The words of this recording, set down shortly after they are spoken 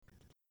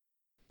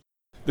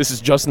This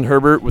is Justin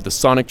Herbert with the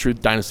Sonic Truth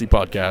Dynasty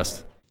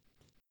podcast.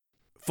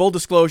 Full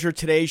disclosure,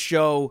 today's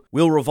show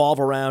will revolve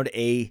around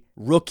a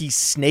rookie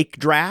snake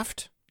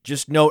draft.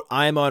 Just note,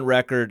 I'm on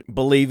record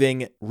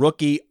believing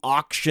rookie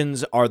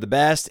auctions are the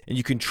best, and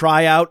you can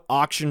try out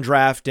auction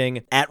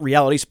drafting at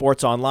Reality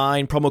Sports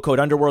Online. Promo code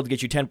Underworld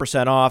gets you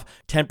 10%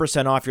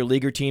 off your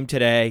league or team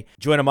today.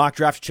 Join a mock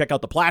draft to check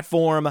out the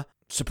platform.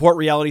 Support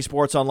Reality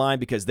Sports Online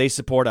because they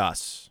support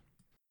us.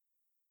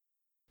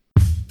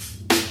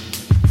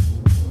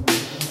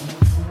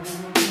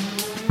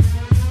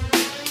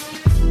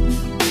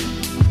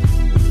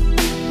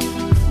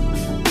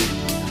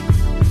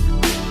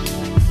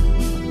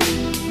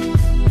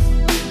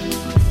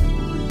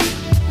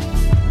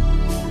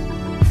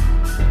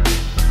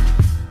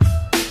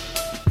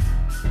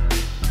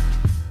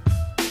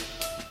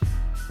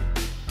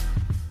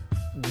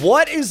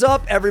 What is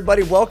up,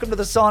 everybody? Welcome to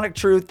the Sonic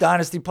Truth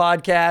Dynasty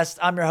podcast.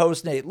 I'm your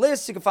host, Nate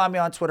Liss. You can find me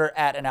on Twitter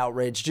at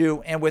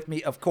 @AnOutrageJew. And with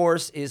me, of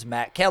course, is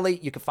Matt Kelly.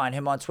 You can find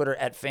him on Twitter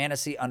at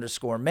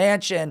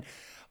 @fantasy_mansion.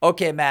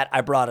 Okay, Matt,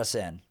 I brought us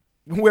in.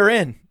 We're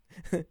in.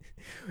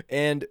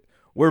 And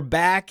we're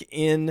back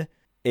in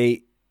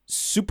a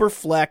super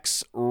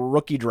flex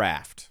rookie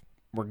draft.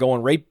 We're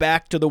going right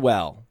back to the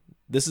well.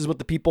 This is what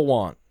the people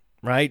want,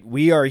 right?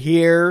 We are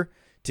here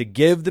to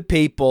give the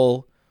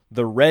people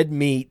the red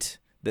meat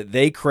that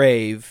they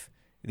crave.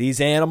 These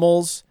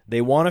animals,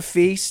 they want to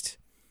feast,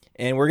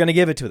 and we're going to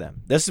give it to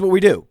them. This is what we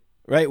do,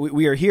 right?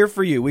 We are here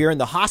for you. We are in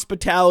the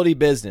hospitality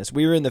business.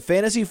 We are in the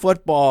fantasy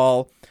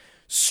football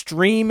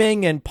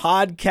streaming and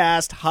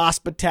podcast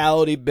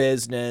hospitality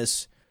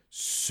business.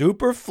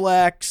 Super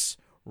flex,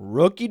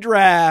 rookie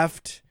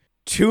draft,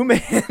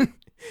 two-man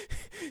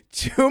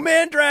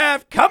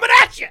draft coming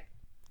at you.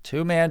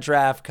 Two-man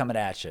draft coming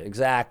at you.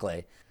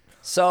 Exactly.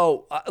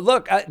 So,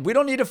 look, we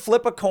don't need to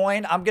flip a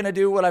coin. I'm going to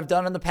do what I've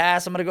done in the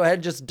past. I'm going to go ahead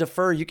and just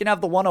defer. You can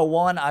have the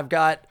 101. I've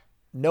got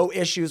no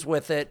issues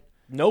with it.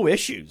 No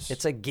issues.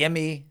 It's a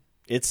gimme.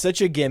 It's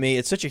such a gimme.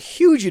 It's such a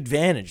huge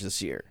advantage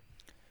this year.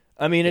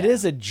 I mean, It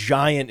is a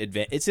giant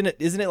advantage.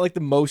 Isn't it like the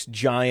most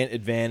giant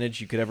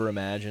advantage you could ever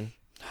imagine?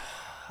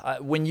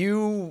 When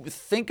you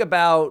think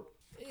about,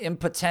 in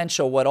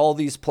potential, what all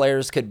these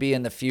players could be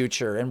in the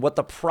future and what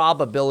the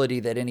probability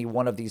that any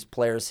one of these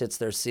players hits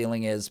their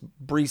ceiling is,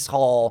 Breece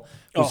Hall,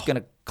 who's going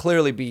to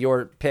clearly be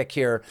your pick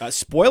here.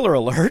 Spoiler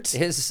alert.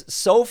 Is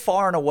so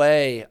far and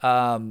away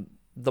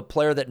the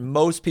player that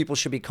most people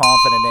should be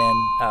confident in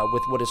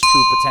with what his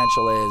true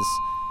potential is.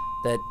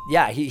 That,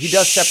 yeah, he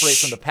does separate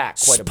from the pack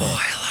quite a bit.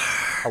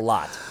 A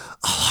lot.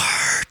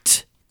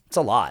 Alert. It's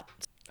a lot.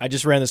 I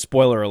just ran the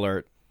spoiler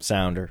alert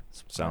sounder,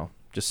 so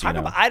just so you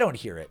know. I don't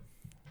hear it.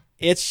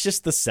 It's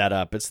just the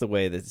setup. It's the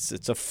way that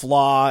it's a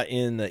flaw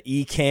in the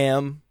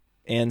eCam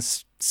and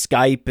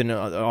Skype and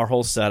our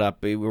whole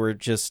setup. We were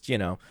just,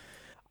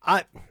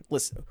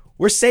 listen,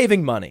 we're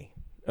saving money,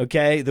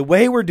 okay? The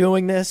way we're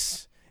doing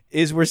this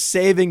is we're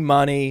saving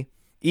money.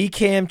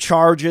 eCam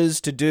charges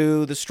to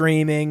do the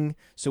streaming,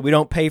 so we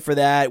don't pay for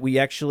that. We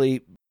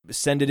actually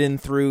send it in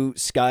through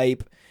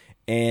Skype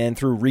and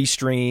through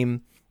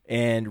Restream,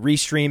 and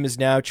Restream is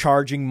now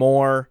charging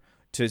more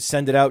to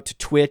send it out to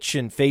Twitch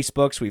and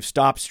Facebook. So we've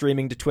stopped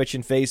streaming to Twitch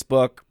and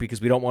Facebook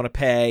because we don't want to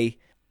pay.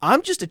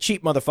 I'm just a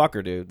cheap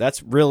motherfucker, dude.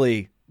 That's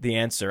really the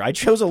answer. I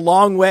chose a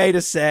long way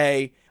to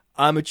say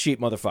I'm a cheap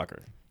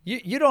motherfucker.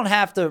 You don't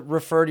have to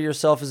refer to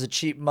yourself as a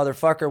cheap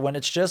motherfucker when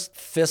it's just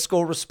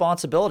fiscal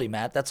responsibility,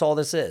 Matt. That's all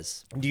this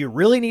is. Do you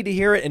really need to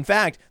hear it? In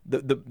fact,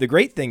 the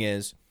great thing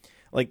is,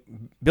 like,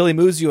 Billy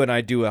Muzio and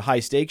I do a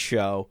high stakes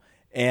show,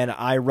 and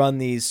I run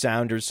these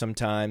sounders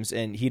sometimes,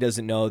 and he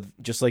doesn't know,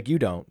 just like you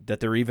don't, that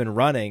they're even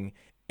running.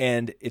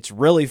 And it's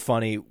really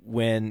funny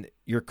when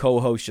your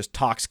co-host just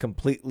talks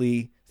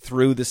completely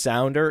through the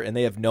sounder, and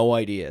they have no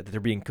idea that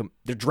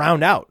they're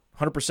drowned out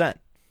 100%.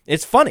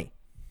 It's funny.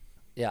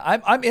 Yeah,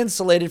 I'm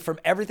insulated from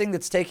everything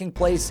that's taking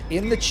place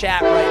in the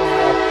chat right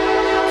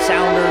now.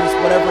 Sounders,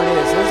 whatever it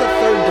is. There's a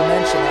third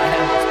dimension that I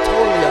am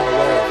totally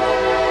unaware of right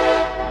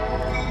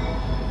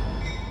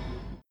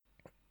now.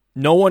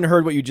 No one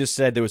heard what you just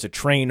said. There was a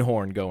train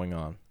horn going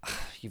on.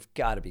 You've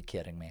got to be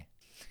kidding me.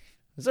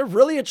 Is there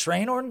really a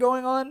train horn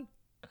going on?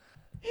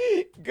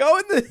 Look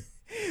at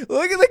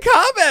the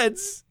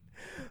comments.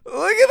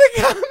 Look at the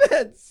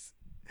comments.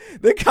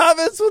 The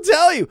comments will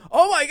tell you.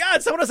 Oh my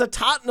God, someone has a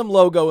Tottenham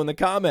logo in the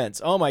comments.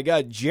 Oh my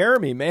God,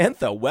 Jeremy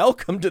Mantha,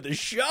 welcome to the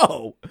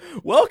show.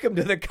 Welcome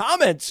to the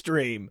comment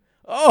stream.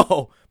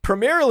 Oh,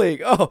 Premier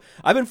League. Oh,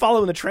 I've been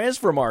following the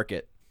transfer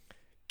market.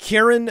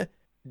 Kieran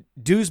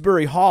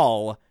Dewsbury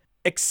Hall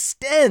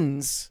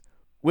extends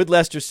with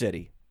Leicester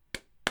City.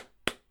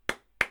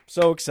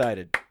 So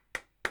excited.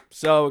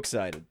 So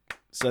excited.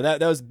 So that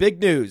was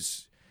big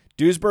news.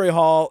 Dewsbury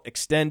Hall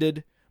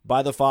extended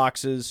by the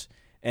Foxes,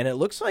 and it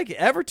looks like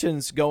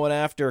Everton's going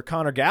after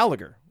Conor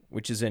Gallagher,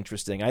 which is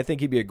interesting. I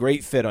think he'd be a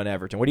great fit on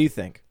Everton. What do you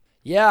think?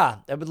 Yeah,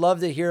 I would love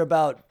to hear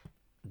about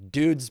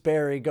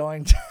Dewsbury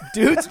going to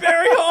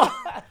Dewsbury Hall.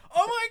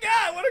 Oh my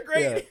God, what a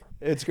great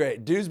It's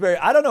great. Dewsbury.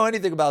 I don't know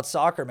anything about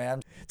soccer,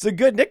 man. It's a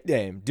good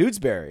nickname,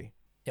 Dewsbury.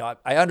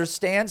 I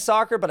understand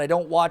soccer, but I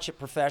don't watch it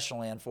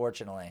professionally,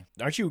 unfortunately.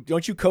 Don't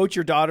you coach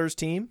your daughter's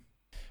team?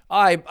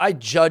 I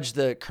judge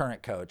the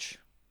current coach.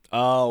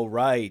 Oh,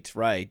 right.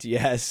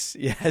 Yes.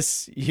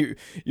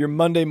 You're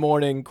Monday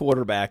morning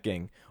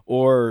quarterbacking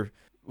or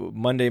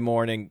Monday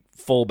morning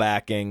full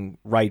backing,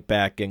 right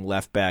backing,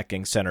 left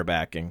backing, center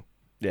backing.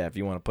 Yeah, if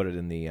you want to put it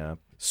in the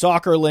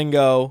soccer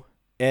lingo.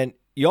 And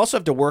you also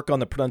have to work on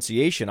the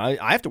pronunciation.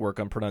 I have to work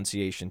on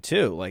pronunciation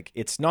too. Like,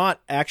 it's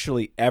not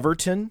actually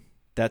Everton.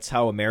 That's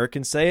how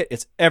Americans say it.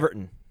 It's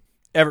Everton.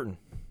 You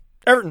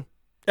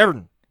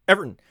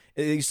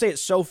say it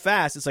so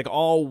fast, it's like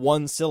all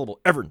one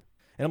syllable. Everton.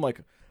 And I'm like,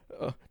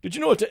 did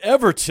you know that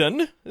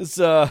Everton is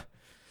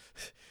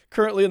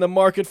currently in the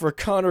market for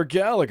Conor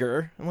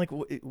Gallagher? I'm like,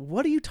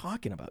 what are you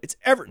talking about? It's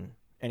Everton.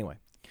 Anyway.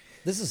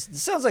 This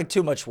sounds like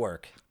too much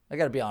work. I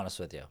got to be honest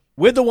with you.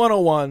 With the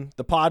 101,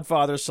 the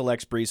Podfather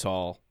selects Breece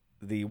Hall.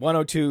 The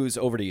 102's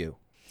over to you.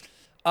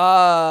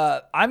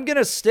 I'm going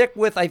to stick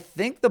with, I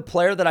think, the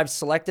player that I've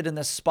selected in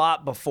this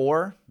spot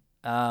before.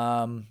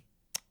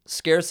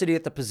 Scarcity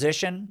at the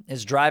position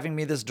is driving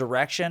me this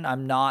direction.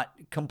 I'm not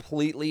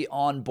completely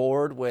on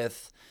board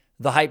with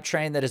the hype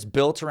train that is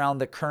built around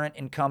the current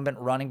incumbent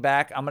running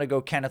back. I'm going to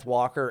go Kenneth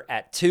Walker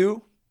at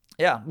 2.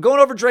 Yeah, I'm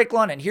going over Drake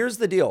London. Here's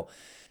the deal.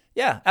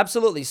 Yeah,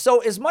 absolutely.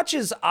 So as much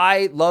as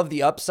I love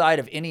the upside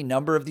of any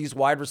number of these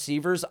wide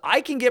receivers,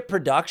 I can get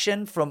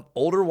production from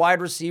older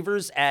wide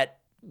receivers at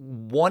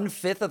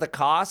 1/5 of the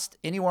cost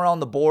anywhere on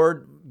the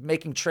board,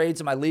 making trades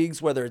in my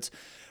leagues, whether it's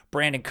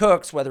Brandon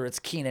Cooks, whether it's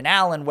Keenan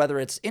Allen, whether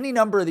it's any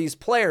number of these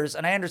players.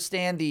 And I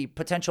understand the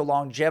potential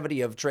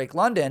longevity of Drake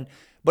London,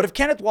 but if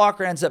Kenneth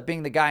Walker ends up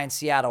being the guy in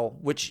Seattle,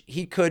 which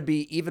he could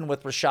be even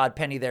with Rashad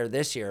Penny there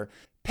this year,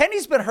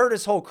 Penny's been hurt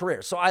his whole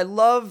career. So I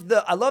love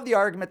the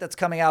argument that's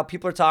coming out.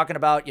 People are talking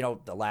about,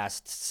 the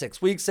last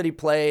 6 weeks that he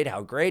played,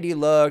 how great he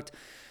looked,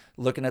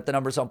 looking at the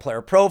numbers on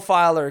Player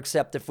Profiler,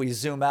 except if we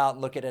zoom out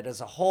and look at it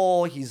as a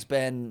whole, he's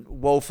been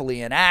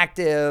woefully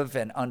inactive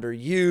and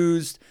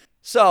underused.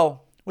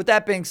 So with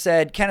that being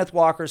said, Kenneth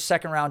Walker's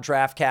second-round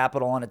draft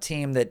capital on a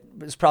team that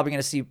is probably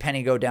going to see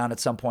Penny go down at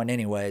some point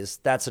anyways.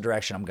 That's the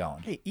direction I'm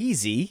going. Hey,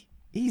 easy.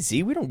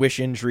 We don't wish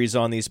injuries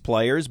on these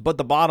players, but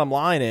the bottom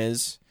line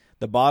is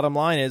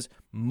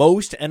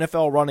most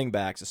NFL running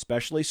backs,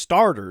 especially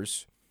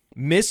starters,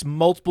 miss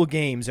multiple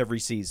games every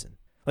season.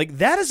 Like,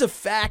 that is a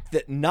fact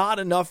that not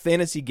enough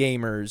fantasy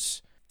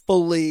gamers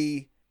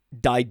fully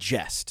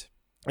digest.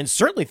 And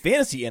certainly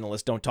fantasy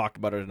analysts don't talk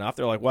about it enough.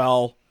 They're like,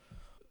 well,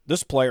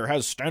 this player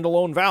has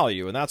standalone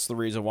value, and that's the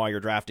reason why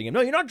you're drafting him.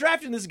 No, you're not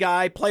drafting this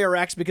guy, player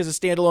X, because of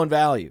standalone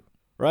value,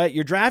 right?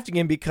 You're drafting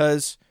him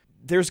because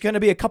there's going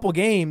to be a couple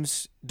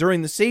games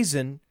during the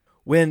season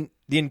when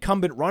the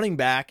incumbent running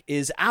back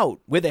is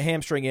out with a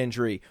hamstring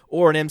injury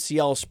or an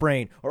MCL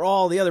sprain or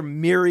all the other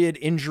myriad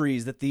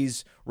injuries that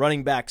these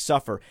running backs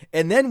suffer.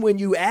 And then when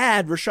you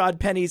add Rashad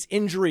Penny's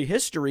injury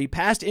history,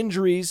 past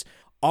injuries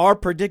are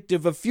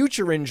predictive of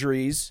future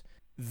injuries,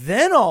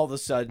 then all of a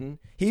sudden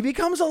he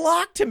becomes a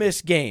lock to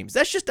miss games.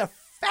 That's just a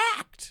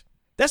fact.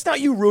 That's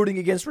not you rooting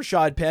against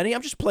Rashad Penny.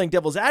 I'm just playing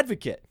devil's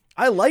advocate.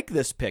 I like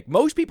this pick.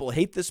 Most people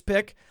hate this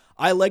pick.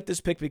 I like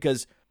this pick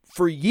because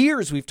for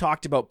years, we've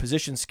talked about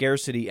position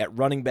scarcity at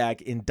running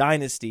back in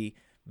Dynasty.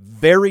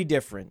 Very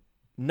different,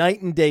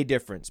 night and day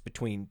difference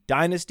between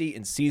Dynasty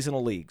and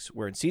seasonal leagues.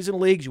 Where in seasonal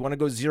leagues, you want to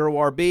go 0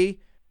 RB,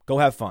 go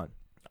have fun.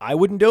 I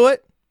wouldn't do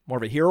it. More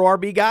of a hero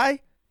RB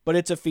guy, but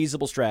it's a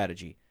feasible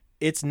strategy.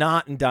 It's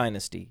not in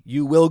Dynasty.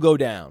 You will go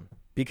down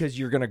because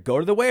you're going to go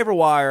to the waiver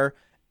wire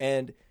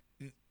and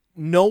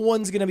no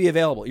one's going to be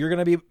available. You're going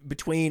to be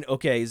between,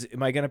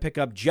 am I going to pick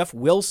up Jeff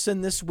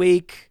Wilson this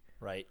week?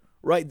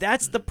 Right,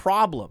 that's the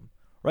problem,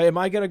 right? Am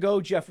I going to go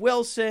Jeff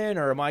Wilson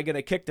or am I going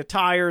to kick the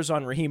tires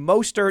on Raheem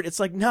Mostert? It's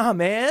like, nah,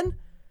 man,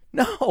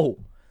 no,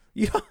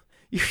 you're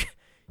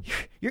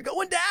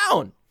going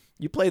down.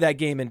 You play that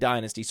game in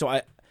Dynasty. So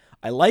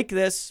I like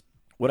this.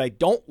 What I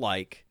don't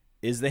like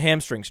is the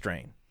hamstring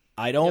strain.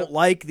 I don't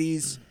like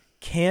these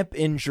camp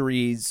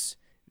injuries.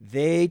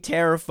 They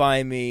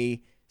terrify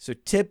me. So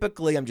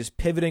typically I'm just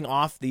pivoting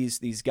off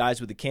these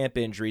guys with the camp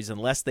injuries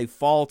unless they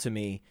fall to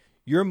me.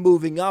 You're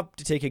moving up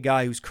to take a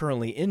guy who's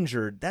currently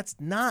injured. That's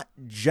not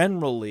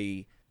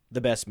generally the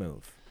best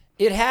move.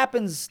 It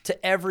happens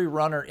to every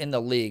runner in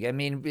the league. I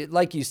mean,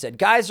 like you said,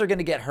 guys are going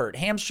to get hurt.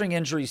 Hamstring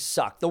injuries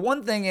suck. The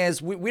one thing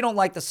is we don't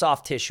like the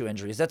soft tissue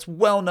injuries. That's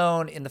well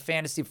known in the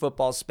fantasy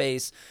football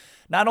space.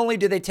 Not only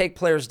do they take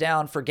players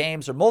down for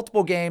games or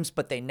multiple games,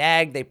 but they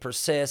nag, they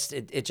persist.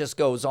 It just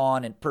goes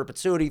on in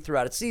perpetuity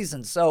throughout a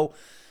season. So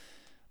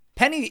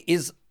Penny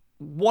is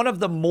one of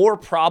the more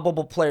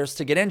probable players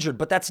to get injured,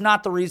 but that's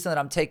not the reason that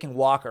I'm taking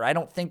Walker. I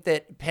don't think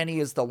that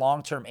Penny is the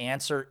long-term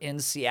answer in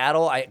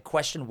Seattle. I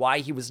question why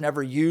he was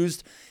never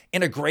used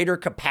in a greater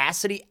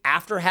capacity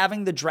after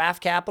having the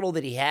draft capital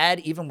that he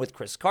had, even with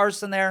Chris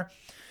Carson there.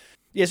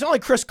 Yeah, it's not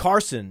like Chris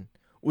Carson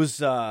was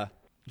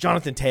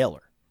Jonathan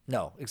Taylor.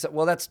 No,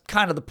 well, that's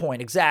kind of the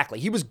point. Exactly.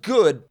 He was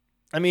good.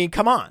 I mean,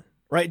 come on,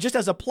 right? Just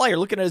as a player,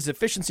 looking at his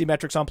efficiency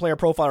metrics on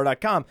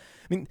playerprofiler.com,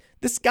 I mean,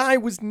 this guy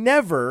was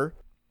never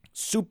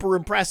super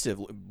impressive.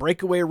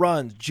 Breakaway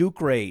runs,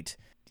 juke rate.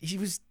 He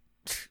was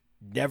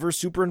never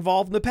super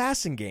involved in the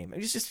passing game.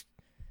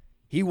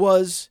 He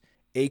was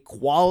a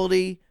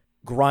quality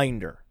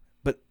grinder.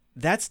 But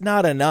that's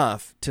not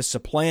enough to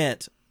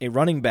supplant a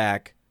running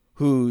back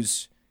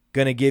who's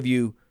going to give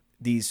you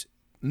these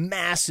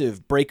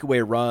massive breakaway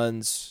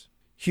runs,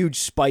 huge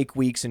spike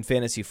weeks in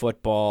fantasy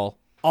football,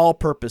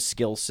 all-purpose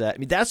skill set. I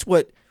mean, that's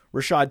what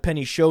Rashad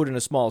Penny showed in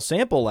a small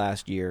sample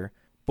last year.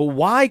 But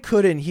why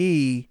couldn't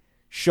he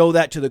show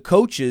that to the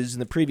coaches in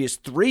the previous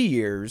 3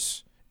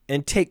 years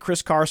and take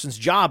Chris Carson's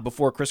job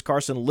before Chris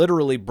Carson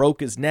literally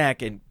broke his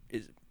neck and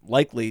is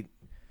likely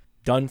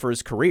done for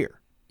his career?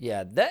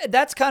 Yeah,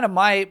 that's kind of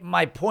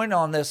my point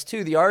on this,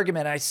 too, the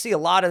argument. I see a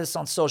lot of this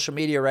on social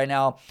media right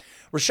now.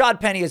 Rashad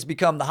Penny has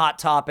become the hot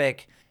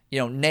topic,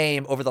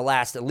 name over the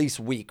last at least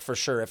week for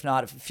sure, if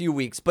not a few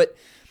weeks. But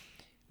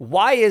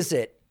why is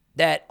it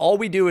that all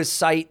we do is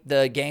cite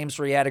the games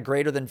where he had a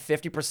greater than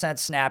 50%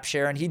 snap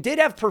share? And he did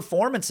have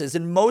performances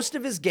in most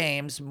of his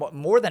games,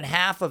 more than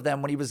half of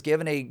them when he was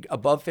given a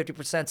above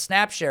 50%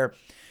 snap share.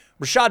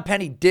 Rashad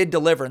Penny did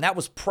deliver, and that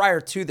was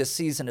prior to this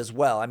season as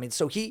well. I mean,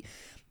 so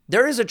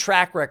there is a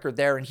track record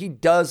there, and he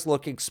does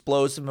look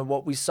explosive. And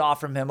what we saw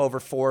from him over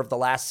 4 of the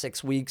last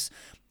 6 weeks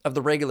of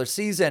the regular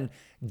season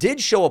did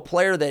show a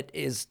player that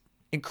is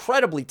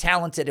incredibly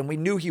talented, and we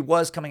knew he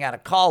was coming out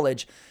of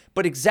college.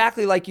 But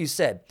exactly like you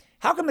said,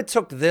 how come it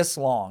took this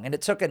long, and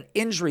it took an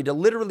injury to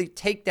literally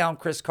take down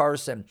Chris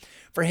Carson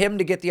for him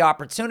to get the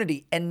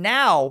opportunity? And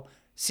now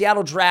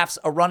Seattle drafts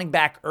a running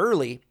back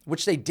early,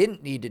 which they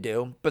didn't need to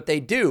do, but they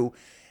do.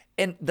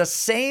 And the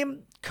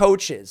same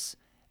coaches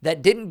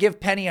that didn't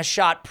give Penny a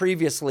shot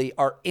previously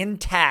are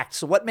intact.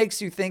 So what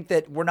makes you think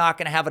that we're not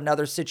going to have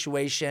another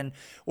situation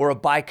or a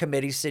by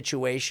committee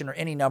situation or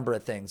any number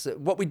of things?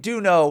 What we do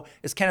know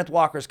is Kenneth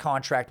Walker's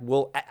contract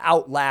will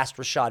outlast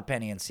Rashad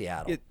Penny in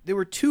Seattle. There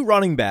were 2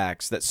 running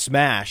backs that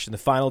smashed in the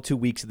final 2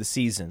 weeks of the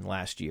season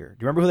last year.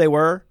 Do you remember who they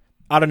were?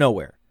 Out of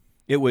nowhere.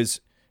 It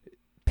was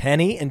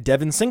Penny and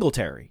Devin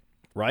Singletary,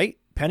 right?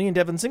 Penny and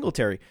Devin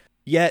Singletary.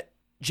 Yet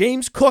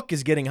James Cook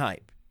is getting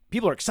hype.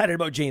 People are excited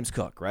about James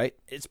Cook, right?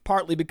 It's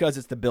partly because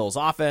it's the Bills'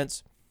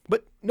 offense,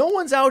 but no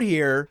one's out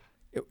here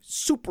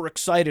super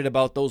excited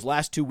about those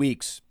last 2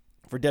 weeks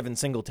for Devin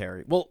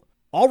Singletary. Well,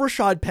 all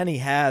Rashad Penny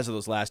has are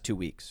those last 2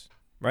 weeks,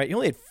 right? He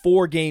only had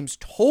 4 games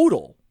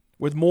total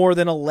with more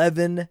than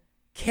 11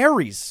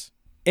 carries.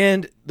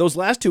 And those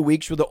last 2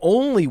 weeks were the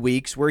only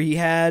weeks where he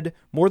had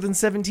more than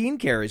 17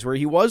 carries, where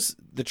he was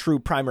the true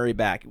primary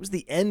back. It was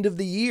the end of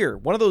the year.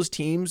 One of those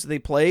teams they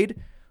played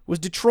was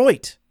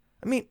Detroit.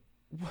 I mean,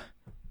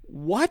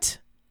 what?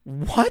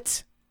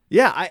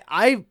 Yeah,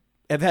 I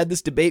have had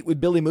this debate with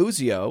Billy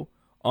Muzio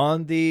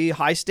on the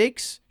High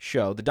Stakes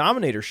show, the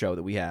Dominator show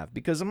that we have,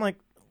 because I'm like,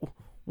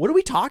 what are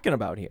we talking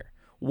about here?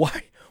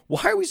 Why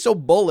are we so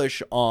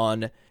bullish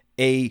on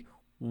a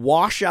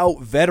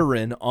washout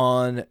veteran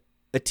on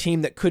a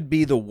team that could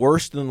be the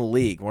worst in the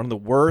league, one of the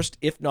worst,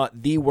 if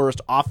not the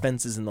worst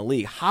offenses in the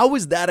league? How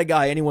is that a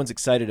guy anyone's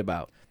excited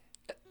about?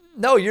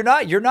 No, you're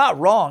not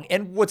wrong.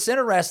 And what's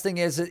interesting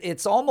is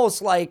it's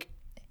almost like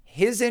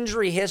his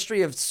injury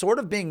history of sort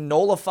of being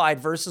nullified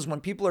versus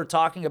when people are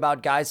talking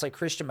about guys like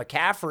Christian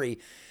McCaffrey,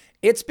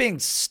 it's being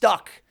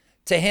stuck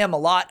to him a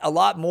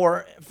lot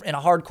more in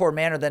a hardcore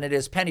manner than it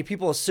is Penny.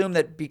 People assume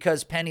that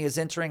because Penny is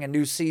entering a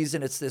new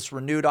season, it's this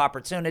renewed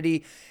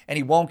opportunity and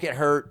he won't get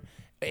hurt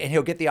and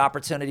he'll get the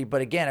opportunity.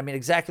 But again, I mean,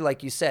 exactly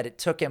like you said, it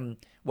took him,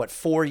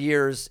 4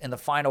 years in the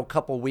final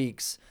couple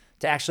weeks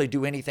to actually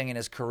do anything in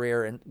his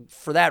career. And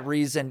for that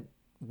reason,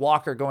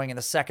 Walker going in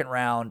the second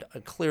round,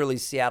 clearly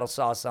Seattle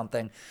saw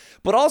something.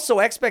 But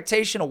also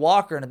expectation of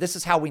Walker, and this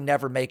is how we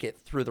never make it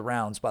through the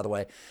rounds, by the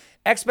way.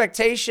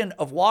 Expectation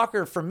of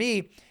Walker, for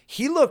me,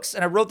 he looks,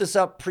 and I wrote this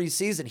up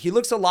preseason, he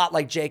looks a lot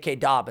like J.K.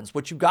 Dobbins.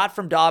 What you got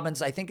from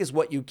Dobbins, I think, is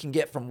what you can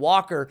get from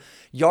Walker.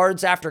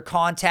 Yards after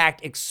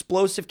contact,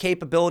 explosive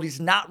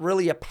capabilities, not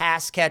really a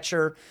pass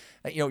catcher.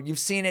 You've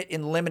seen it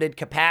in limited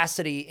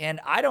capacity, and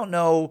I don't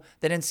know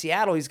that in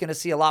Seattle he's going to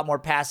see a lot more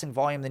passing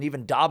volume than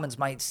even Dobbins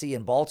might see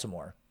in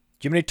Baltimore.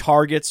 Do you have any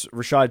targets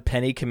Rashad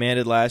Penny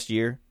commanded last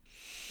year?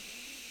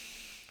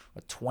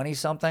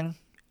 20-something?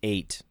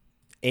 8,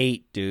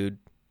 dude.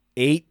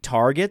 8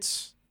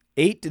 targets?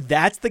 8?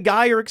 That's the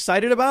guy you're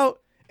excited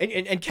about?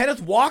 And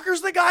Kenneth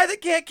Walker's the guy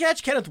that can't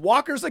catch? Kenneth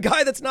Walker's the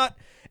guy that's not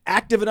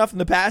active enough in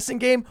the passing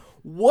game?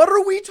 What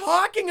are we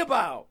talking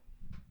about?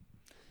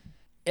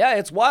 Yeah,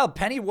 it's wild.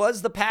 Penny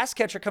was the pass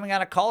catcher coming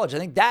out of college. I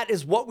think that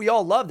is what we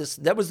all love.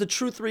 That was the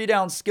true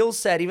 3-down skill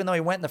set, even though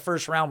he went in the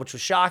first round, which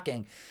was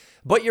shocking.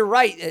 But you're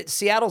right.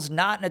 Seattle's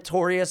not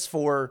notorious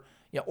for,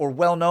 or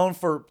well known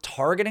for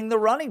targeting the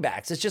running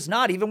backs. It's just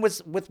not, even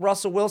with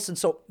Russell Wilson.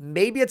 So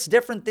maybe it's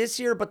different this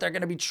year, but they're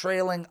going to be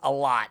trailing a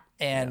lot.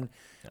 And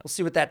we'll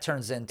see what that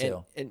turns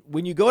into. And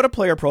when you go to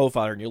Player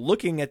Profiler and you're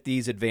looking at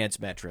these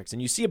advanced metrics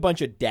and you see a bunch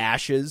of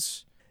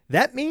dashes,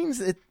 that means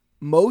that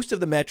most of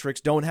the metrics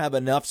don't have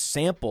enough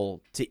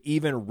sample to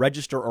even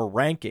register a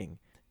ranking.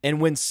 And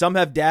when some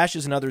have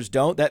dashes and others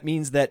don't, that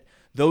means that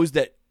those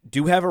that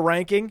do have a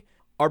ranking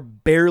are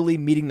barely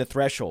meeting the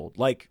threshold.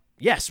 Like,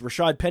 yes,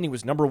 Rashad Penny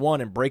was number 1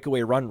 in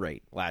breakaway run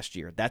rate last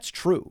year. That's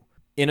true.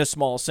 In a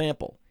small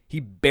sample, he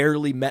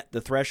barely met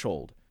the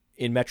threshold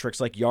in metrics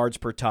like yards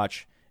per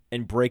touch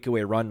and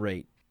breakaway run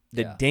rate.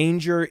 The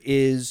danger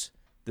is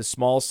the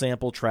small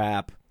sample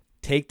trap.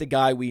 Take the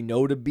guy we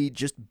know to be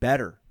just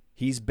better.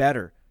 He's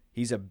better.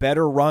 He's a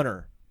better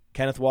runner.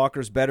 Kenneth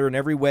Walker's better in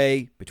every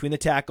way, between the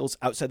tackles,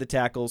 outside the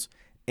tackles,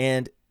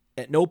 and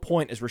at no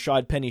point has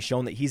Rashad Penny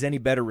shown that he's any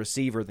better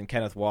receiver than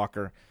Kenneth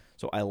Walker.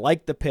 So I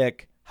like the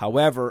pick.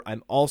 However,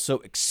 I'm also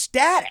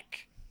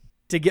ecstatic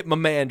to get my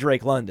man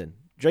Drake London.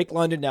 Drake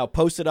London now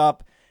posted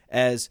up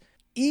as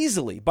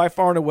easily, by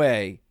far and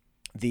away,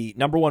 the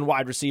number 1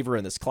 wide receiver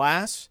in this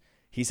class.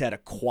 He's had a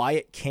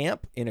quiet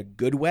camp in a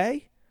good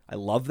way. I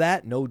love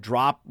that. No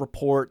drop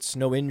reports,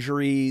 no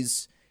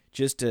injuries,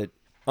 just a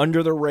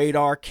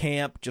under-the-radar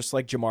camp, just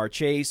like Jamar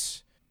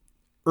Chase.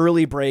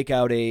 Early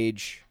breakout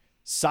age,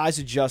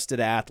 size-adjusted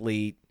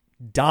athlete,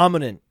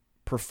 dominant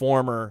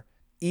performer,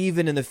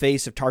 even in the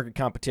face of target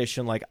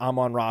competition like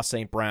Amon-Ra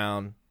St.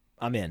 Brown.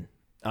 I'm in.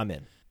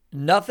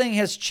 Nothing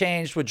has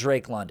changed with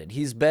Drake London.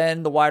 He's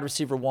been the wide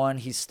receiver 1.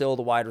 He's still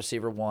the wide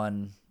receiver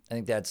 1.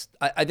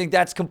 I think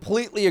that's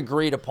completely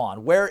agreed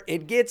upon. Where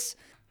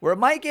it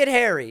might get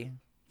hairy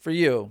for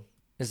you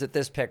is at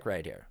this pick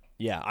right here.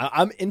 Yeah,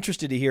 I'm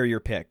interested to hear your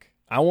pick.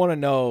 I want to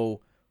know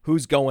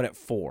who's going at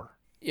 4.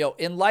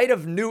 In light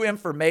of new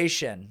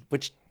information,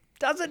 which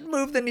doesn't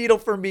move the needle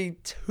for me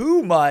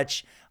too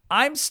much,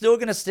 I'm still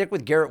going to stick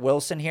with Garrett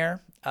Wilson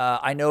here.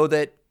 I know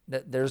that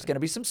there's going to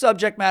be some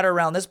subject matter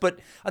around this, but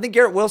I think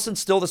Garrett Wilson's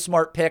still the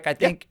smart pick. I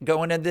think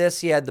going into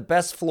this, he had the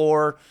best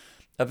floor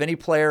of any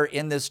player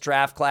in this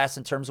draft class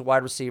in terms of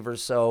wide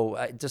receivers.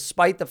 So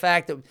despite the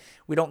fact that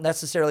we don't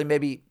necessarily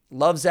maybe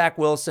love Zach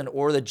Wilson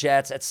or the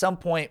Jets, at some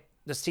point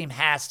this team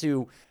has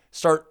to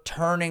start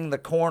turning the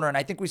corner. And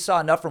I think we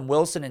saw enough from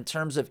Wilson in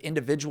terms of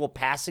individual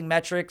passing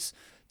metrics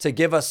to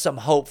give us some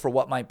hope for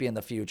what might be in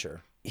the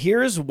future.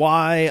 Here's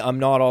why I'm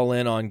not all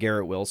in on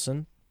Garrett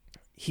Wilson.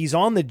 He's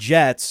on the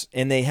Jets,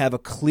 and they have a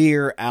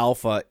clear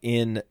alpha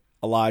in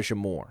Elijah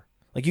Moore.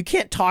 Like, you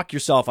can't talk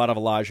yourself out of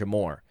Elijah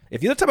Moore.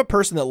 If you're the type of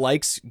person that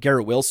likes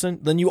Garrett Wilson,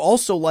 then you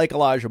also like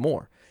Elijah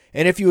Moore.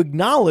 And if you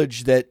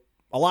acknowledge that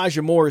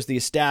Elijah Moore is the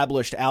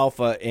established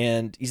alpha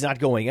and he's not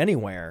going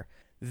anywhere,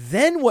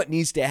 then what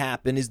needs to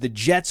happen is the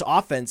Jets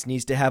offense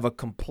needs to have a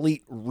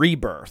complete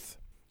rebirth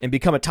and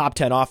become a top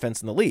 10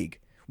 offense in the league,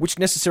 which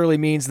necessarily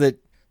means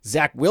that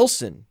Zach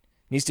Wilson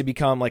needs to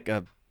become like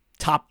a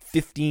top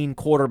 15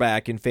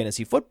 quarterback in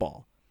fantasy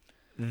football.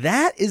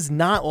 That is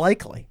not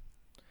likely.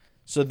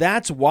 So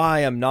that's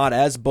why I'm not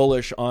as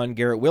bullish on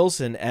Garrett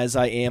Wilson as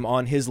I am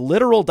on his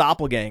literal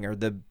doppelganger.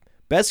 The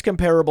best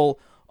comparable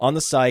on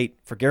the site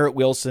for Garrett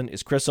Wilson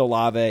is Chris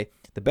Olave.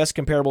 The best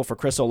comparable for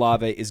Chris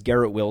Olave is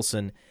Garrett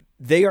Wilson.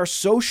 They are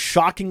so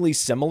shockingly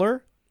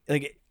similar.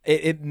 Like,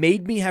 it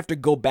made me have to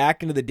go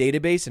back into the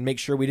database and make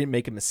sure we didn't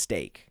make a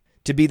mistake.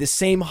 To be the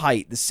same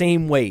height, the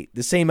same weight,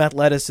 the same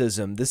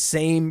athleticism, the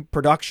same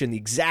production, the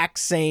exact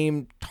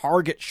same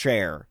target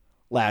share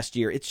last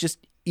year. It's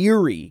just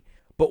eerie.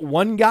 But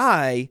one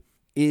guy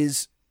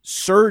is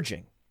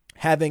surging,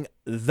 having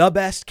the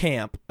best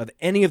camp of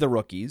any of the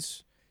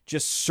rookies,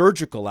 just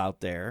surgical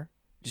out there,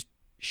 just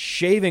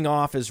shaving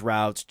off his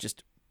routes,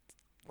 just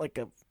like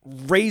a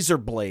razor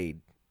blade,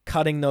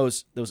 cutting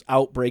those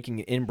out-breaking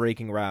and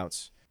in-breaking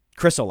routes.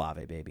 Chris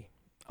Olave, baby.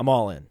 I'm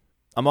all in.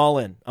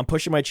 I'm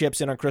pushing my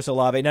chips in on Chris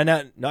Olave.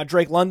 Now, not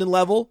Drake London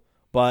level,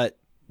 but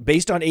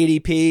based on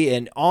ADP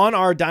and on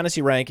our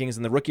dynasty rankings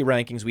and the rookie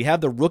rankings, we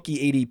have the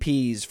rookie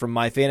ADPs from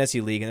My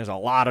Fantasy League, and there's a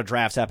lot of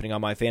drafts happening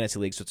on My Fantasy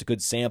League, so it's a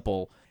good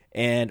sample.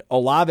 And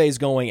Olave is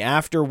going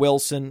after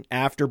Wilson,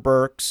 after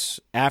Burks,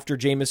 after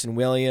Jamison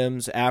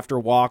Williams, after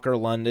Walker,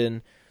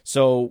 London.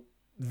 So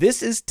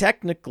this is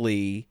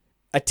technically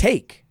a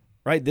take,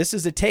 right? This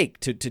is a take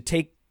to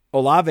take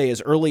Olave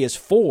as early as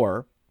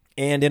 4,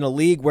 and in a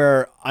league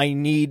where I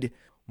need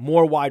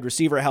more wide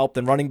receiver help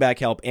than running back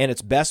help, and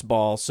it's best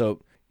ball,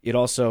 so it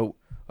also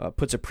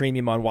puts a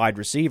premium on wide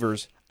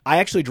receivers. I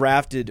actually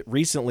drafted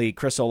recently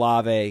Chris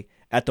Olave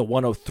at the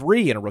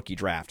 103 in a rookie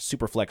draft,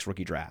 Superflex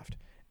rookie draft,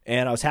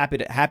 and I was happy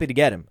to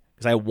get him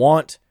because I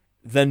want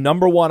the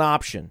number one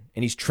option,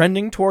 and he's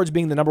trending towards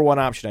being the number one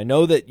option. I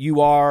know that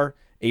you are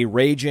a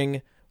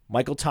raging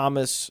Michael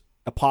Thomas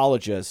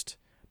apologist,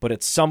 but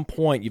at some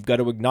point you've got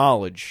to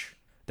acknowledge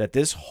that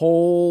this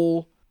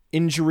whole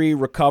injury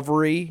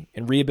recovery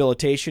and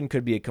rehabilitation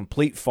could be a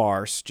complete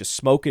farce, just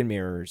smoke and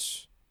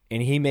mirrors,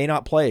 and he may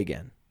not play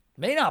again.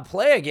 May not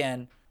play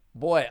again?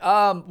 Boy,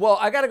 well,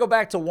 I got to go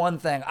back to one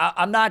thing.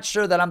 I'm not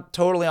sure that I'm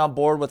totally on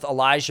board with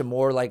Elijah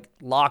Moore, like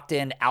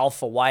locked-in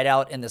alpha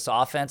wideout in this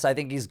offense. I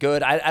think he's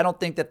good. I don't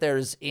think that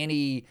there's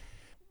any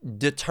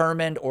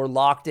determined or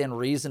locked-in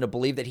reason to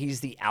believe that he's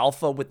the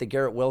alpha with the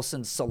Garrett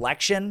Wilson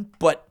selection,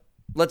 but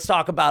let's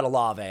talk about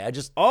Olave.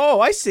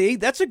 I see.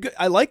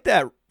 I like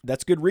that.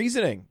 That's good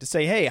reasoning to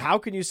say, hey, how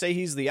can you say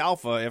he's the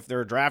alpha if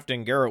they're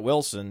drafting Garrett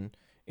Wilson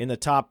in the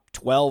top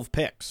 12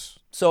 picks?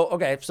 So,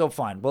 okay, so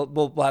fine.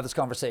 We'll have this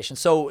conversation.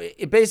 So,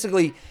 it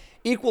basically,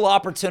 equal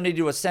opportunity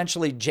to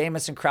essentially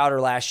Jamison Crowder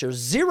last year.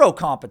 Zero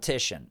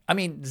competition. I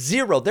mean,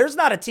 zero. There's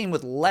not a team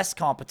with less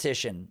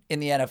competition in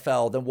the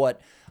NFL than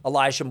what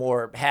Elijah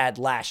Moore had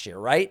last year,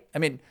 right? I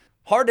mean,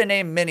 hard to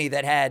name many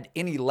that had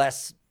any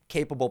less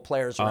capable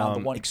players around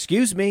the one.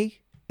 Excuse me.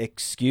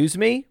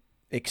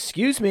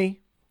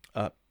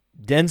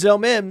 Denzel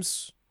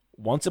Mims,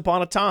 once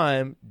upon a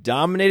time,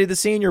 dominated the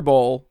Senior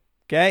Bowl,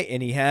 okay?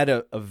 And he had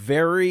a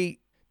very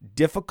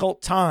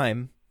difficult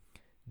time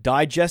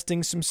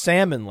digesting some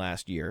salmon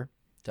last year.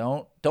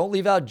 Don't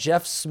leave out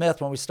Jeff Smith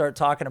when we start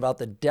talking about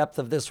the depth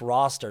of this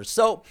roster.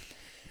 So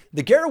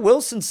the Garrett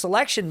Wilson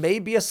selection may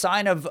be a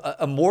sign of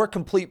a more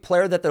complete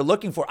player that they're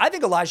looking for. I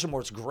think Elijah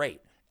Moore's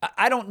great.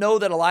 I don't know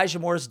that Elijah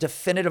Moore is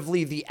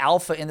definitively the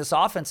alpha in this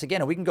offense. Again,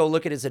 and we can go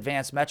look at his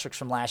advanced metrics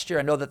from last year.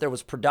 I know that there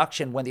was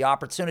production when the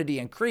opportunity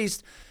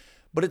increased,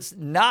 but it's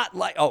not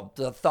like, oh,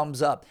 the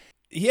thumbs up.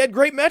 He had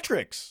great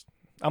metrics.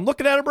 I'm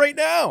looking at him right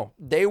now.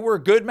 They were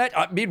good.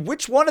 I mean,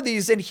 which one of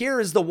these in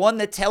here is the one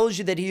that tells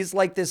you that he's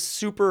like this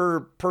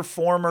super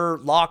performer,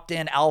 locked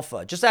in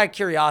alpha? Just out of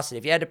curiosity,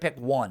 if you had to pick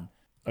one.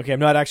 Okay, I'm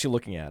not actually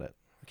looking at it.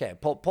 Okay,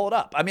 pull it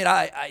up. I mean,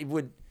 I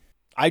would.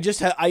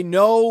 I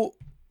know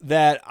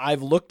that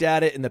I've looked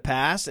at it in the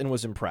past and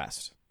was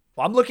impressed.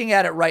 Well, I'm looking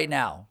at it right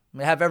now. I'm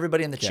going to have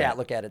everybody in the chat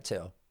look at it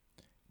too.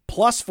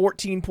 Plus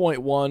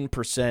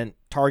 14.1%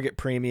 target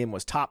premium,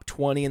 was top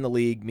 20 in the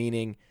league,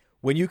 meaning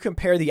when you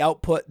compare the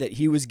output that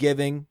he was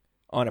giving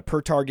on a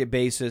per target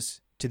basis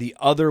to the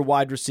other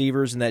wide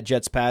receivers in that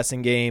Jets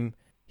passing game,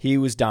 he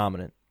was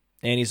dominant.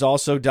 And he's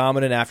also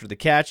dominant after the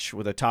catch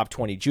with a top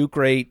 20 juke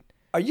rate.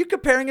 Are you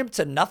comparing him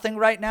to nothing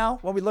right now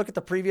when we look at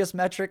the previous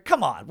metric?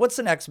 Come on. What's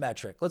the next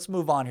metric? Let's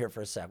move on here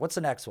for a sec. What's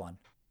the next one?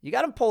 You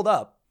got him pulled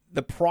up.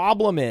 The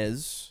problem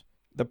is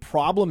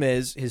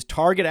his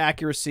target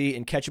accuracy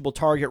and catchable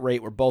target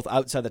rate were both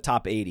outside the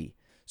top 80.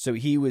 So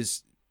he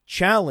was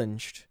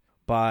challenged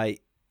by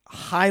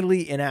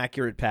highly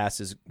inaccurate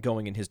passes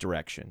going in his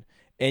direction.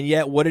 And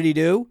yet, what did he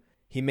do?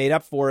 He made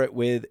up for it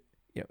with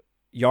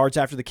yards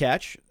after the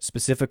catch,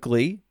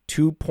 specifically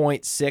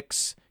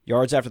 2.6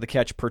 yards after the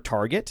catch per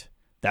target.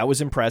 That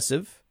was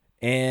impressive.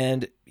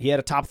 And he had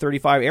a top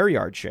 35 air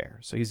yard share.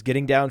 So he's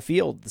getting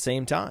downfield at the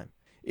same time.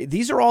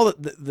 These are all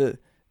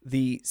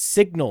the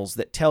signals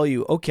that tell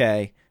you,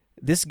 okay,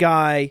 this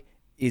guy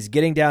is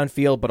getting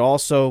downfield, but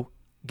also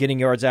getting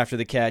yards after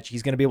the catch.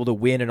 He's going to be able to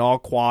win in all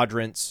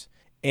quadrants.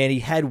 And he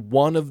had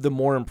one of the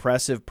more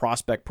impressive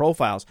prospect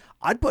profiles.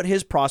 I'd put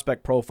his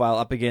prospect profile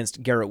up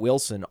against Garrett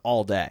Wilson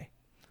all day.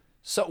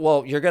 So,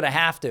 well, you're going to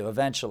have to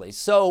eventually.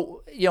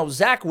 So,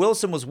 Zach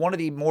Wilson was one of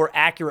the more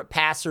accurate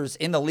passers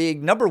in the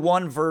league. Number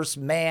one versus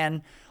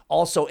man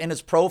also in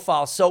his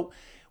profile. So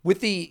with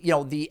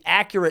the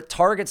accurate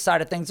target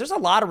side of things, there's a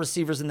lot of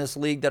receivers in this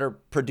league that are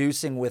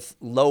producing with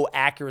low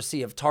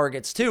accuracy of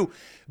targets too.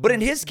 But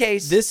in his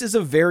case, this is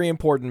a very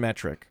important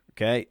metric.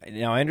 Okay.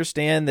 Now I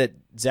understand that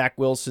Zach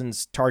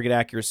Wilson's target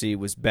accuracy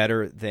was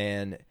better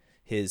than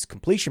his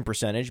completion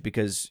percentage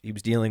because he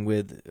was dealing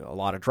with a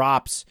lot of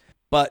drops.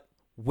 But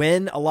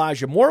when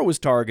Elijah Moore was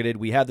targeted,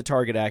 we had the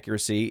target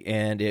accuracy,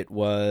 and it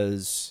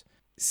was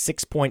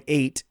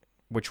 6.8,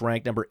 which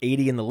ranked number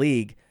 80 in the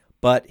league.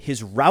 But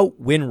his route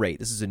win rate,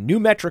 this is a new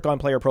metric on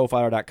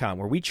playerprofiler.com,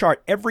 where we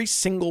chart every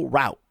single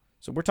route.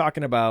 So we're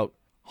talking about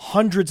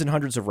hundreds and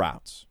hundreds of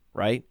routes,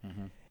 right?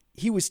 Mm-hmm.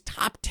 He was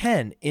top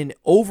 10 in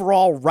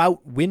overall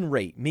route win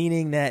rate,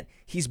 meaning that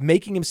he's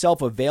making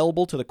himself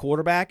available to the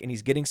quarterback, and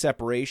he's getting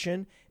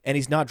separation, and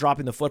he's not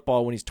dropping the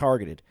football when he's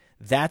targeted.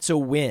 That's a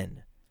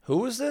win.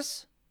 Who is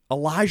this?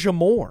 Elijah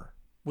Moore.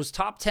 Was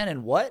top 10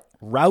 in what?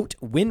 Route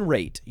win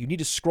rate. You need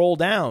to scroll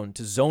down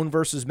to zone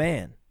versus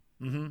man.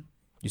 Mm-hmm.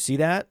 You see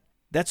that?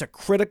 That's a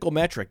critical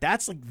metric.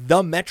 That's like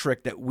the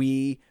metric that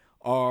we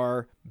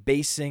are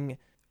basing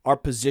our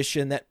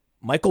position that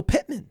Michael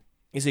Pittman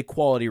is a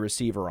quality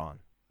receiver on.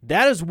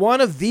 That is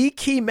one of the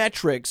key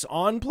metrics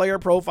on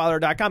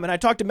playerprofiler.com. And I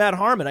talked to Matt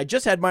Harmon. I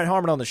just had Matt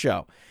Harmon on the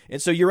show.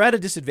 And so you're at a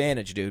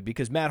disadvantage, dude,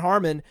 because Matt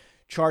Harmon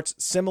charts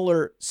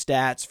similar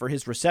stats for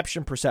his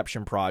reception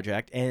perception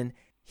project, and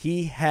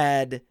he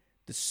had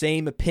the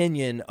same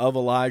opinion of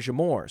Elijah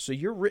Moore. So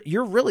you're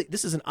really,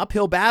 this is an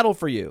uphill battle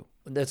for you.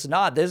 It's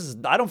not.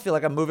 I don't feel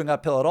like I'm moving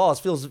uphill at all. It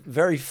feels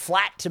very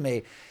flat to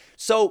me.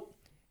 So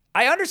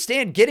I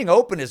understand getting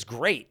open is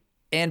great,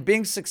 and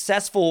being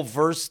successful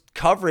versus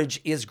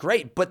coverage is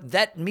great, but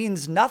that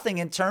means nothing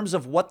in terms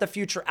of what the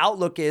future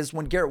outlook is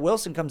when Garrett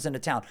Wilson comes into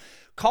town.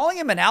 Calling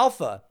him an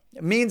alpha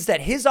means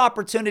that his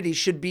opportunity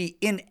should be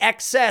in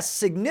excess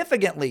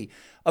significantly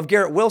of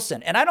Garrett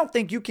Wilson. And I don't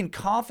think you can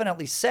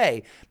confidently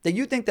say that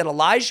you think that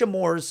Elijah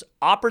Moore's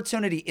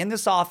opportunity in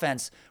this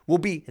offense will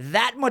be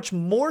that much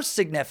more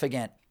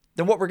significant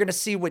than what we're going to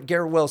see with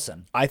Garrett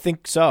Wilson. I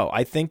think so.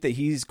 I think that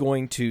he's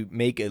going to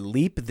make a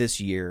leap this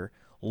year.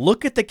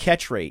 Look at the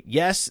catch rate.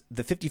 Yes,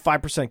 the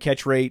 55%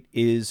 catch rate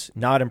is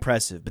not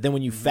impressive. But then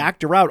when you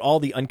factor out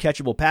all the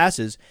uncatchable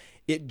passes,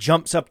 it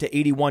jumps up to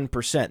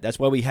 81%. That's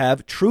why we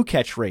have true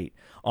catch rate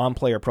on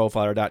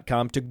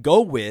playerprofiler.com to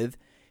go with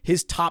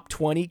his top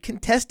 20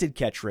 contested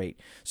catch rate.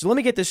 So let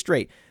me get this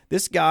straight.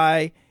 This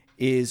guy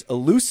is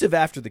elusive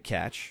after the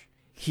catch.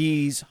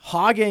 He's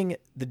hogging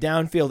the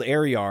downfield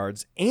air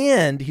yards,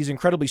 and he's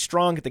incredibly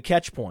strong at the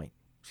catch point.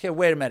 Okay,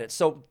 wait a minute.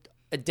 So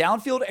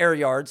downfield air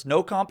yards,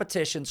 no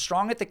competition,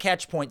 strong at the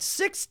catch point,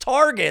 6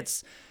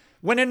 targets.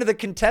 Went into the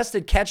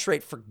contested catch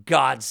rate, for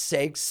God's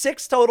sake.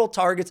 6 total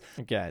targets.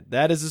 Okay,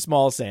 that is a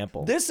small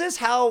sample. This is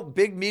how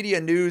big media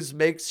news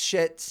makes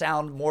shit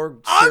sound more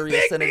I'm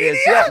serious big than it media! is.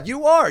 Yeah,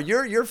 you are.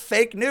 You're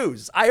fake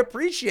news. I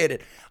appreciate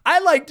it.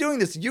 I like doing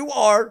this. You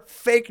are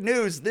fake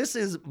news. This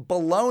is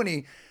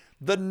baloney.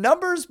 The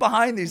numbers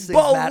behind these things,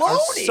 Matt, are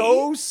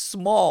so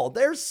small.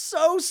 They're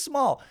so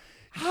small.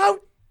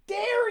 How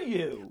dare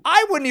you?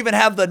 I wouldn't even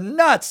have the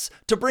nuts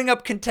to bring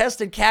up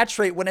contested catch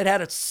rate when it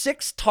had a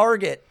 6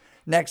 target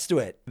next to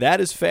it. That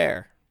is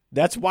fair.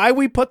 That's why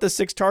we put the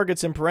 6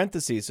 targets in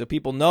parentheses so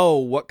people know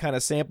what kind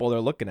of sample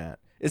they're looking at.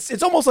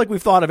 It's almost like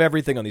we've thought of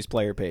everything on these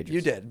player pages.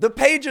 You did. The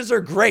pages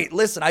are great.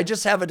 Listen, I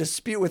just have a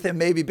dispute with him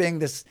maybe being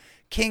this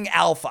King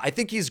Alpha. I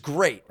think he's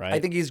great. Right. I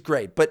think he's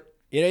great. But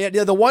yeah,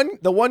 the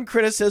one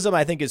criticism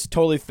I think is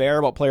totally fair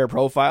about Player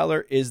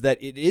Profiler is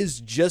that it is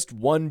just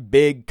one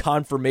big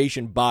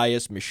confirmation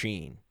bias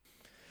machine.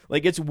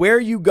 Like, it's where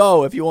you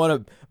go if you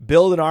want to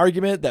build an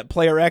argument that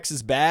player X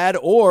is bad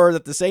or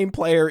that the same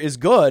player is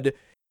good.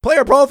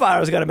 Player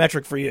Profiler's got a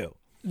metric for you.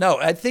 no,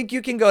 I think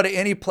you can go to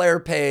any player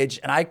page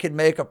and I could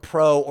make a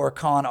pro or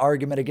con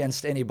argument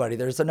against anybody.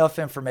 There's enough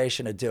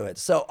information to do it.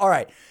 So, all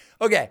right.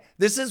 Okay.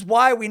 This is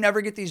why we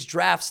never get these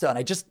drafts done.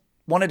 I just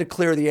wanted to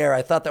clear the air.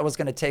 I thought that was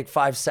going to take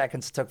 5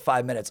 seconds. It took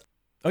 5 minutes.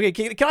 Okay,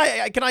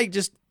 can I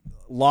just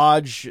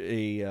lodge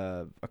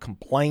a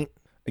complaint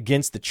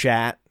against the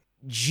chat?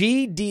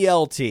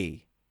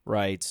 GDLT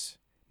writes,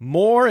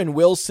 Moore and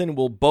Wilson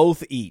will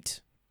both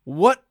eat.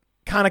 What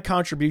kind of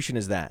contribution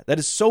is that? That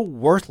is so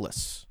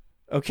worthless.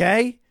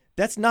 Okay?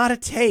 That's not a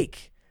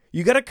take.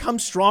 You got to come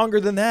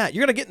stronger than that.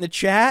 You're going to get in the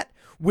chat.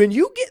 When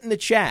you get in the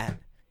chat,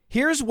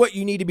 here's what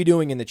you need to be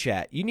doing in the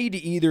chat. You need to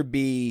either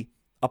be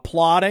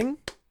applauding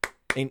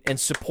and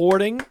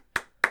supporting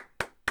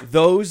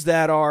those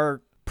that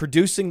are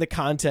producing the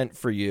content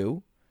for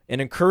you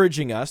and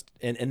encouraging us,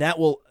 and that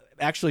will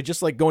actually,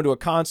 just like going to a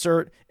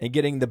concert and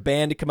getting the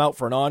band to come out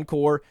for an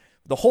encore,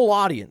 the whole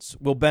audience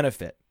will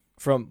benefit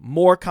from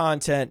more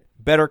content,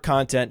 better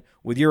content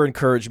with your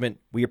encouragement.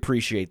 We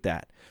appreciate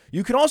that.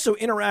 You can also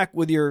interact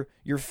with your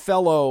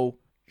fellow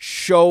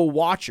show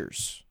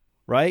watchers,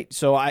 right?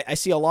 So I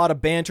see a lot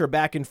of banter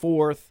back and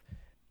forth,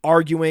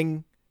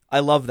 arguing.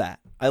 I love that.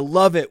 I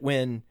love it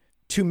when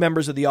 2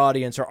 members of the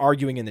audience are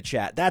arguing in the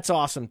chat. That's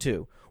awesome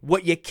too.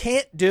 What you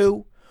can't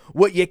do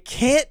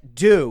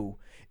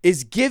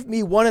is give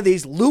me one of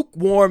these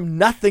lukewarm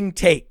nothing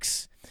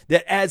takes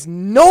that adds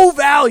no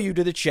value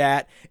to the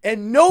chat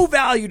and no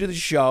value to the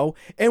show.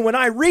 And when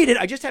I read it,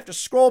 I just have to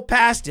scroll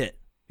past it.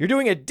 You're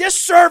doing a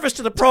disservice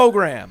to the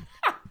program.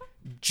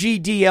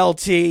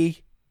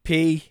 GDLT,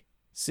 P,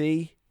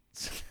 C.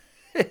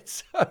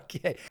 It's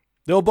okay.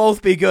 They'll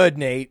both be good,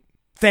 Nate.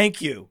 Thank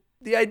you.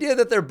 The idea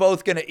that they're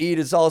both going to eat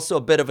is also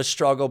a bit of a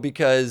struggle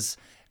because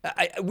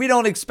we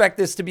don't expect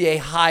this to be a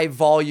high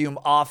volume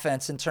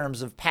offense in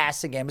terms of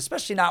passing game,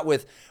 especially not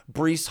with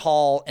Breece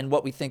Hall and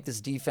what we think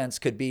this defense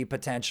could be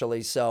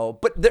potentially. So,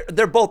 but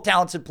they're both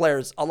talented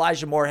players.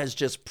 Elijah Moore has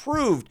just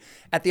proved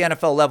at the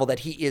NFL level that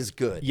he is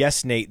good.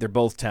 Yes, Nate, they're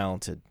both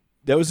talented.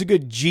 That was a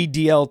good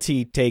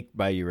GDLT take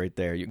by you right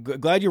there.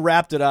 Glad you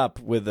wrapped it up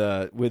with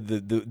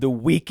the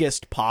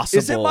weakest possible.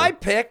 Is it my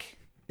pick?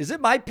 Is it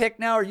my pick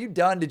now? Are you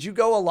done? Did you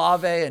go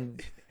Olave?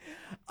 And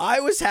I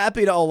was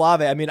happy to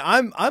Olave. I mean,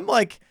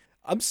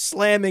 I'm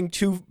slamming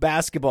 2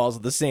 basketballs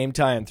at the same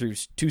time through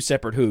 2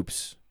 separate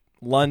hoops.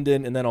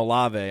 London and then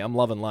Olave. I'm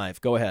loving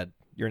life. Go ahead.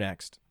 You're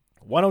next.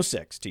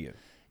 106 to you.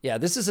 Yeah,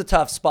 this is a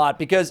tough spot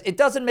because it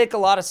doesn't make a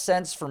lot of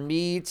sense for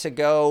me to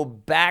go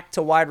back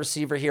to wide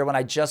receiver here when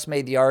I just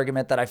made the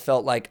argument that I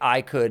felt like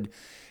I could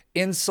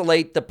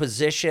insulate the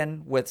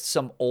position with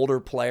some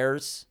older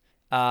players.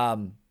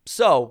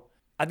 So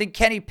I think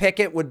Kenny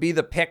Pickett would be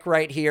the pick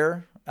right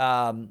here.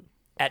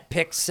 At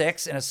pick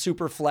 6 in a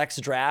super flex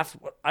draft.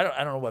 I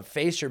don't know what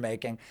face you're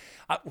making.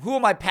 Who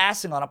am I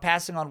passing on? I'm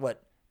passing on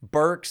what?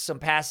 Burks. I'm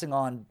passing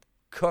on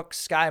Cook,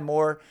 Sky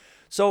Moore.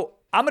 So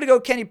I'm going to go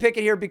Kenny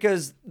Pickett here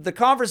because the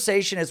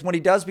conversation is when he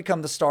does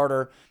become the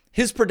starter,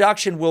 his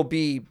production will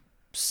be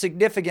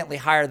significantly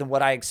higher than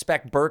what I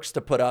expect Burks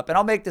to put up. And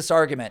I'll make this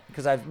argument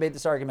because I've made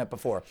this argument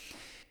before.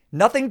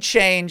 Nothing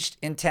changed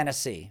in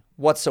Tennessee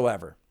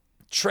whatsoever.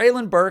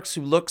 Treylon Burks,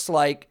 who looks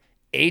like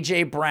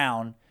A.J.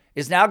 Brown,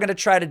 is now going to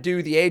try to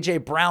do the A.J.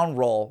 Brown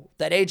role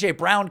that A.J.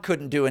 Brown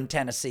couldn't do in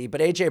Tennessee, but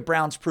A.J.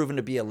 Brown's proven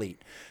to be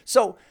elite.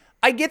 So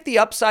I get the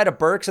upside of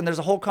Burks, and there's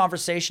a whole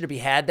conversation to be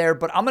had there,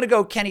 but I'm going to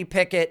go Kenny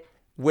Pickett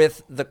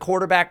with the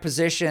quarterback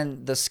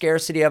position, the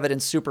scarcity of it in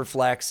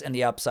Superflex, and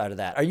the upside of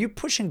that. Are you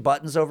pushing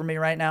buttons over me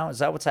right now? Is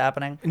that what's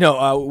happening?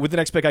 No, with the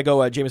next pick, I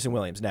go Jameson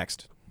Williams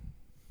next.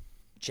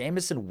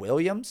 Jameson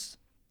Williams?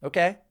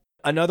 Okay.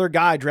 Another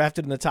guy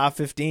drafted in the top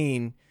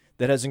 15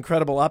 that has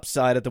incredible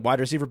upside at the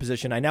wide receiver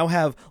position. I now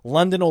have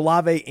London,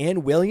 Olave,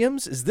 and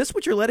Williams. Is this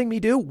what you're letting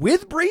me do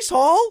with Breece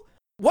Hall?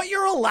 What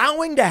you're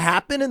allowing to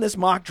happen in this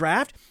mock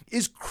draft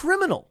is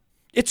criminal.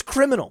 It's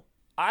criminal.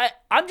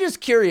 I'm just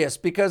curious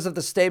because of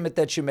the statement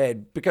that you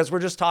made, because we're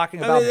just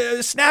talking about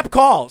snap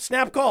call,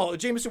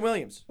 Jameson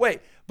Williams.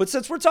 Wait, but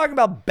since we're talking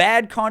about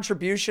bad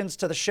contributions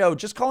to the show,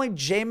 just calling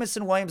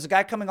Jameson Williams, a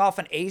guy coming off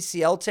an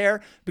ACL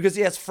tear because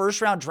he has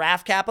first-round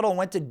draft capital and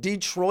went to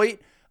Detroit,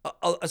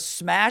 a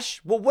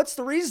smash? Well, what's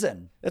the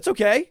reason? That's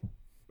okay.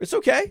 It's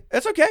okay.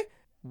 That's okay.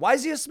 Why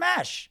is he a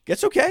smash?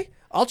 It's okay.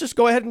 I'll just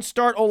go ahead and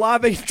start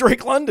Olave and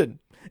Drake London,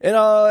 and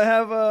I'll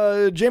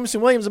have Jameson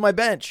Williams on my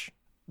bench.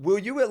 Will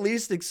you at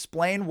least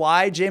explain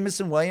why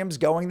Jameson Williams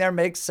going there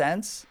makes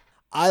sense?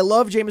 I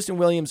love Jameson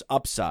Williams'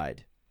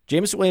 upside.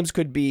 Jameson Williams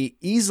could be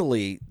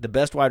easily the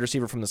best wide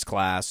receiver from this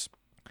class.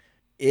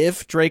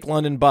 If Drake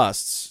London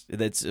busts,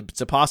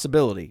 it's a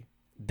possibility,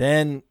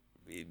 then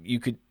you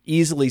could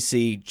easily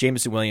see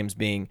Jameson Williams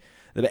being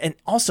the. And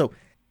also,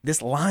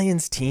 this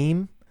Lions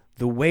team,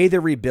 the way they're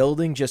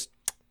rebuilding, just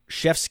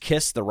chef's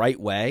kiss the right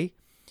way.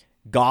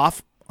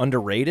 Goff,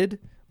 underrated,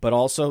 but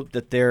also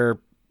that they're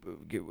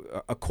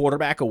a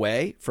quarterback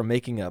away from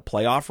making a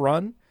playoff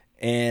run,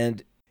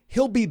 and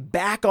he'll be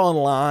back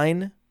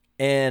online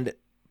and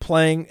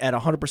playing at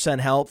 100%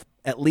 health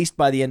at least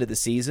by the end of the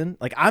season.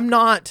 Like, I'm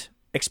not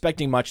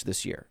expecting much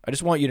this year. I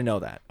just want you to know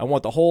that. I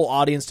want the whole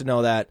audience to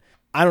know that.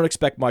 I don't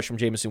expect much from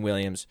Jameson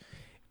Williams.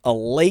 A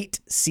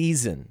late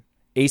season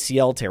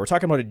ACL tear. We're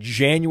talking about a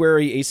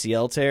January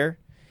ACL tear.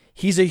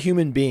 He's a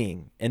human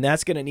being, and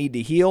that's going to need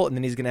to heal, and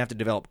then he's going to have to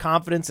develop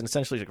confidence and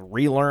essentially like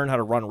relearn how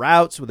to run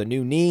routes with a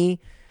new knee.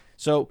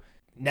 So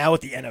now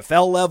at the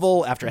NFL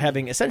level, after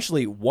having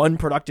essentially one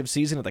productive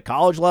season at the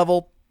college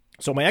level,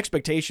 so my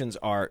expectations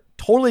are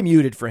totally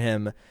muted for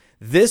him.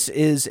 This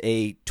is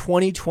a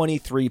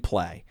 2023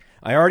 play.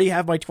 I already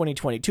have my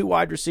 2022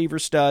 wide receiver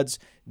studs.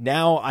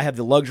 Now I have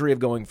the luxury of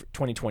going for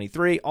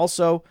 2023.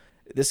 Also,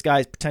 this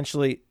guy's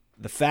potentially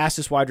the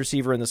fastest wide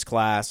receiver in this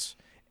class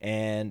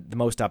and the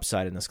most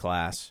upside in this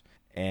class.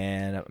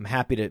 And I'm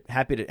happy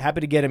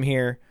to get him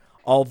here.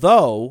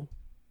 Although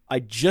I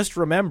just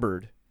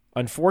remembered,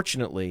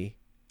 unfortunately,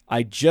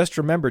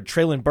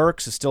 Treylon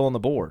Burks is still on the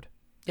board.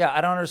 Yeah,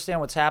 I don't understand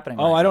what's happening.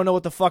 Oh, I don't know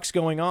what the fuck's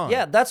going on.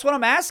 Yeah, that's what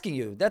I'm asking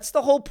you. That's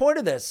the whole point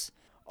of this.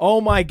 Oh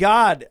my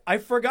God, I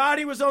forgot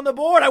he was on the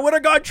board. I would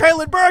have gone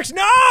Treylon Burks.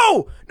 No,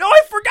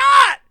 I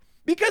forgot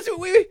because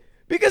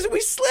we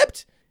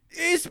slipped.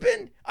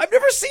 I've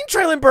never seen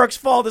Treylon Burks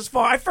fall this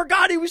far. I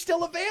forgot he was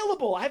still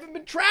available. I haven't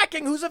been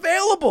tracking who's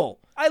available.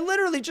 I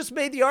literally just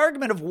made the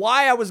argument of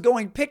why I was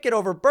going Pickett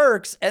over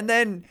Burks, and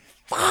then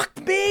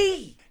fuck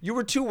me. You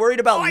were too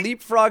worried about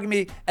leapfrogging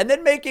me and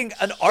then making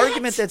an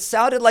argument that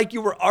sounded like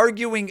you were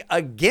arguing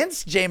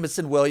against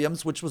Jameson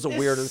Williams, which was a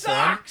weirder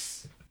thing.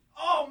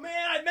 Oh,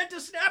 man, I meant to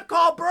snap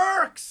call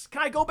Burks.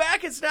 Can I go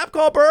back and snap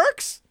call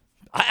Burks?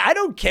 I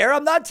don't care.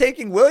 I'm not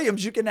taking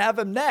Williams. You can have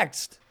him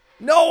next.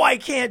 No, I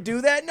can't do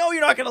that. No,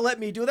 you're not going to let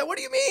me do that. What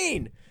do you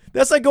mean?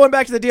 That's like going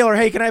back to the dealer.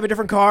 Hey, can I have a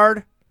different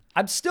card?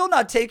 I'm still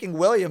not taking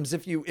Williams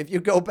if you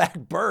go back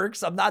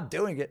Burks. I'm not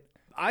doing it.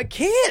 I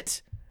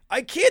can't.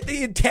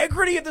 The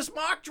integrity of this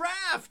mock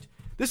draft.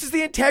 This is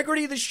the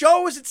integrity of the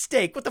show is at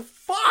stake. What the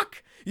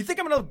fuck? You think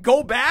I'm going to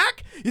go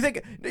back? You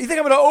think I'm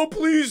going to, oh,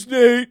 please,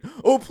 Nate.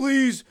 Oh,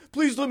 please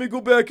let me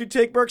go back and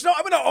take Burks. No,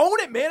 I'm going to own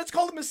it, man. It's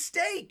called a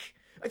mistake.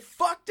 I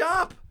fucked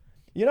up.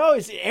 You know,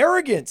 it's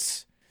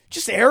arrogance.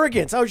 Just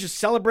arrogance. I was just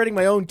celebrating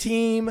my own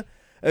team,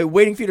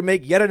 waiting for you to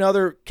make yet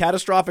another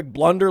catastrophic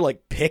blunder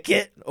like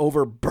Pickett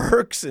over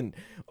Burks and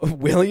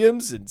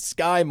Williams and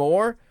Sky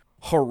Moore.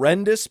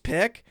 Horrendous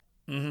pick.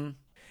 Mm-hmm.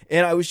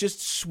 And I was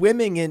just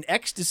swimming in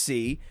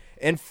ecstasy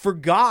and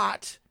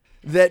forgot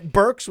that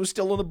Burks was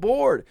still on the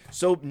board.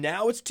 So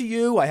now it's to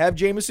you. I have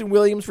Jameson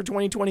Williams for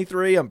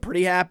 2023. I'm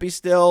pretty happy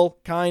still,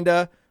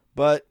 kinda.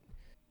 But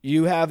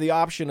you have the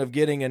option of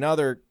getting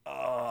another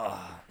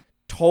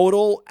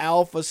total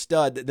alpha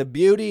stud. The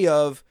beauty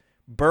of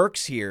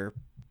Burks here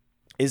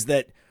is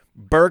that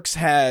Burks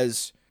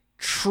has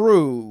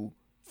true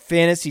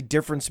fantasy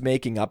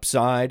difference-making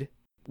upside.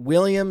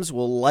 Williams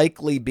will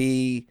likely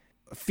be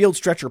a field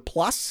stretcher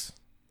plus,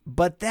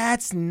 but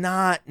that's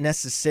not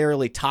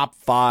necessarily top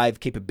 5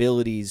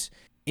 capabilities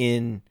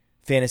in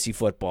fantasy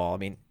football. I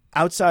mean,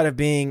 outside of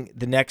being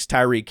the next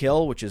Tyreek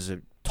Hill, which is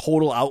a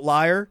total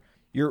outlier,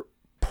 you're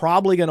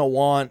probably going to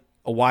want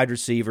a wide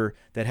receiver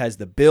that has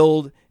the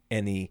build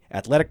and the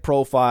athletic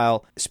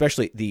profile,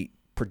 especially the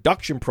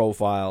production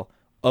profile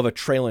of a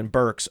Treylon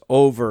Burks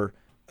over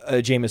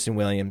Jameson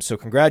Williams. So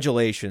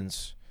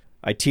congratulations.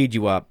 I teed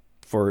you up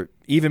for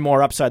even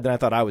more upside than I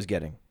thought I was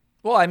getting.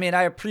 Well, I mean,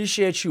 I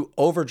appreciate you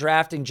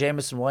overdrafting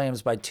Jameson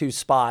Williams by 2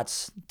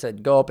 spots to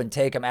go up and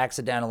take him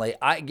accidentally.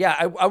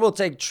 I will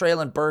take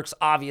Treylon Burks.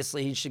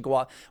 Obviously, he should go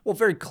off. Well,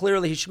 very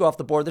clearly, he should go off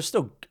the board. There's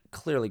still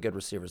clearly good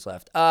receivers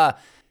left.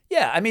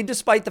 Yeah, I mean,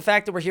 despite the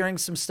fact that we're hearing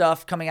some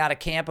stuff coming out of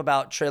camp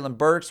about Treylon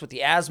Burks with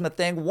the asthma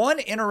thing, one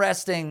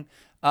interesting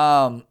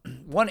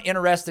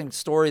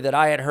story that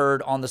I had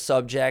heard on the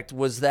subject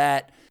was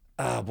that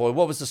Oh boy,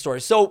 what was the story?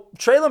 So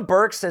Treylon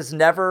Burks has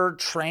never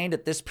trained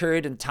at this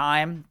period in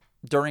time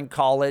during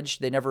college.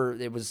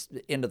 It was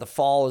into the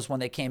fall is when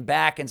they came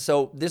back. And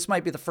so this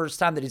might be the first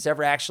time that he's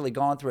ever actually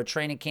gone through a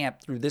training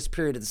camp through this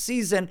period of the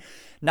season,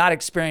 not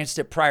experienced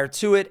it prior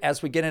to it.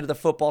 As we get into the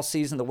football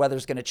season, the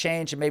weather's going to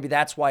change. And maybe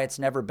that's why it's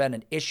never been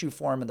an issue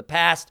for him in the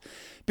past,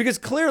 because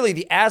clearly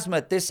the asthma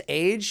at this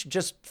age,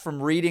 just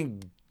from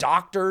reading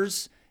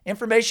doctors'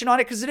 information on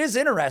it, because it is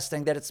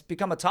interesting that it's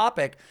become a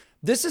topic.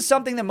 This is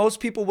something that most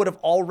people would have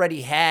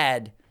already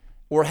had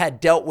or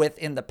had dealt with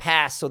in the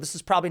past. So this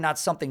is probably not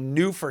something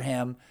new for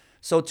him.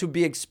 So to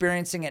be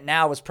experiencing it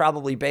now is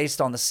probably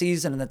based on the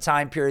season and the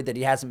time period that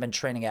he hasn't been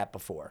training at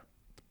before.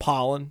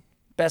 Pollen.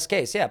 Best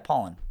case, yeah,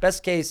 pollen.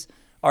 Best case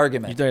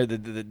argument.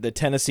 The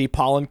Tennessee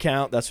pollen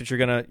count. That's what you're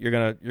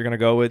gonna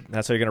go with.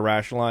 That's how you're gonna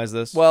rationalize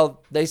this.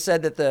 Well, they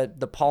said that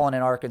the pollen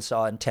in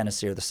Arkansas and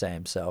Tennessee are the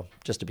same. So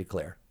just to be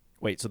clear.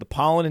 Wait, so the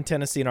pollen in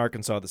Tennessee and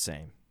Arkansas are the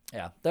same?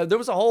 Yeah, there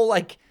was a whole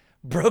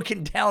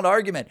broken down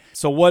argument.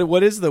 So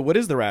what is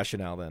the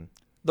rationale then?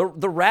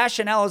 The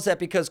rationale is that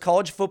because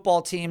college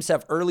football teams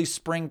have early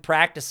spring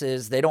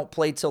practices, they don't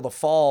play till the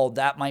fall.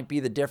 That might be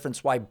the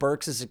difference why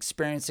Burks is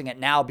experiencing it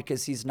now,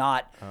 because he's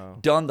not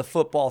done the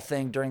football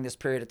thing during this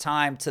period of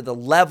time to the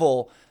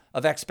level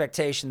of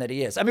expectation that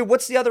he is. I mean,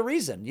 what's the other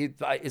reason?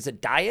 Is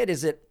it diet?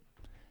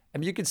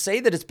 You could say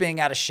that it's being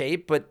out of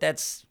shape, but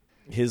that's...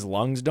 His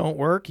lungs don't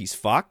work. He's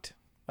fucked.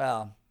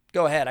 Well,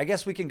 go ahead. I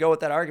guess we can go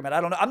with that argument.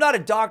 I don't know. I'm not a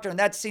doctor, and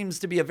that seems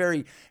to be a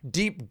very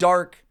deep,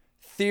 dark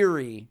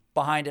theory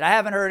behind it. I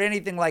haven't heard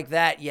anything like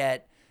that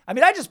yet. I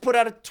mean, I just put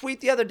out a tweet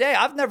the other day.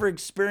 I've never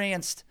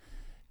experienced,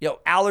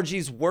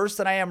 allergies worse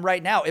than I am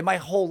right now in my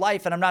whole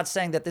life. And I'm not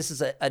saying that this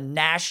is a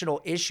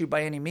national issue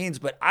by any means,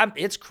 but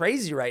it's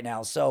crazy right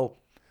now. So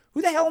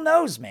who the hell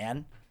knows,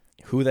 man?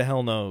 Who the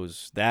hell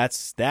knows?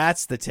 That's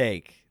the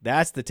take.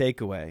 That's the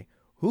takeaway.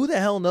 Who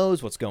the hell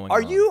knows what's going on?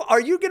 Are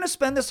you going to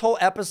spend this whole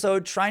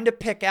episode trying to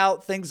pick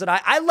out things that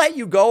I let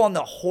you go on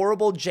the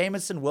horrible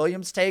Jameson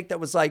Williams take that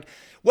was like,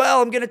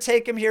 well, I'm going to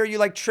take him here.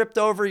 You tripped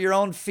over your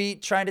own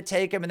feet trying to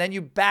take him. And then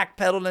you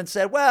backpedaled and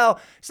said, well,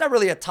 he's not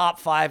really a top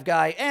 5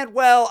 guy. And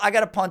well, I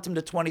got to punt him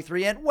to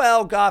 23. And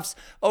well, Goff's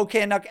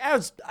okay. Now,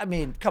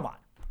 come on,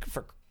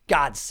 for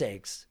God's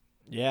sakes.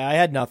 Yeah, I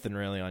had nothing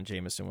really on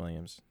Jameson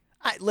Williams.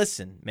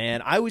 Listen,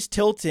 man, I was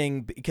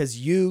tilting because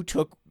you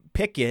took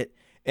Pickett.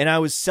 And I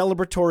was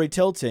celebratory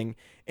tilting,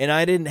 and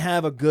I didn't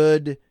have a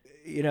good,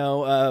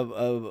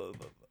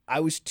 I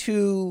was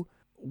too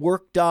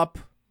worked up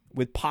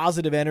with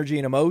positive energy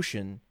and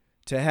emotion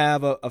to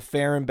have a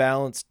fair and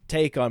balanced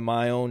take on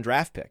my own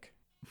draft pick.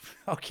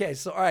 Okay,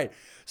 so all right,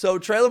 so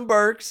Treylon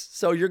Burks.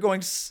 So you're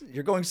going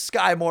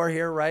Sky Moore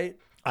here, right?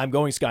 I'm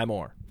going Sky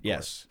Moore.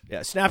 Yes,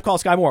 yeah. Snap call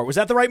Sky Moore. Was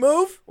that the right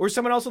move, or is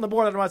someone else on the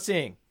board that I'm not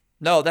seeing?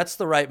 No, that's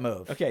the right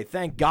move. Okay,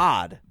 thank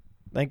God.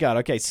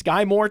 Okay,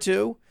 Sky Moore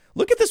too.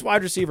 Look at this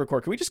wide receiver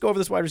core. Can we just go over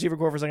this wide receiver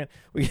core for a second?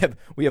 We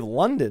have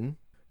London,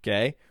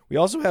 okay? We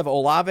also have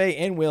Olave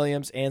and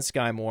Williams and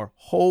Sky Moore.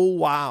 Oh,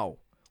 wow.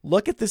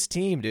 Look at this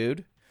team,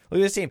 dude. Look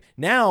at this team.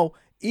 Now,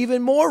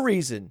 even more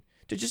reason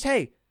to just,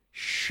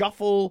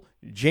 shuffle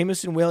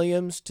Jameson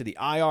Williams to the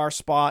IR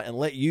spot and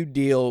let you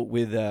deal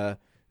with the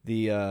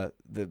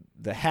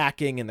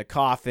hacking and the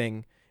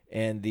coughing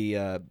and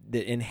the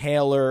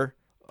inhaler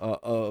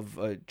of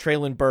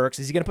Treylon Burks.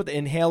 Is he going to put the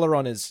inhaler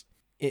on his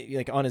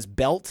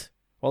belt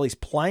while he's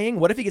playing?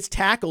 What if he gets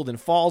tackled and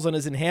falls on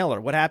his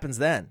inhaler? What happens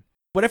then?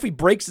 What if he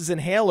breaks his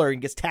inhaler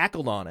and gets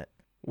tackled on it?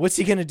 What's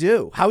he going to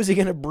do? How is he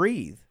going to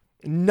breathe?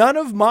 None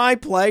of my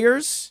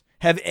players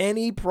have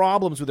any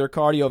problems with their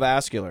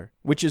cardiovascular,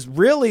 which is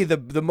really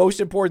the most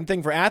important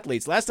thing for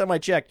athletes. Last time I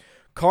checked,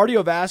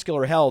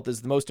 cardiovascular health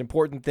is the most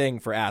important thing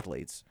for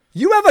athletes.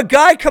 You have a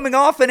guy coming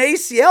off an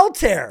ACL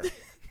tear.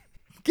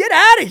 Get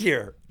out of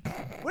here.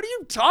 What are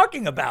you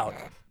talking about?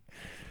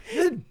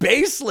 You're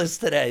baseless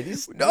today.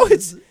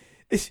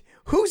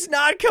 Who's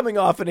not coming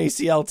off an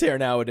ACL tear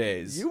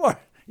nowadays? You are.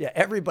 Yeah,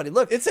 everybody.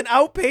 Look, it's an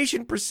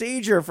outpatient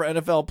procedure for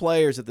NFL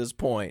players at this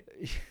point.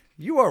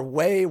 You are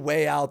way,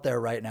 way out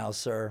there right now,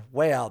 sir.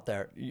 Way out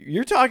there.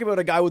 You're talking about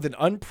a guy with an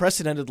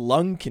unprecedented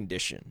lung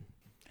condition.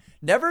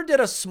 Never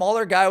did a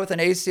smaller guy with an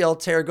ACL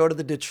tear go to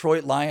the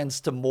Detroit Lions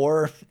to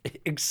more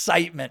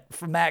excitement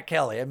from Matt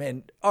Kelly. I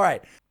mean, all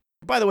right.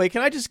 By the way,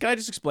 can I just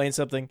explain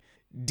something?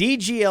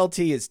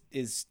 DGLT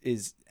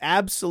is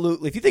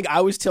absolutely, if you think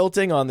I was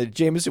tilting on the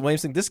Jameson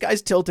Williams thing, this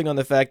guy's tilting on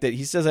the fact that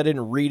he says I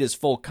didn't read his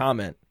full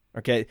comment.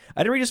 Okay.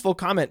 I didn't read his full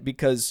comment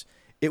because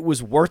it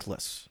was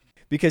worthless.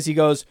 Because he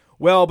goes,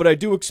 well, but I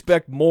do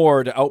expect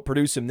more to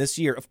outproduce him this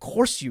year. Of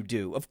course you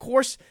do. Of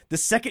course the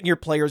second-year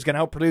player is going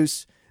to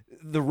outproduce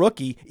the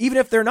rookie, even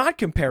if they're not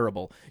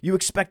comparable. You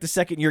expect the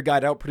second-year guy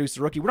to outproduce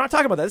the rookie. We're not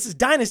talking about that. This is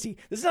dynasty.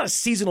 This is not a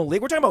seasonal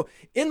league. We're talking about,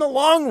 in the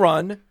long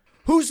run,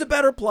 who's the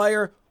better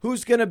player?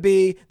 Who's going to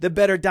be the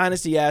better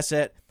dynasty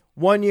asset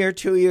 1 year,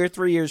 2 year,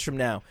 3 years from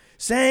now?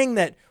 Saying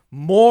that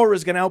Moore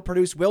is going to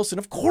outproduce Wilson,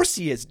 of course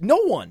he is. No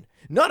one,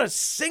 not a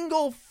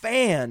single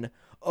fan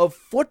of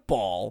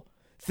football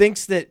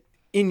thinks that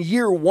in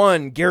year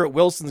one, Garrett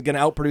Wilson's going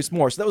to outproduce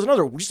more. So that was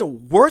another, just a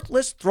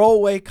worthless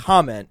throwaway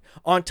comment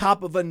on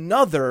top of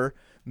another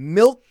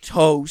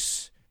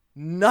milquetoast,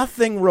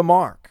 nothing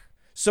remark.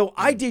 So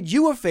I did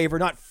you a favor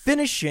not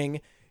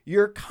finishing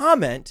your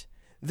comment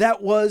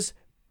that was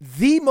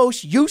the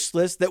most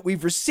useless that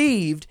we've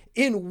received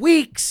in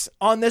weeks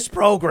on this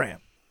program.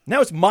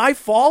 Now it's my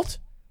fault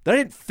that I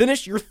didn't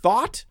finish your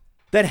thought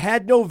that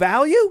had no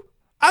value?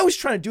 I was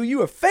trying to do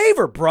you a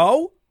favor,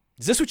 bro.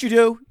 Is this what you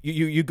do?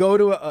 You go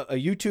to a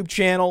YouTube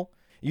channel,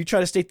 you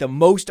try to state the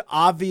most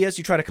obvious,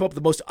 you try to come up with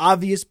the most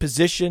obvious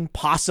position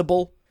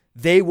possible.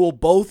 They will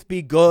both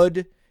be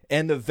good,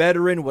 and the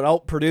veteran would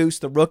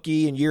outproduce the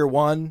rookie in year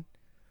one.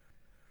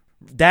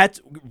 That's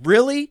what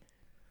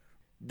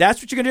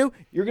you're going to do?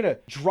 You're going to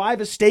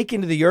drive a stake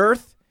into the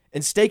earth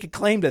and stake a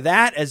claim to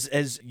that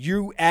as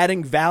you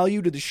adding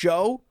value to the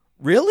show?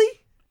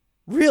 Really?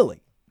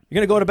 Really? You're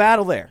going to go to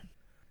battle there?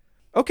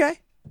 Okay.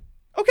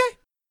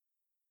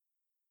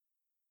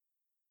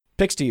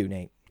 Picks to you,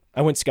 Nate.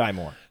 I went Sky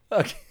Moore.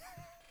 Okay.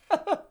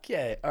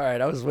 Okay. All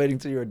right. I was waiting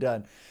till you were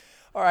done.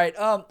 All right.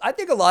 I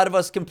think a lot of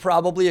us can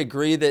probably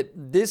agree that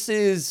this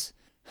is,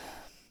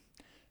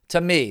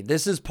 to me,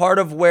 this is part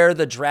of where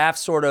the draft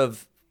sort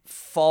of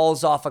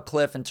falls off a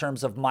cliff in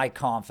terms of my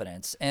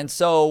confidence. And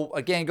so,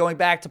 again, going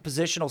back to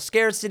positional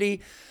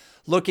scarcity,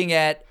 looking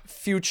at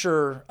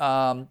future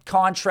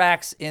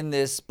contracts in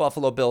this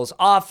Buffalo Bills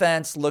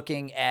offense,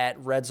 looking at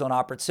red zone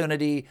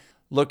opportunity,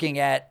 looking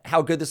at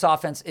how good this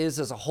offense is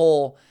as a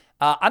whole.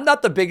 I'm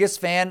not the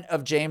biggest fan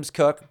of James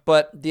Cook,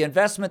 but the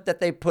investment that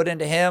they put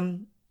into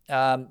him,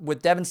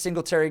 with Devin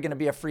Singletary going to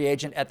be a free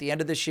agent at the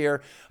end of this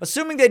year,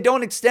 assuming they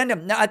don't extend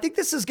him. Now, I think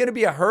this is going to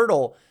be a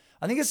hurdle.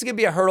 I think this is going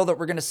to be a hurdle that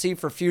we're going to see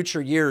for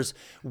future years.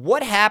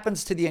 What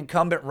happens to the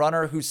incumbent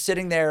runner who's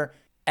sitting there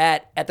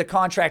at the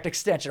contract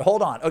extension?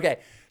 Hold on. Okay,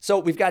 so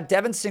we've got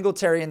Devin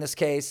Singletary in this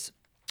case.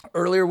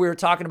 Earlier, we were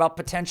talking about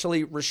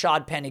potentially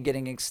Rashad Penny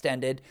getting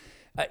extended.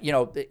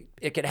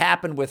 It could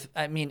happen with,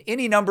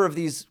 any number of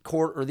these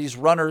these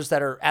runners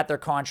that are at their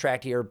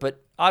contract here,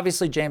 but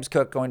obviously James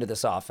Cook going to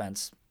this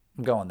offense.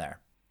 I'm going there.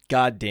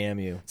 God damn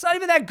you. It's not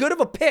even that good of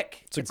a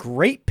pick. It's a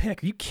great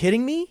pick. Are you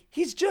kidding me?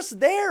 He's just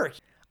there.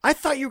 I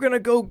thought you were going to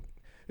go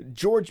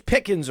George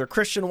Pickens or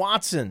Christian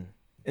Watson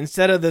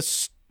instead of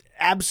this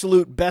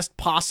absolute best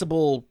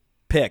possible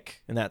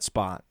pick in that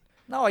spot.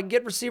 No, I can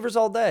get receivers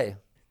all day.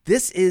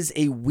 This is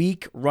a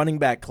weak running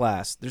back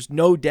class. There's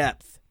no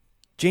depth.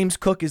 James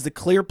Cook is the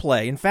clear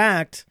play. In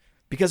fact,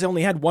 because I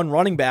only had one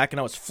running back and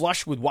I was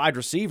flush with wide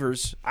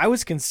receivers, I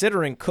was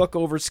considering Cook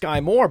over Sky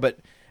Moore, but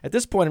at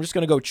this point I'm just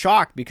going to go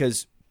chalk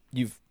because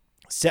you've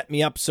set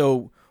me up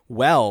so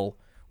well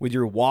with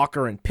your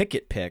Walker and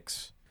Pickett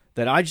picks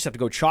that I just have to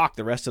go chalk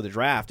the rest of the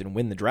draft and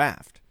win the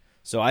draft.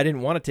 So I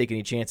didn't want to take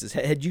any chances.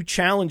 Had you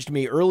challenged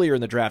me earlier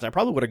in the draft, I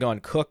probably would have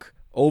gone Cook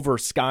over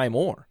Sky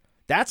Moore.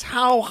 That's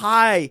how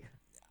high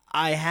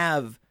I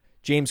have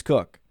James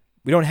Cook.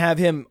 We don't have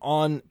him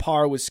on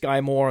par with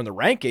Sky Moore in the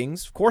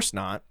rankings. Of course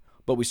not.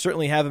 But we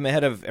certainly have him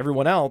ahead of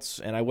everyone else,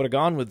 and I would have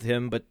gone with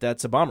him, but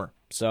that's a bummer.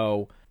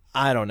 So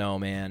I don't know,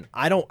 man.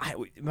 Am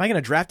I going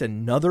to draft yet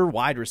another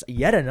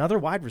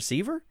wide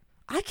receiver?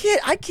 I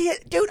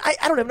can't, dude.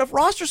 I don't have enough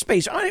roster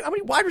space. How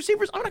many wide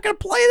receivers? I'm not going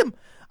to play them.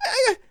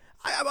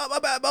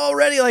 I'm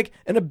already like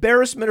an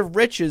embarrassment of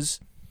riches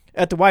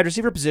at the wide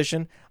receiver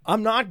position.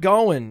 I'm not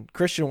going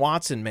Christian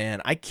Watson,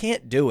 man. I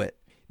can't do it.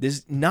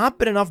 There's not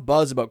been enough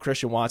buzz about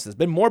Christian Watson. There's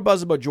been more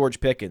buzz about George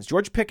Pickens.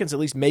 George Pickens at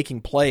least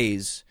making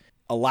plays,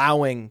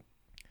 allowing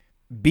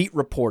beat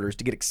reporters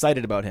to get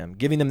excited about him,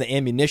 giving them the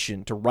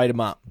ammunition to write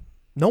him up.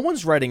 No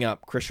one's writing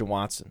up Christian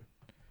Watson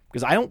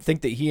because I don't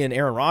think that he and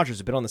Aaron Rodgers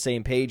have been on the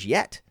same page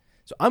yet.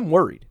 So I'm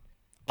worried.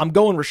 I'm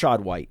going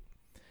Rachaad White.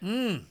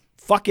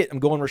 Fuck it. I'm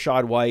going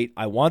Rachaad White.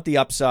 I want the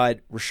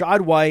upside.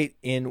 Rachaad White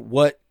in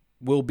what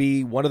will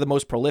be one of the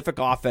most prolific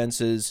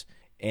offenses.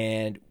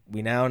 And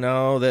we now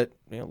know that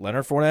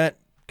Leonard Fournette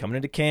coming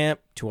into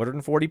camp,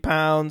 240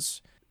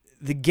 pounds.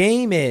 The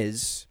game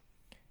is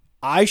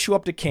I show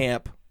up to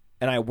camp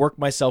and I work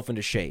myself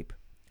into shape.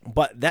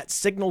 But that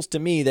signals to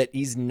me that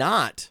he's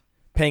not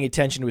paying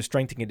attention to his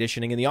strength and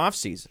conditioning in the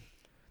offseason.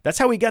 That's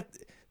how he got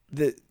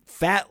the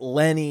Fat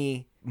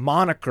Lenny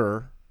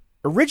moniker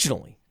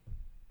originally,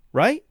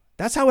 right?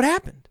 That's how it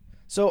happened.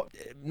 So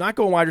not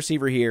going wide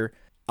receiver here.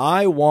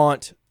 I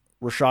want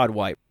Rachaad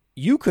White.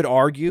 You could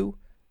argue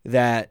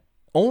that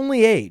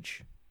only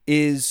age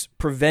is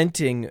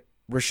preventing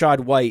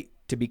Rachaad White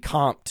to be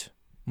comped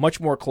much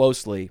more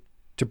closely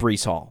to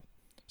Breece Hall.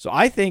 So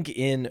I think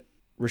in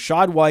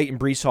Rachaad White and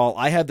Breece Hall,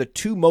 I have the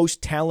two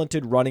most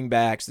talented running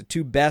backs, the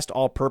two best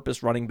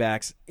all-purpose running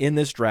backs in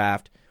this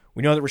draft.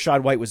 We know that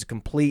Rachaad White was a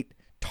complete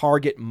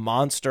target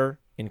monster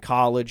in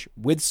college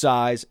with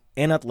size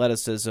and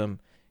athleticism.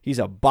 He's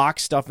a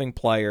box-stuffing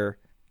player.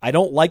 I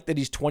don't like that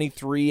he's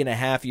 23 and a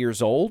half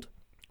years old,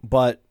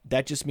 but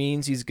that just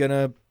means he's going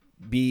to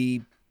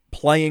be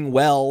playing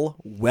well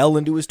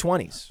into his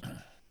 20s.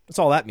 That's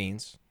all that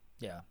means.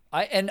 Yeah.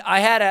 I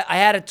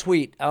had a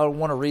tweet. I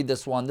want to read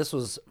this one. This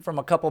was from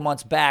a couple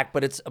months back,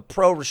 but it's a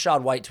pro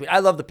Rachaad White tweet. I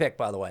love the pick,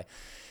 by the way.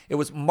 It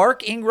was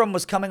Mark Ingram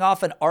was coming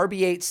off an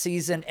RB8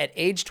 season at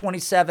age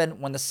 27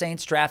 when the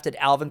Saints drafted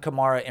Alvin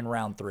Kamara in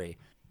round 3.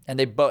 And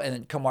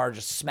and Kamara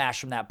just smashed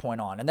from that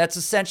point on. And that's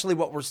essentially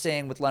what we're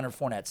seeing with Leonard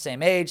Fournette.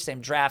 Same age,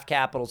 same draft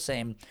capital,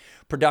 same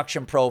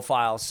production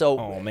profile. So,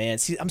 oh man,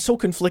 see, I'm so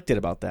conflicted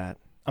about that.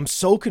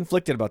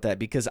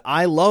 Because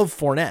I love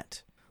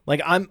Fournette.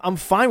 Like I'm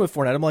fine with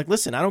Fournette. I'm like,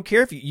 listen, I don't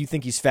care if you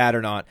think he's fat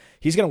or not.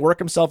 He's going to work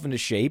himself into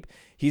shape.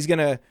 He's going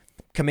to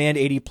command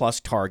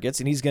 80+ targets,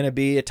 and he's going to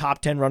be a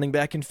top 10 running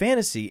back in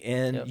fantasy.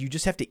 And you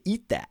just have to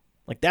eat that.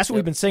 Like that's what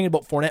we've been saying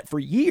about Fournette for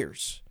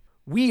years.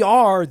 We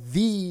are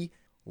the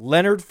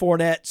Leonard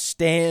Fournette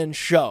stan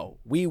show.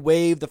 We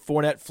wave the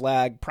Fournette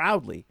flag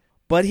proudly.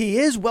 But he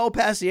is well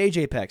past the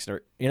AJ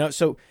Pexner.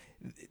 So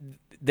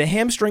the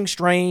hamstring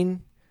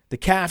strain, the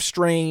calf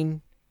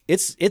strain,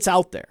 it's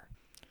out there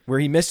where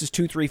he misses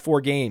 2, 3,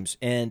 4 games.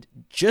 And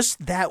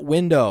just that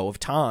window of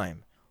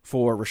time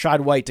for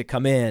Rachaad White to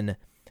come in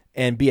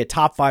and be a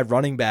top 5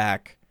 running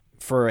back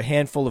for a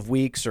handful of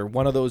weeks or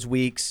one of those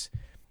weeks,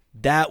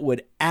 that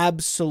would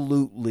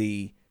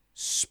absolutely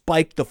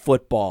spike the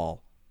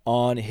football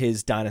on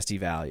his dynasty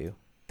value.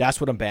 That's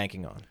what I'm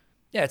banking on.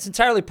 Yeah, it's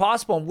entirely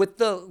possible. And with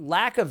the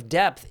lack of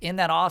depth in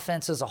that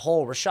offense as a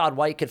whole, Rachaad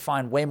White could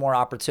find way more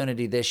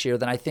opportunity this year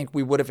than I think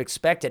we would have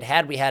expected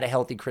had we had a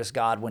healthy Chris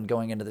Godwin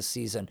going into the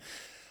season.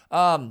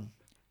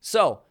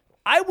 So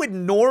I would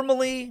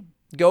normally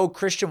go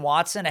Christian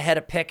Watson ahead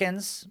of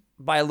Pickens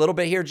by a little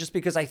bit here just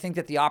because I think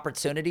that the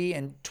opportunity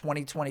in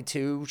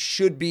 2022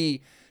 should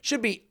be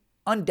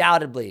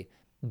undoubtedly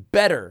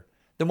better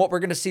than what we're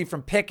going to see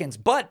from Pickens.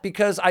 But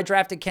because I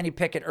drafted Kenny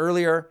Pickett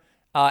earlier,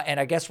 and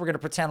I guess we're going to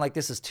pretend like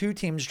this is 2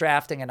 teams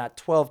drafting and not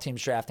 12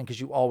 teams drafting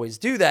because you always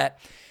do that,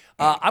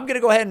 I'm going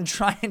to go ahead and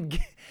try and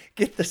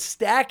get the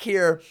stack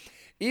here,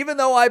 even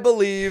though I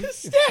believe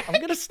I'm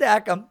going to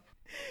stack them.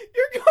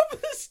 You're going for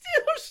the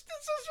Steelers.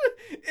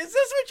 Is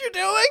this what you're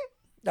doing?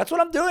 That's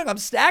what I'm doing. I'm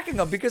stacking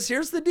them because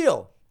here's the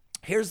deal.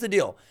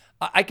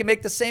 I can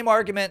make the same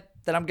argument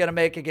that I'm going to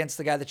make against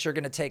the guy that you're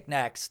going to take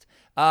next.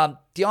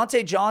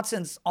 Deontay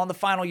Johnson's on the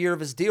final year of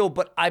his deal,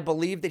 but I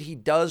believe that he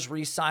does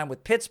re-sign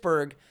with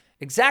Pittsburgh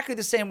exactly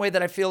the same way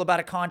that I feel about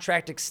a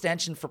contract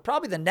extension for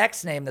probably the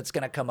next name that's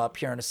going to come up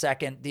here in a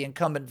second, the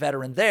incumbent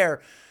veteran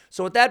there.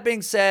 So with that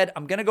being said,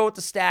 I'm going to go with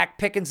the stack.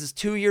 Pickens is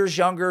 2 years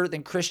younger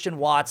than Christian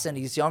Watson.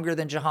 He's younger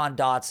than Jahan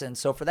Dotson.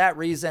 So for that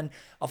reason,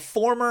 a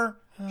former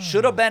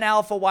should have been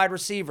alpha wide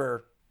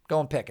receiver,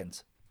 going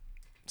Pickens.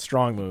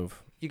 Strong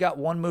move. You got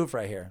one move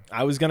right here.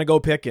 I was gonna go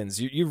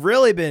Pickens. You've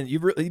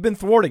been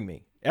thwarting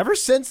me ever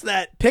since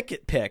that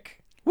Pickett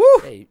pick. Woo!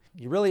 Hey,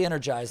 you really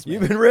energized me.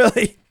 You've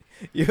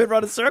been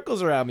running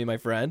circles around me, my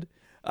friend.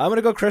 I'm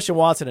gonna go Christian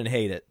Watson and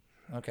hate it.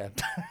 Okay.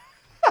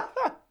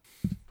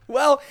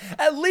 Well,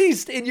 at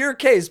least in your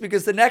case,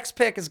 because the next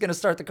pick is going to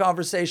start the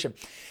conversation,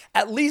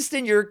 at least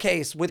in your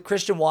case with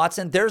Christian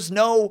Watson, there's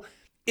no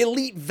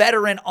elite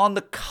veteran on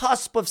the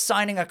cusp of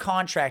signing a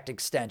contract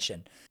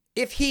extension.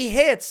 If he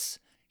hits,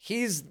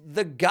 he's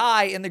the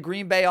guy in the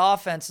Green Bay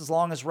offense as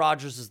long as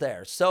Rodgers is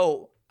there.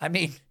 So, I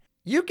mean,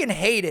 you can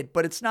hate it,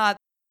 but it's not.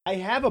 I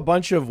have a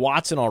bunch of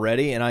Watson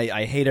already, and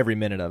I hate every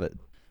minute of it.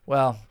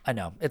 Well, I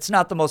know. It's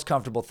not the most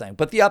comfortable thing,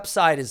 but the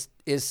upside is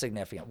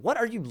significant. What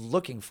are you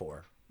looking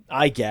for?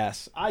 I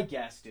guess,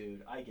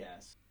 dude.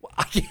 Well,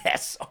 I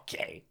guess.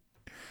 Okay.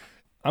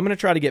 I'm going to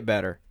try to get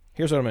better.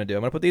 Here's what I'm going to do.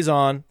 I'm going to put these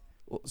on,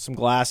 some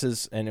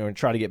glasses, and I'm going to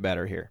try to get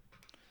better here.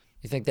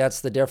 You think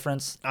that's the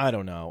difference? I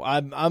don't know.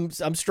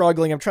 I'm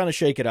struggling. I'm trying to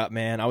shake it up,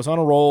 man. I was on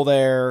a roll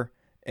there,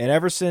 and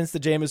ever since the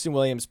Jameson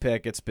Williams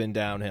pick, it's been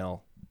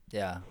downhill.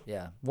 Yeah.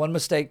 One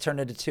mistake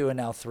turned into 2 and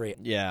now 3.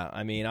 Yeah,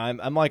 I mean,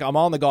 I'm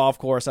on the golf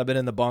course. I've been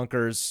in the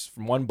bunkers,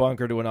 from one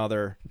bunker to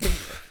another.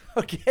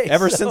 Okay.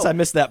 Ever since I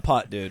missed that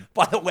putt, dude.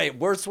 By the way,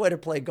 worst way to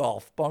play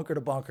golf, bunker to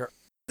bunker.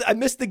 I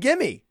missed the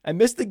gimme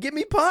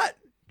putt.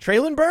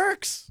 Treylon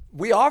Burks.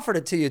 We offered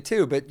it to you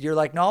too, but you're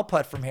like, no, I'll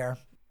putt from here.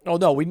 Oh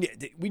no, we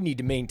need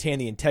to maintain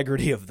the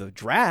integrity of the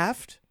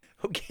draft.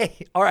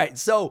 Okay. All right.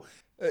 So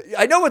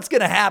I know what's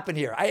going to happen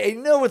here. I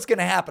know what's going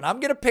to happen. I'm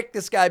going to pick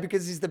this guy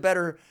because he's the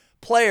better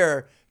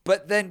player,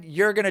 but then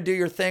you're going to do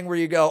your thing where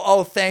you go,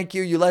 oh, thank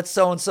you. You let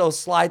so-and-so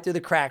slide through the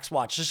cracks.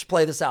 Watch, just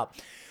play this out.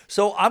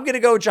 So I'm going to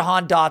go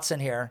Jahan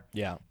Dotson here.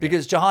 Yeah.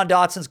 Because Jahan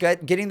Dotson's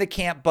getting the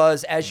camp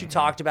buzz, as you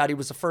talked about. He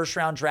was a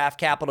first-round draft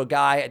capital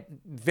guy,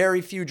 very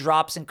few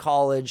drops in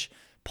college,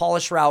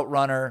 polished route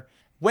runner.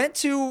 Went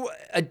to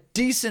a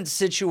decent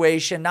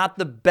situation, not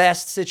the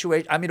best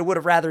situation. I mean, I would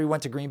have rather he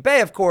went to Green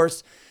Bay, of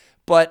course.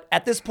 But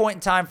at this point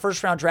in time,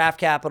 first-round draft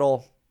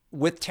capital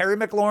with Terry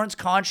McLaurin's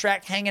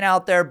contract hanging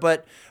out there.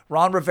 But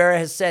Ron Rivera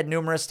has said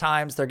numerous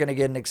times they're going to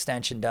get an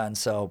extension done.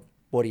 So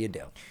what do you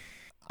do?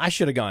 I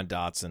should have gone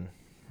Dotson.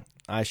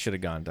 This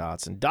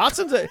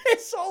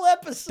whole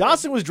episode.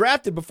 Dotson was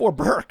drafted before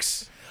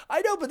Burks. I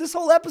know, but this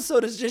whole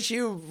episode is just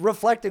you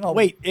reflecting on.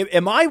 Wait,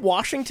 am I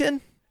Washington?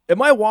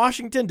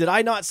 Did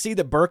I not see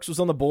that Burks was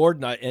on the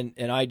board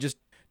and I just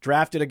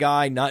drafted a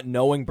guy not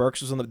knowing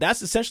Burks was on the.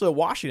 That's essentially what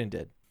Washington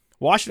did.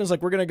 Washington's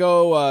like, we're going to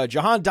go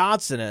Jahan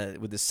Dotson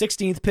with the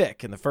 16th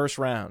pick in the first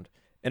round.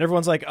 And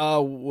everyone's like,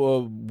 what?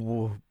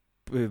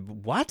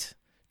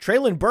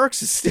 Treylon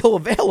Burks is still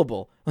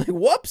available. Like,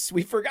 whoops,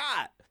 we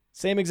forgot.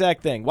 Same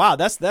exact thing. Wow,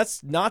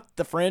 that's not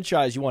the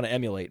franchise you want to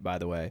emulate, by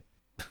the way.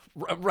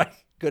 Right.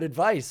 Good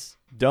advice.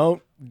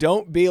 Don't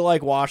be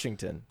like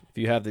Washington if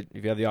you have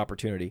the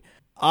opportunity.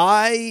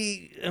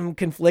 I am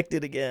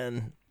conflicted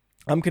again.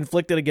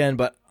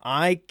 But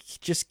I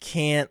just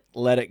can't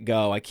let it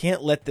go. I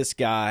can't let this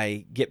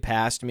guy get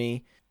past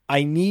me.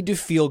 I need to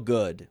feel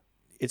good.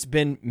 It's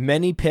been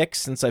many picks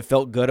since I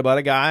felt good about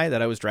a guy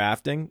that I was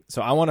drafting,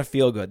 so I want to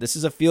feel good. This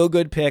is a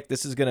feel-good pick.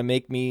 This is going to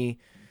make me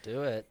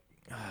do it.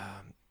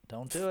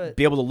 Don't do it.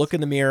 Be able to look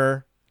in the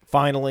mirror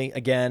finally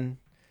again.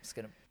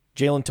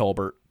 Jalen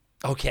Tolbert.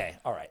 Okay.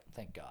 All right.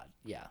 Thank God.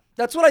 Yeah.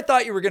 That's what I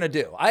thought you were going to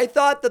do. I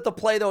thought that the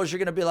play, though, is you're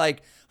going to be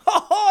like,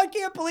 oh, I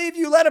can't believe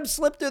you let him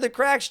slip through the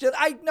cracks.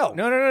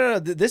 No.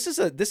 This is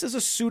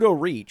a pseudo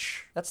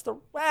reach. That's the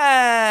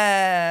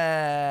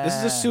This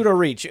is a pseudo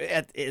reach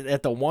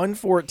at the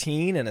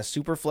 114 in a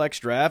super flex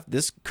draft.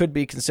 This could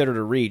be considered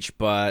a reach,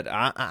 but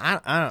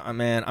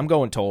I'm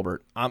going Tolbert.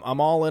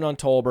 I'm all in on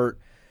Tolbert.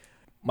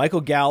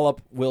 Michael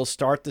Gallup will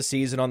start the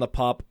season on the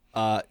pup.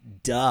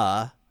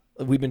 Duh.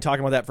 We've been talking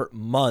about that for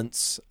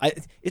months.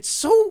 It's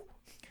so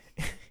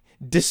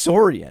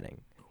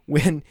disorienting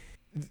when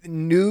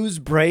news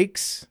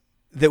breaks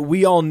that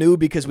we all knew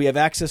because we have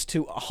access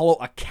to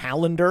a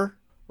calendar,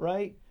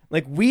 right?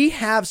 Like, we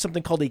have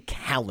something called a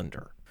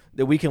calendar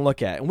that we can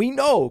look at. And we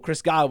know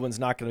Chris Godwin's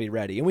not going to be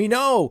ready. And we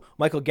know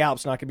Michael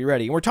Gallup's not going to be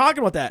ready. And we're talking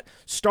about that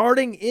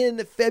starting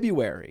in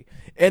February.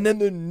 And then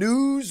the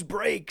news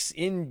breaks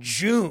in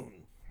June.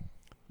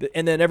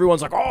 And then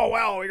everyone's like, oh,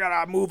 well, we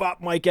got to move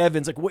up Mike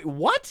Evans. Like, wait,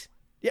 what?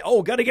 Yeah,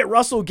 got to get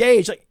Russell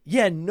Gage. Like,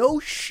 yeah, no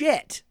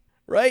shit,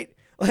 right?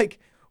 Like,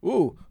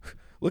 ooh,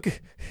 look at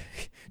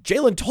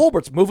Jalen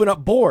Tolbert's moving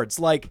up boards.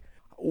 Like,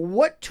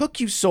 what took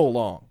you so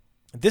long?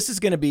 This is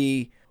going to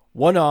be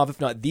one of,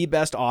 if not the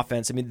best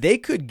offense. I mean, they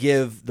could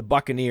give the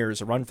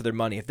Buccaneers a run for their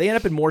money. If they end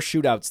up in more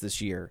shootouts this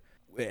year,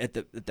 at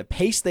the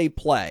pace they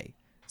play,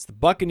 it's the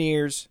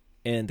Buccaneers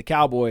and the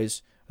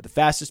Cowboys are the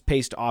fastest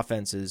paced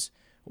offenses.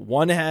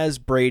 One has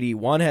Brady,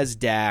 one has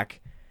Dak,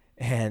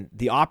 and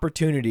the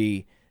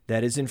opportunity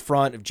that is in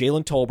front of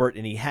Jalen Tolbert,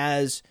 and he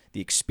has the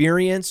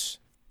experience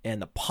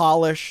and the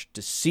polish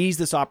to seize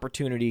this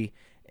opportunity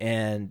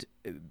and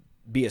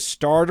be a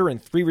starter in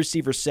 3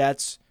 receiver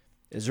sets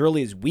as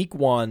early as week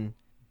 1.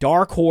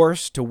 Dark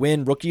horse to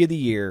win Rookie of the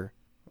Year.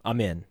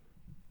 I'm in.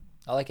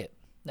 I like it.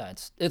 No,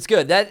 it's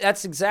good.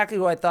 That's exactly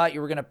who I thought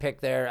you were going to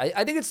pick there.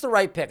 I think it's the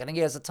right pick. I think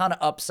he has a ton of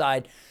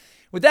upside.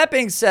 With that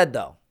being said,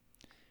 though,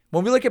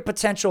 when we look at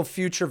potential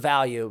future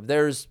value,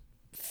 there's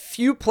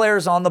few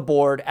players on the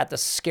board at the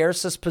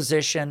scarcest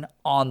position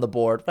on the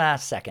board,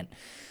 second,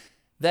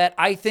 that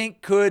I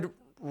think could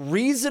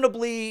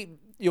reasonably,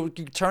 you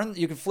can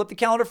flip the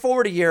calendar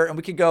forward a year and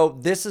we could go,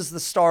 this is the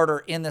starter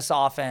in this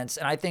offense.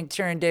 And I think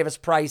Tyrion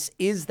Davis-Price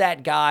is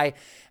that guy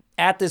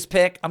at this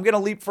pick. I'm going to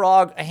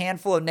leapfrog a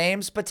handful of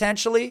names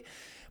potentially,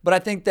 but I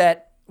think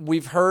that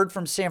we've heard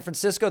from San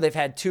Francisco, they've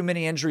had too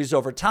many injuries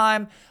over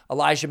time.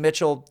 Elijah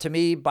Mitchell, to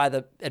me, by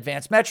the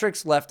advanced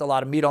metrics, left a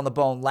lot of meat on the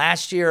bone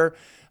last year.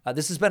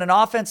 This has been an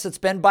offense that's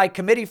been by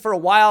committee for a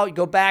while. You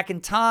go back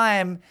in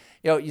time,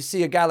 you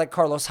see a guy like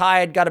Carlos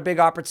Hyde got a big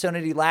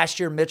opportunity last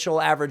year. Mitchell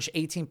averaged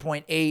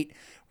 18.8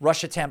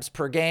 rush attempts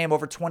per game,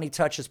 over 20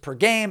 touches per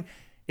game.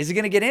 Is he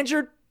going to get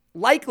injured?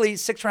 Likely.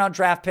 6th-round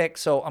draft pick,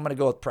 so I'm going to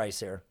go with Price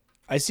here.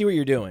 I see what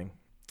you're doing.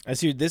 I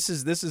see this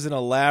is an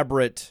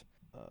elaborate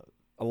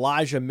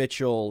Elijah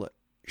Mitchell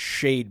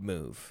shade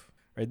move.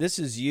 Right? This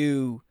is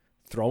you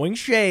throwing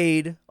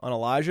shade on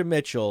Elijah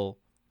Mitchell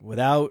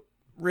without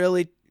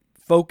really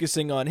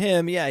focusing on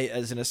him. Yeah,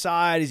 as an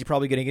aside, is he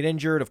probably going to get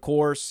injured? Of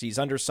course. He's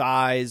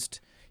undersized.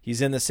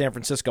 He's in the San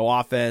Francisco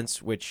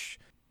offense, which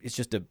is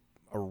just a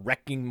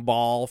wrecking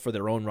ball for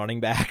their own running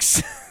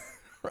backs.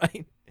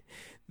 Right?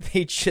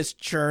 They just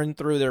churn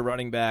through their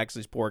running backs,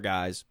 these poor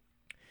guys.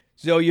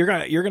 So you're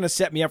gonna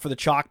set me up for the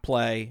chalk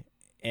play,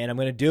 and I'm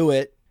gonna do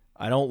it.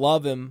 I don't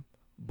love him,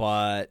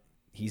 but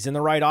he's in the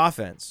right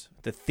offense.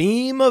 The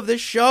theme of this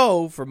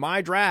show for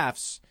my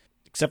drafts,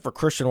 except for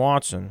Christian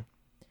Watson,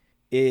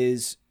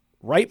 is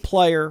right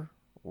player,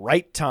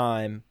 right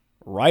time,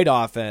 right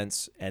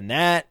offense, and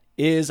that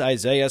is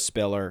Isaiah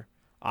Spiller.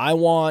 I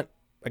want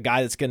a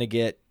guy that's going to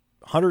get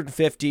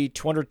 150,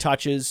 200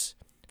 touches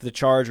for the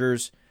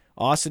Chargers.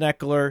 Austin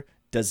Eckler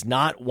does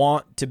not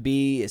want to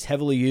be as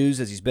heavily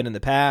used as he's been in the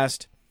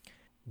past.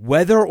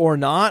 Whether or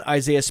not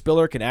Isaiah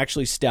Spiller can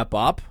actually step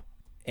up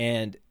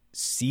and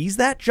seize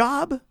that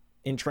job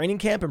in training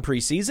camp and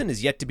preseason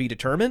is yet to be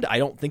determined. I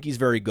don't think he's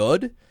very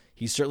good.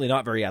 He's certainly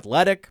not very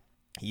athletic.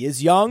 He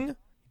is young.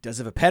 He does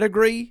have a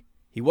pedigree.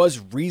 He was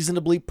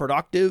reasonably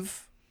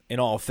productive in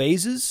all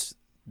phases.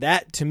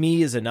 That, to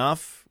me, is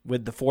enough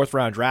with the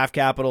 4th-round draft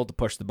capital to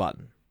push the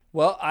button.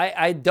 Well,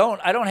 I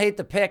don't hate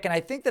the pick, and I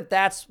think that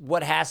that's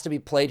what has to be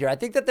played here. I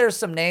think that there's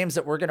some names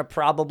that we're going to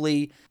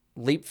probably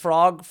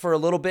leapfrog for a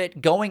little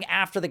bit, going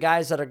after the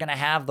guys that are going to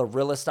have the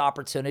realest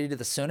opportunity to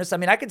the soonest. I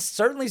mean, I could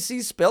certainly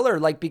see Spiller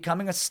like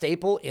becoming a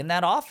staple in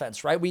that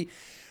offense, right? We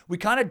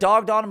kind of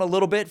dogged on him a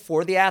little bit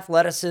for the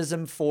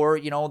athleticism, for,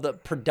 you know, the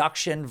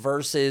production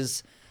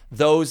versus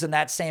those in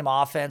that same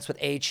offense with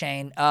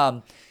A-Chain.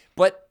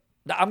 But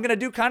I'm going to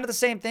do kind of the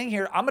same thing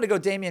here. I'm going to go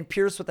Dameon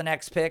Pierce with the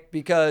next pick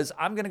because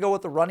I'm going to go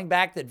with the running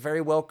back that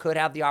very well could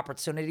have the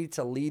opportunity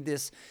to lead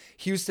this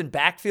Houston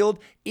backfield.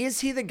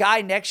 Is he the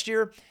guy next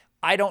year?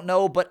 I don't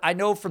know, but I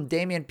know from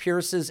Dameon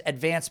Pierce's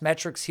advanced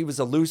metrics, he was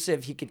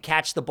elusive. He could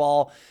catch the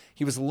ball.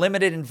 He was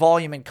limited in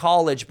volume in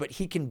college, but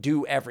he can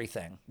do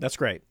everything. That's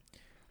great.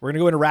 We're going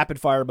to go into rapid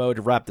fire mode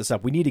to wrap this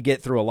up. We need to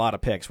get through a lot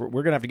of picks. We're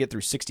going to have to get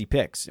through 60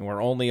 picks, and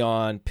we're only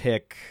on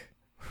pick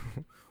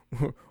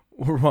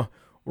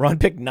we're on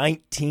pick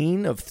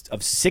 19 of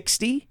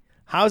 60.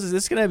 How is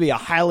this going to be a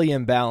highly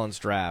imbalanced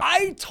draft?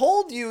 I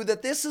told you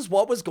that this is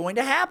what was going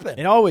to happen.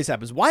 It always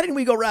happens. Why didn't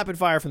we go rapid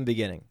fire from the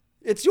beginning?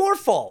 It's your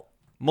fault.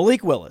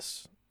 Malik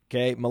Willis.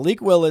 Okay, Malik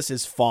Willis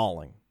is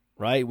falling,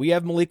 right? We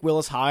have Malik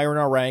Willis higher in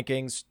our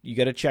rankings. You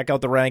got to check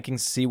out the rankings,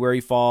 see where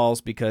he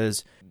falls,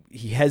 because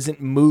he hasn't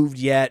moved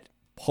yet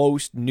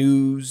post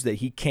news that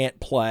he can't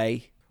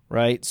play,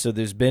 right? So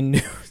there's been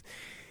news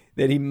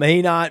that he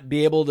may not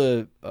be able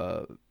to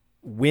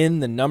win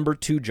the number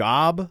 2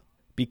 job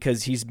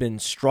because he's been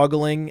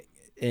struggling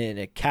in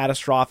a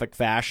catastrophic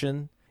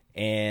fashion.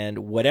 And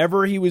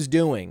whatever he was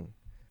doing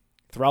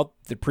throughout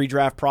the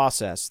pre-draft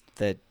process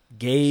that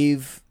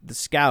gave the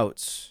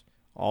scouts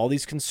all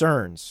these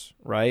concerns,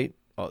 right?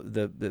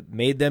 That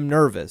made them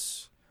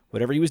nervous.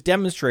 Whatever he was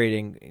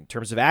demonstrating in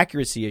terms of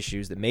accuracy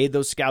issues that made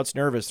those scouts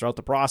nervous throughout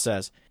the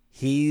process,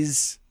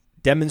 he's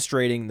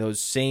demonstrating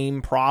those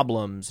same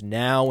problems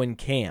now in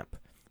camp.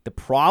 The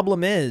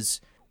problem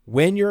is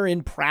when you're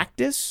in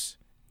practice,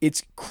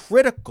 it's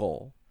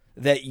critical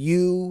that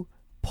you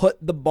put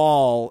the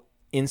ball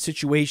in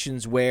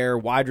situations where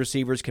wide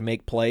receivers can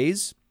make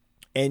plays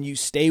and you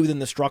stay within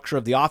the structure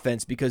of the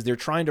offense because they're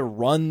trying to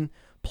run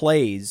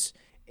plays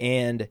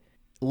and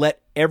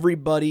let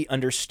everybody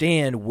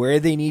understand where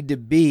they need to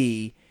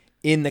be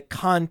in the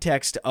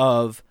context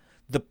of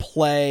the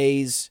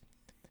play's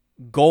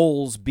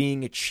goals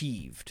being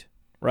achieved,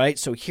 right?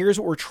 So here's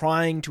what we're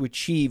trying to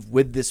achieve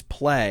with this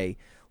play.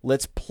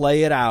 Let's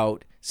play it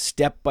out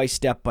step by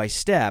step by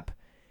step.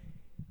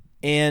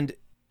 And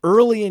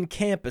early in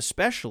camp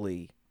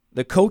especially,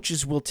 the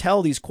coaches will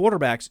tell these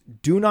quarterbacks,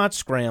 do not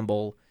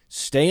scramble,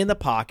 stay in the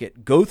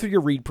pocket, go through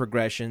your read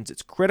progressions.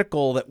 It's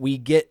critical that we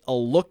get a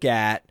look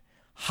at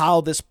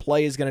how this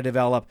play is going to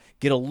develop,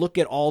 get a look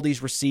at all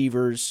these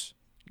receivers,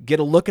 get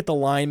a look at the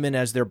linemen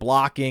as they're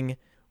blocking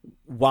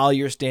while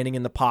you're standing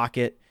in the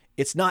pocket.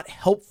 It's not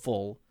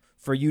helpful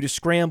for you to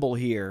scramble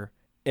here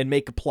and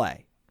make a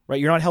play, right?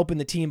 You're not helping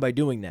the team by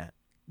doing that.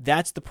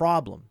 That's the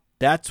problem.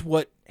 That's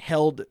what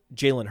held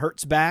Jalen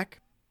Hurts back.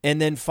 And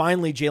then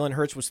finally, Jalen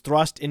Hurts was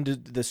thrust into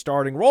the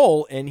starting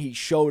role, and he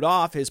showed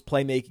off his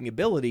playmaking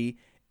ability,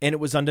 and it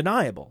was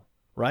undeniable,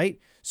 right?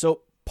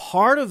 So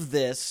part of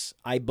this,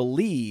 I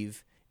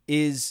believe,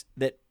 is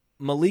that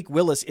Malik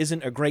Willis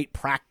isn't a great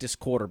practice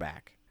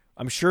quarterback.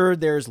 I'm sure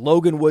there's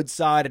Logan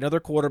Woodside and other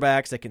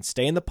quarterbacks that can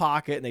stay in the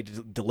pocket and they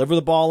deliver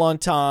the ball on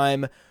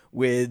time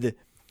with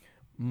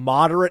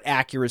moderate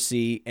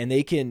accuracy, and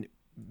they can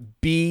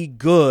be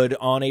good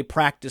on a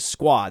practice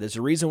squad. There's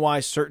a reason why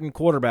certain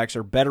quarterbacks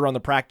are better on the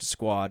practice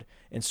squad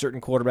and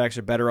certain quarterbacks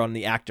are better on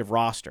the active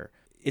roster.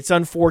 It's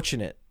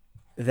unfortunate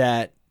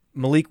that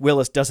Malik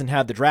Willis doesn't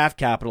have the draft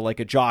capital like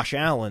a Josh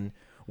Allen,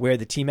 where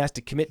the team has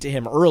to commit to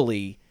him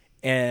early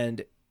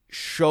and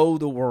show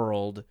the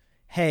world,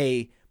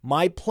 hey,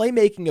 my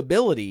playmaking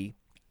ability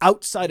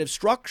outside of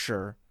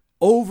structure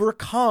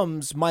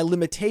overcomes my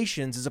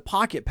limitations as a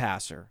pocket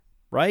passer,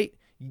 right?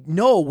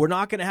 No, we're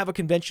not going to have a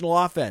conventional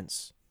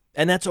offense.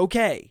 And that's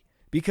okay,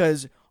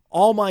 because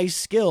all my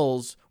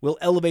skills will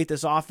elevate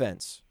this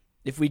offense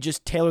if we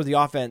just tailor the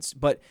offense.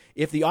 But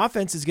if the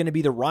offense is going to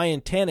be the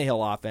Ryan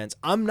Tannehill offense,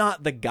 I'm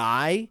not the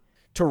guy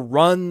to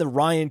run the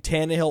Ryan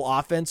Tannehill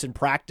offense in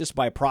practice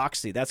by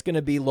proxy. That's going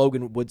to be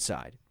Logan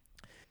Woodside.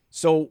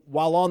 So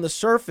while on the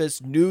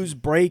surface, news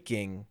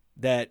breaking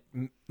that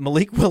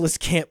Malik Willis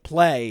can't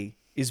play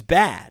is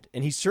bad,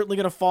 and he's certainly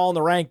going to fall in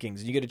the rankings,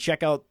 and you got to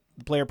check out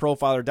the Player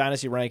Profiler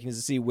Dynasty rankings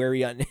to see where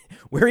he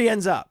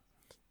ends up.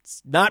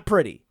 It's not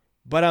pretty,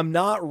 but I'm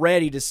not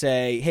ready to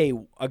say, hey,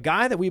 a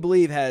guy that we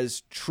believe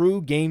has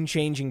true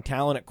game-changing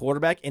talent at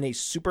quarterback in a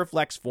super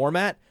flex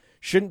format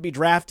shouldn't be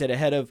drafted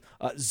ahead of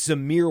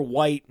Zamir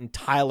White and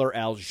Tyler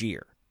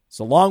Algier. It's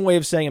a long way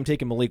of saying I'm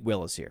taking Malik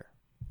Willis here.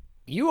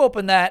 You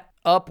opened that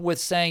up with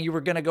saying you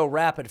were going to go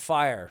rapid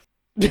fire.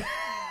 The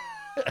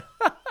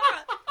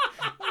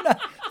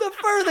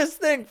furthest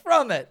thing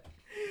from it.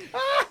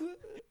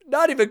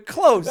 Not even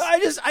close.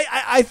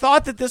 I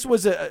thought that this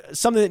was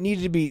something that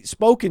needed to be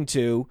spoken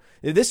to.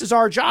 This is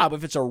our job.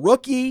 If it's a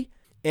rookie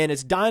and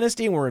it's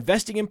dynasty and we're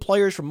investing in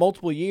players for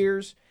multiple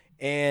years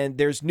and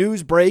there's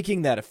news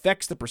breaking that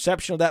affects the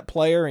perception of that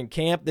player in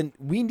camp, then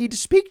we need to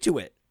speak to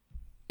it.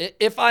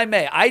 If I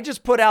may, I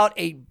just put out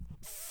a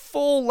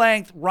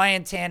full-length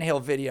Ryan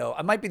Tannehill video.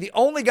 I might be the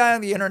only guy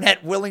on the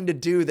internet willing to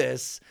do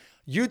this.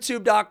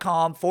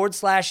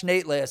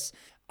 YouTube.com/Nate Liss.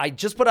 I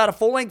just put out a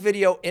full-length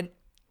video, and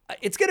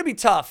it's going to be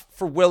tough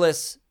for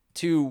Willis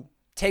to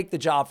take the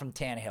job from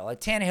Tannehill.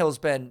 Tannehill has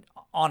been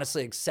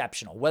honestly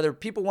exceptional. Whether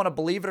people want to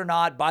believe it or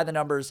not, by the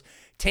numbers,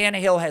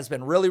 Tannehill has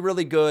been really,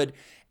 really good.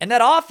 And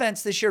that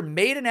offense this year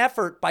made an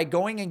effort by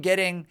going and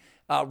getting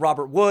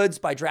Robert Woods,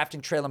 by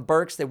drafting Treylon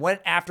Burks. They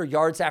went after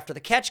yards after the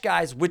catch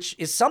guys, which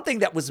is something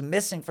that was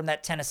missing from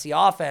that Tennessee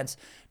offense,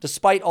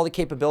 despite all the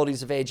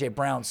capabilities of A.J.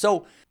 Brown.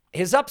 So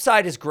his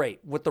upside is great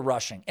with the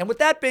rushing. And with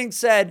that being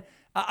said,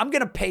 I'm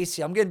going to pace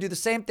you. I'm going to do the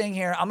same thing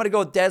here. I'm going to go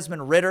with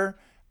Desmond Ridder.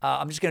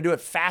 I'm just going to do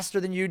it faster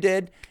than you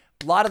did.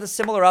 A lot of the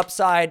similar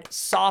upside,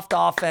 soft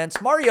offense.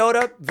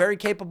 Mariota, very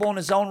capable in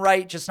his own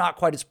right, just not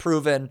quite as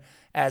proven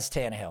as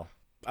Tannehill.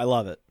 I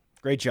love it.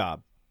 Great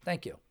job.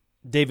 Thank you.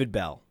 David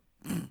Bell.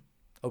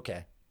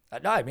 Okay.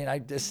 No, I mean, I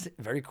just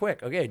very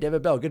quick. Okay,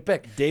 David Bell, good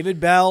pick. David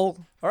Bell.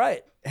 All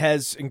right.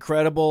 Has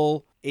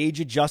incredible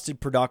age-adjusted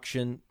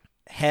production.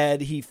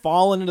 Had he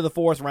fallen into the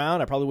fourth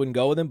round, I probably wouldn't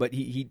go with him, but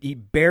he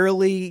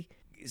barely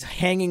is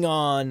hanging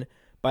on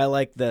by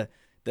like the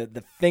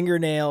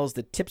fingernails,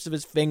 the tips of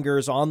his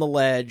fingers on the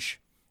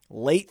ledge.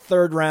 Late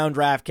third round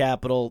draft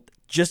capital,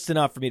 just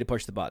enough for me to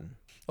push the button.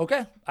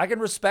 Okay, I can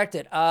respect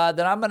it. Then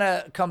I'm going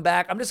to come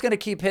back. I'm just going to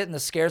keep hitting the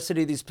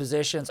scarcity of these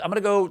positions. I'm going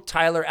to go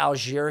Tyler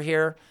Algier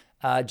here.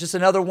 Just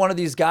another one of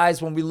these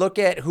guys. When we look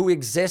at who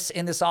exists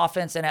in this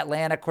offense in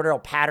Atlanta,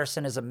 Cordero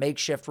Patterson is a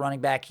makeshift running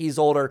back. He's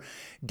older.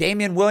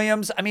 Damian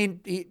Williams, I mean,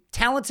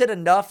 talented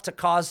enough to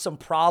cause some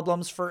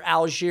problems for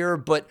Algier,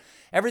 but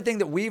everything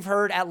that we've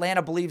heard,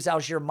 Atlanta believes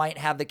Algier might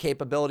have the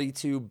capability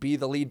to be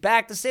the lead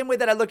back. The same way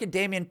that I look at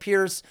Dameon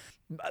Pierce.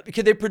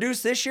 Could they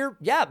produce this year?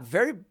 Yeah,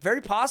 very,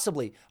 very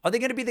possibly. Are they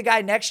going to be the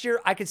guy next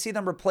year? I could see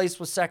them replaced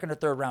with second or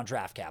third round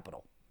draft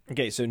capital.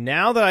 Okay, so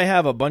now that I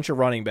have a bunch of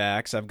running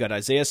backs, I've got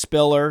Isaiah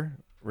Spiller,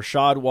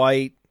 Rashad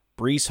White,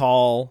 Breece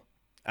Hall.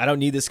 I don't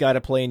need this guy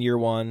to play in year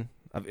one.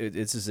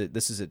 This is a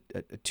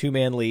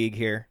two-man league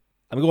here.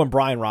 I'm going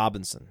Brian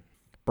Robinson.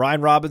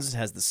 Brian Robinson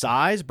has the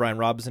size. Brian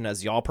Robinson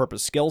has the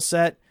all-purpose skill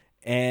set.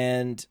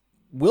 And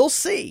we'll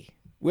see.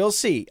 We'll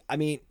see. I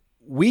mean,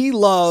 we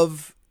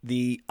love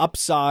the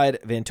upside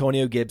of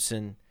Antonio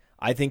Gibson.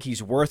 I think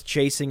he's worth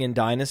chasing in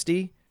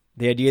Dynasty.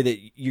 The idea that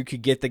you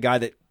could get the guy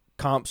that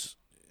comps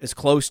as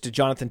close to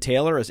Jonathan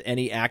Taylor as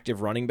any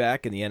active running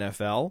back in the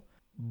NFL.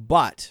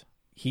 But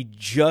he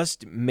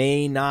just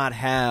may not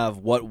have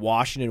what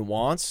Washington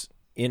wants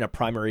in a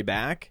primary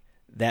back.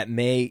 That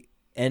may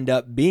end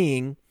up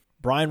being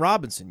Brian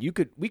Robinson.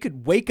 We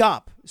could wake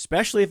up,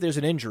 especially if there's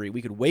an injury,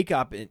 we could wake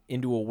up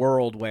into a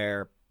world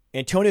where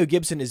Antonio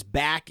Gibson is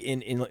back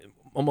in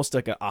almost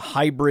like a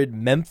hybrid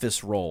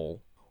Memphis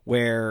role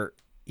where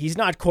he's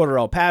not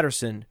Cordero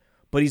Patterson,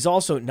 but he's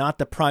also not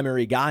the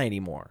primary guy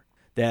anymore.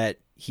 That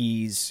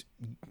he's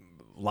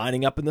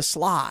lining up in the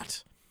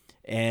slot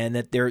and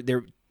that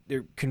they're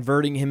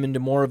converting him into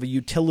more of a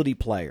utility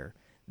player.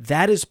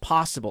 That is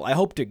possible. I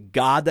hope to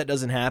God that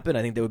doesn't happen.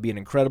 I think that would be an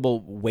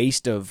incredible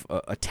waste of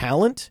a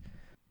talent.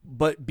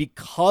 But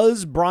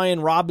because Brian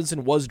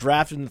Robinson was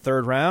drafted in the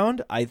third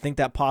round, I think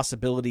that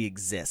possibility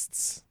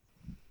exists.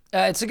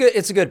 It's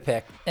a good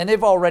pick. And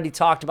they've already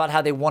talked about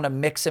how they want to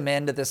mix him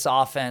into this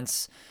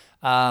offense,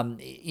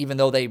 even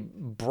though they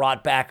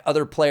brought back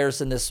other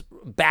players in this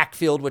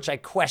backfield, which I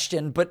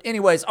question. But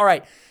anyways, all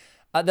right.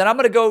 Then I'm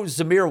going to go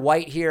Zamir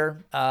White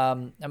here.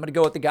 I'm going to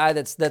go with the guy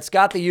that's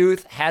got the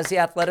youth, has the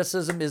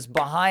athleticism, is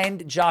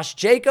behind Josh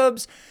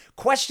Jacobs.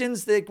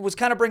 Questions that was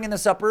kind of bringing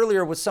this up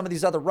earlier with some of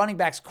these other running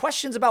backs.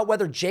 Questions about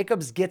whether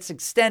Jacobs gets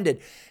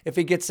extended. If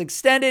he gets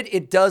extended,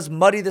 it does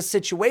muddy the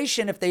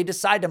situation. If they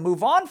decide to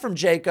move on from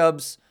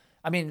Jacobs,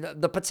 I mean,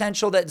 the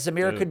potential that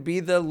Zamir could be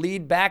the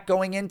lead back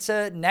going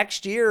into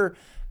next year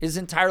is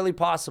entirely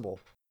possible.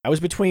 I was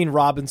between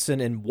Robinson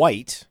and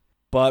White,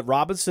 but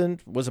Robinson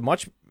was a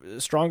much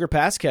stronger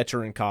pass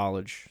catcher in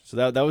college,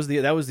 so that was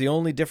the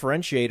only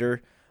differentiator.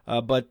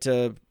 But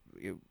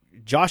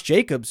Josh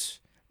Jacobs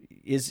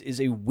is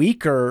a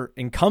weaker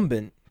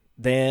incumbent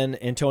than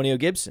Antonio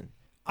Gibson.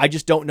 I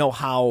just don't know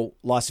how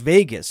Las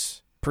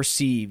Vegas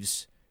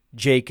perceives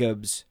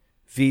Jacobs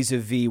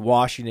vis-a-vis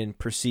Washington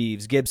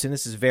perceives Gibson.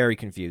 This is very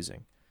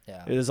confusing.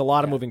 Yeah. There's a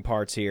lot of moving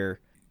parts here.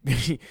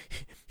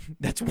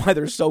 That's why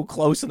they're so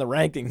close in the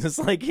rankings. It's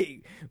like,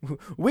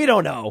 we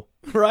don't know,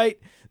 right?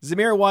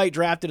 Zamir White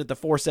drafted at the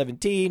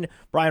 417,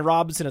 Brian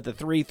Robinson at the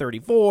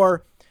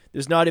 334.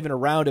 There's not even a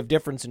round of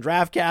difference in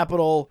draft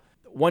capital.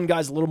 One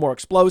guy's a little more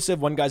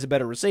explosive. One guy's a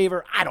better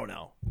receiver. I don't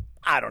know.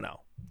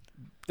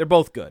 They're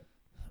both good.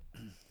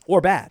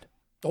 Or bad.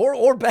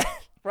 Or bad.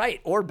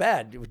 Right. Or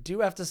bad. You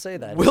do have to say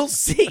that. We'll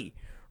see.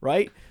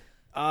 Right?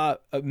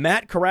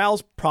 Matt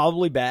Corral's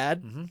probably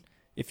bad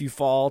if you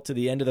fall to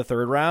the end of the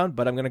third round,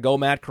 but I'm going to go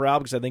Matt Corral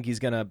because I think he's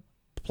going to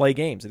play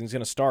games. I think he's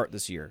going to start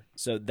this year.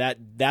 So that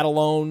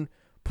alone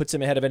puts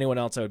him ahead of anyone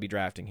else I would be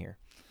drafting here.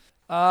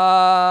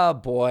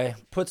 Boy,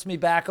 puts me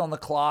back on the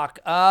clock.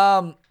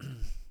 I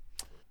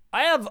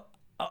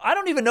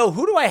don't even know,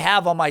 who do I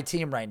have on my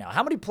team right now?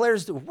 How many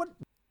players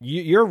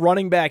You're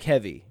running back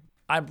heavy.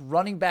 I'm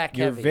running back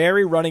You're heavy.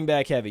 very running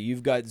back heavy.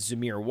 You've got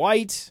Zamir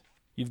White.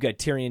 You've got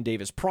Tyrion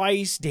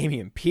Davis-Price,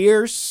 Dameon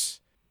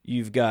Pierce.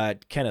 You've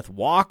got Kenneth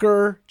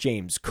Walker,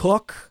 James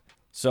Cook.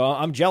 So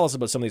I'm jealous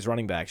about some of these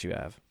running backs you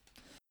have.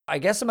 I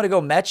guess I'm going to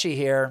go Mechie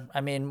here.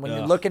 I mean, when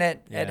you're looking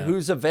at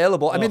who's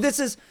available, I mean, this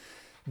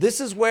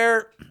is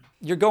where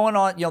you're going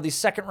on, these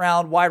second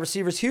round wide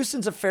receivers.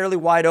 Houston's a fairly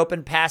wide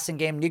open passing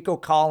game. Nico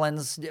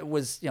Collins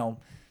was,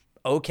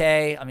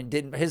 okay. I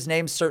mean, his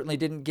name certainly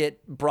didn't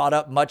get brought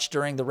up much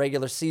during the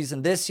regular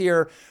season this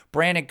year.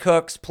 Brandon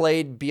Cooks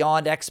played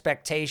beyond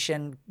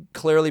expectation,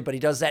 clearly, but he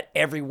does that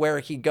everywhere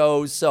he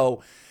goes.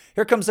 So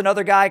here comes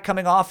another guy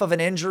coming off of an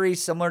injury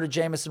similar to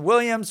Jamison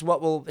Williams.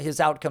 What will his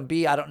outcome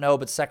be? I don't know,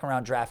 but second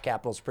round draft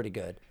capital is pretty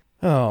good.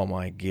 Oh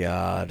my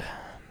God.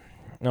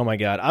 I'm going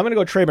to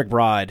go Trey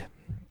McBride.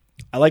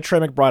 I like Trey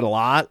McBride a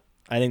lot.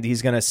 I think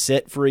he's going to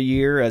sit for a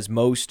year, as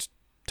most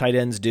tight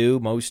ends do.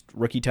 Most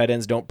rookie tight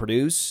ends don't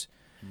produce.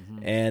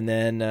 And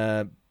then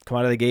come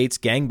out of the gates,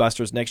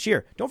 gangbusters next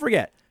year. Don't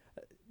forget,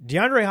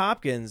 DeAndre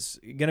Hopkins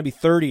going to be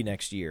 30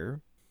 next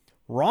year.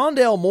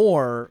 Rondale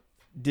Moore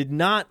did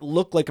not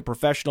look like a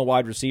professional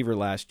wide receiver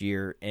last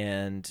year,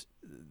 and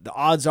the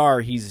odds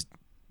are he's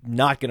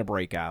not going to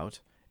break out.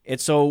 And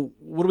so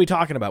what are we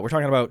talking about? We're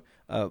talking about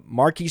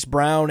Marquise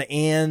Brown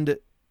and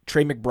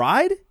Trey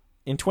McBride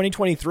in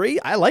 2023?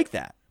 I like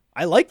that.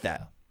 I like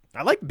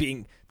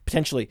being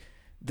potentially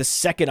the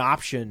second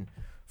option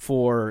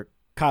for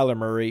Kyler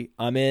Murray.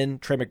 I'm in.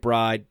 Trey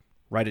McBride,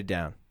 write it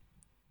down.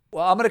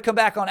 Well, I'm going to come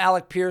back on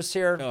Alec Pierce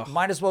here. Ugh.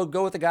 Might as well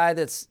go with the guy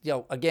that's,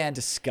 again,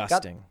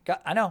 disgusting.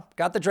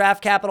 Got the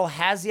draft capital,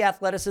 has the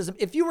athleticism.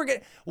 If you were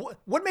getting,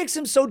 what makes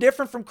him so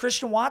different from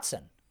Christian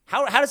Watson?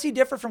 How does he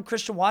differ from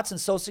Christian Watson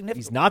so significantly?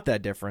 He's not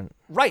that different.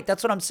 Right,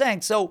 that's what I'm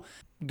saying. So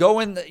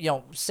going,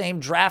 same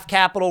draft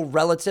capital,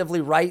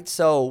 relatively right.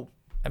 So,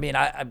 I mean,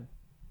 I'm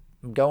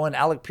going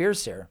Alec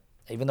Pierce here,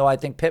 even though I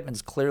think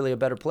Pittman's clearly a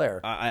better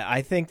player.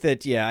 I think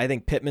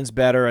Pittman's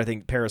better. I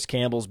think Paris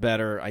Campbell's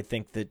better. I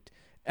think that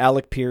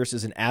Alec Pierce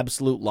is an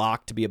absolute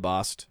lock to be a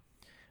bust.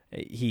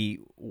 He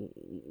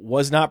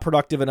was not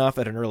productive enough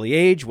at an early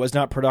age, was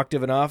not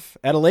productive enough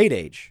at a late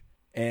age.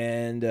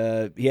 And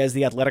he has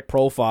the athletic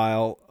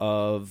profile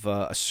of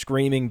a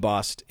screaming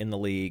bust in the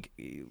league.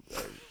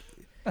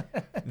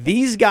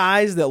 These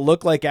guys that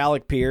look like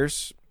Alec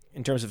Pierce,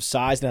 in terms of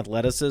size and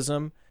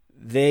athleticism,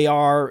 they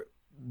are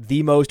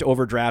the most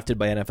overdrafted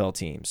by NFL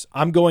teams.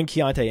 I'm going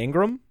Keontae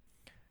Ingram.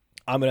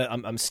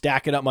 I'm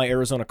stacking up my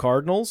Arizona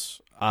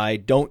Cardinals. I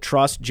don't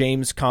trust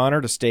James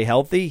Conner to stay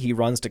healthy. He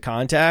runs to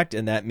contact,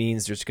 and that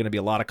means there's going to be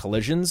a lot of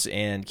collisions,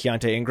 and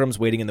Keontae Ingram's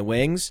waiting in the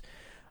wings.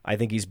 I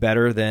think he's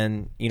better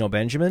than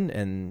Benjamin,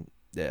 and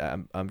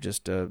I'm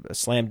just a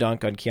slam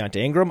dunk on Keontae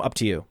Ingram. Up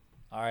to you.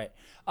 All right.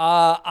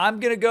 I'm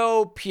going to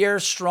go Pierre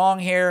Strong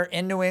here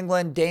in New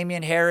England.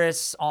 Damian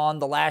Harris on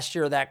the last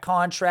year of that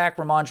contract.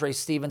 Ramondre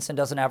Stevenson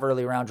doesn't have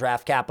early round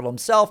draft capital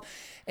himself.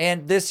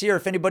 And this year,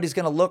 if anybody's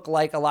going to look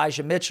like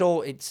Elijah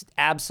Mitchell, it's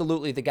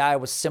absolutely the guy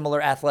with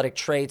similar athletic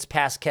traits,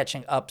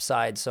 pass-catching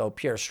upside, so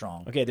Pierre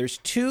Strong. Okay, there's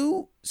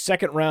 2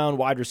 second-round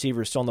wide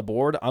receivers still on the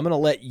board. I'm going to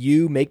let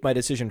you make my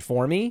decision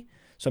for me,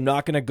 so I'm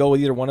not going to go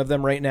with either one of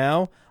them right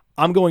now.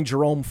 I'm going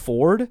Jerome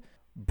Ford,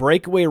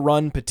 breakaway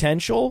run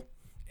potential,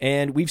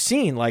 and we've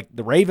seen, like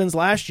the Ravens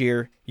last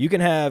year, you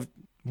can have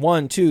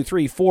 1, 2,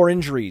 3, 4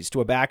 injuries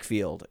to a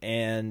backfield,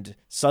 and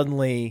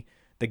suddenly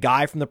the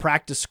guy from the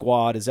practice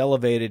squad is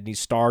elevated and he's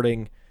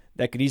starting.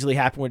 That could easily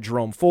happen with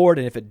Jerome Ford.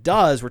 And if it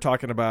does, we're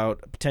talking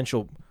about a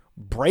potential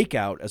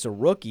breakout as a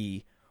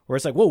rookie where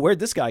it's like, whoa, where'd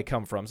this guy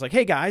come from? It's like,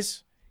 hey,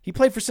 guys, he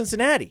played for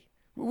Cincinnati.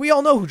 We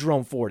all know who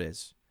Jerome Ford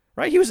is,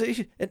 right? He was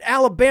an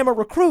Alabama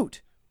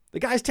recruit. The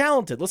guy's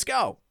talented. Let's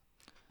go.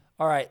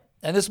 All right.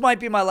 And this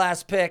might be my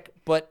last pick,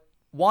 but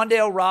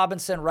Wan'Dale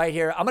Robinson right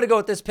here. I'm going to go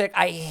with this pick.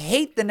 I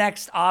hate the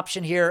next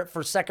option here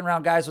for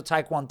second-round guys with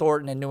Tyquan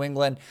Thornton in New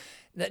England.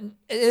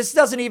 This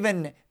doesn't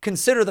even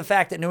consider the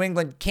fact that New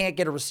England can't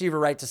get a receiver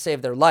right to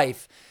save their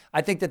life.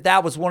 I think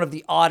that was one of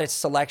the oddest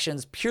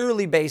selections,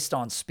 purely based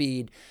on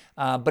speed.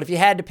 But if you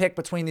had to pick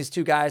between these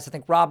two guys, I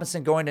think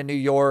Robinson going to New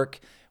York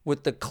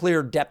with the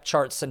clear depth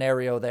chart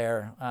scenario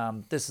there,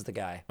 this is the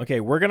guy. Okay,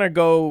 we're going to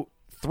go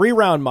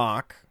 3-round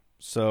mock.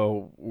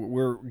 So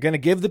we're going to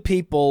give the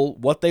people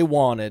what they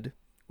wanted,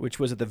 which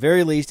was at the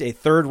very least a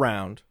 3rd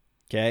round.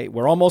 Okay,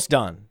 we're almost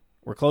done.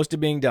 We're close to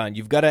being done.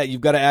 You've got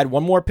to add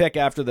one more pick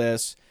after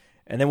this,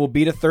 and then we'll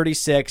be to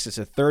 36. It's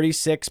a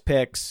 36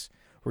 picks.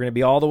 We're going to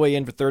be all the way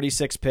in for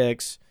 36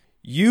 picks.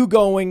 You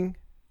going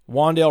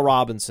Wan'Dale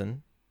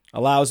Robinson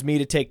allows me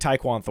to take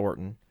Tyquan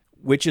Thornton,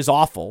 which is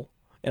awful,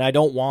 and I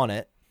don't want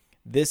it.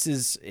 This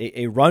is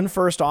a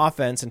run-first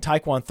offense, and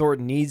Tyquan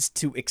Thornton needs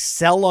to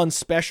excel on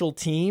special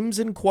teams,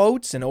 in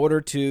quotes, in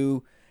order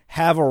to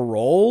have a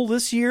role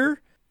this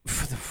year.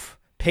 The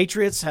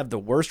Patriots have the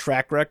worst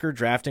track record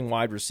drafting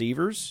wide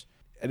receivers.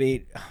 I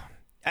mean,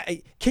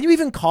 Can you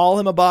even call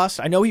him a bust?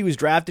 I know he was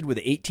drafted with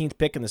the 18th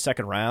pick in the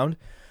second round,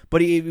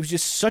 but it was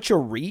just such a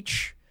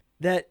reach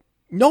that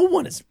no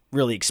one is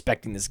really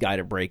expecting this guy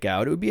to break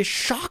out. It would be a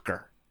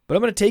shocker. But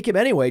I'm going to take him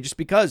anyway just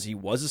because he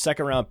was a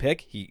second-round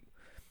pick. He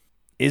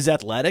is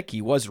athletic.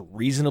 He was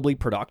reasonably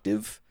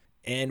productive.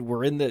 And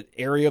we're in the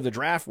area of the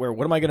draft where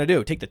what am I going to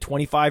do? Take the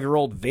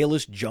 25-year-old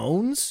Velus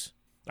Jones?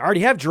 I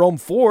already have Jerome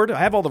Ford. I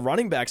have all the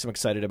running backs I'm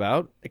excited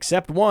about,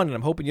 except one, and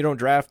I'm hoping you don't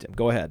draft him.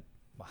 Go ahead.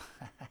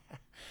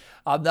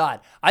 I'm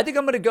not. I think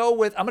I'm going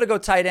to go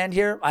tight end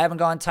here. I haven't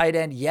gone tight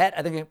end yet.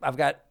 I think I've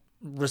got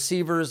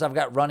receivers, I've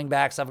got running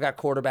backs, I've got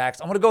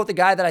quarterbacks. I'm going to go with the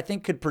guy that I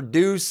think could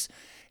produce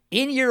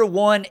in year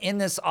one in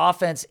this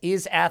offense,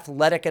 is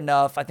athletic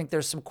enough. I think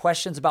there's some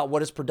questions about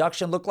what his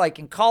production looked like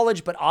in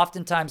college, but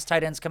oftentimes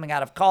tight ends coming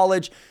out of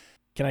college.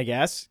 Can I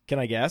guess?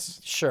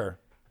 Sure.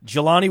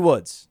 Jelani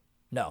Woods.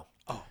 No.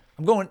 Oh.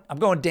 I'm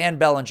going Dan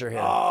Bellinger here.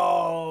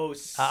 Oh,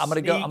 I'm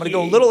gonna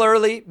go a little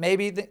early,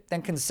 maybe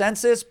than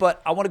consensus,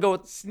 but I want to go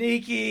with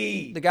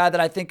sneaky, the guy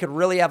that I think could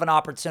really have an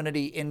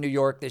opportunity in New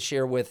York this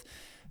year with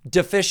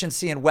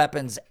deficiency in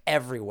weapons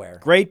everywhere.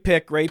 Great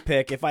pick.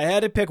 If I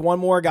had to pick one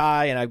more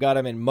guy, and I've got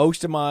him in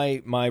most of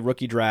my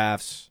rookie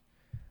drafts,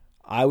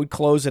 I would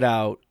close it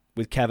out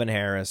with Kevin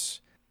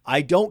Harris.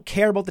 I don't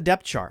care about the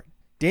depth chart.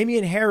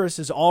 Damian Harris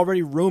is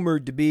already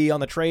rumored to be on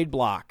the trade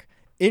block.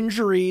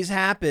 Injuries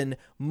happen.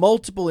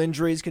 Multiple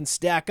injuries can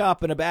stack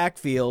up in a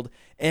backfield.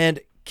 And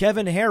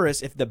Kevin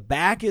Harris, if the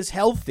back is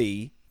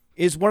healthy,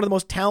 is one of the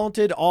most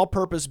talented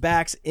all-purpose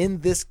backs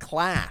in this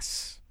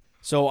class.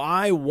 So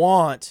I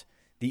want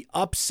the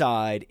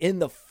upside in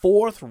the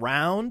fourth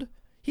round.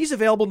 He's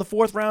available in the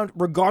fourth round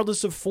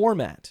regardless of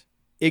format.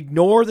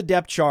 Ignore the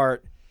depth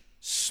chart.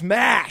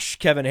 Smash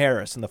Kevin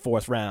Harris in the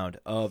fourth round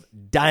of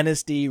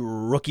Dynasty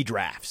rookie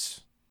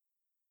drafts.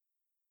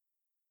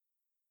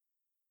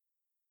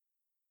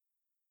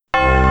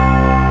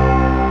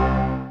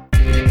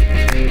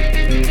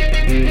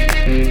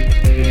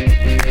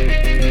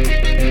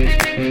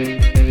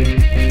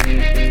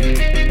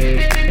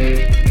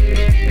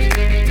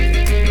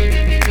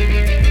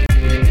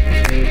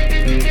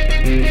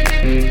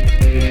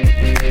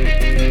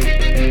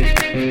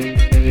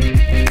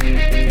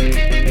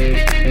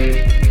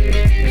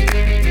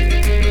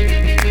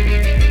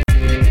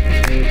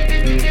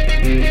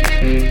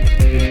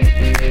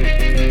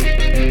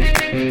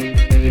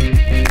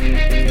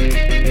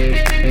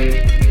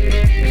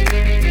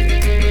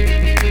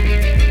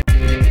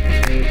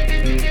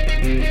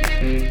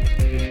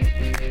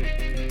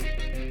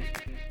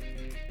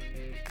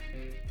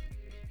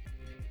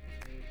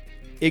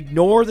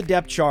 Ignore the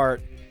depth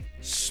chart.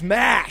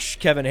 Smash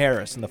Kevin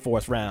Harris in the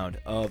fourth round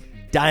of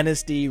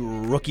Dynasty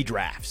rookie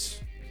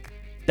drafts.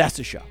 That's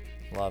the show.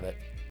 Love it.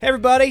 Hey,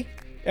 everybody.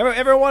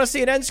 Everyone want to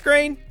see an end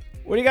screen?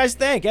 What do you guys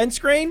think? End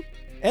screen?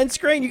 End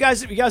screen? You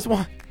guys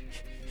want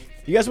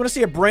to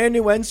see a brand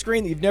new end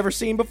screen that you've never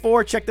seen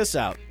before? Check this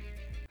out.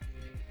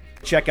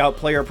 Check out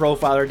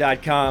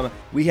playerprofiler.com.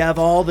 We have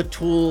all the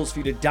tools for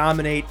you to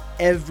dominate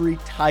every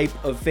type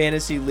of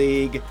fantasy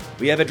league.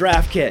 We have a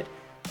draft kit,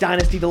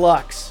 Dynasty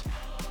Deluxe,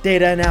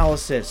 data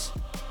analysis,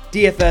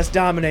 DFS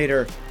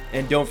Dominator,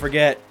 and don't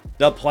forget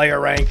the player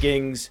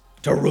rankings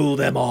to rule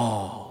them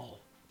all.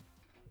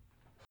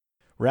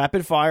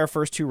 Rapid fire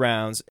first two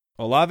rounds.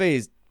 Olave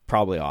is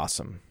probably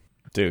awesome.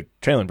 Dude,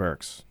 Treylon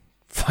Burks.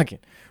 Fucking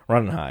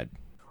run and hide.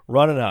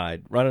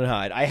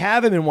 I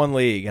have him in one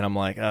league, and I'm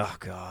like, oh,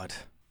 God.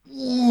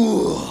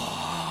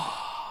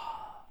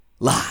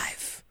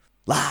 Live.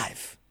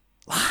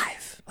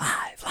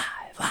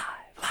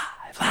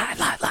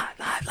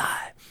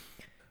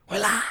 We're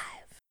live.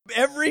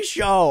 Every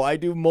show, I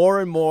do more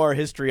and more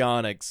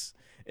histrionics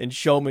and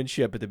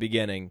showmanship at the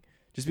beginning,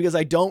 just because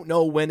I don't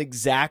know when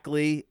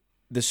exactly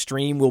the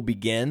stream will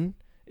begin.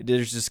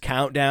 There's this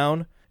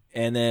countdown,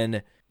 and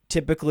then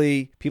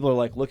typically people are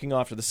like looking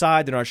off to the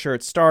side. They're not sure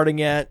it's starting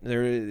yet.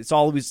 It's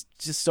always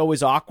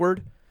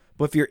awkward.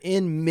 But if you're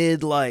in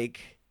mid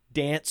like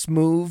dance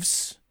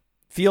moves,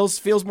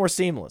 feels more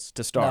seamless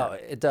to start. No,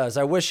 it does.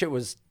 I wish it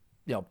was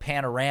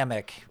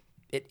panoramic.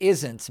 It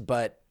isn't,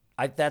 but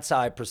that's how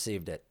I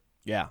perceived it.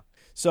 Yeah.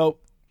 So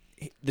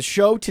the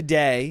show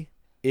today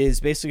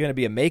is basically going to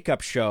be a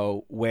makeup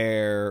show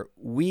where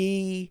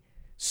we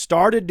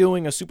started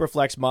doing a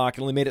Superflex mock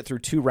and only made it through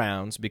 2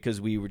 rounds because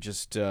we were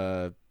just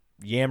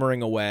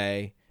yammering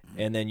away.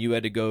 And then you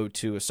had to go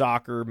to a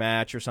soccer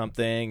match or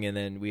something, and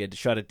then we had to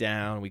shut it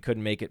down. We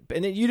couldn't make it.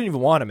 And then you didn't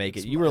even want to make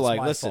it. You were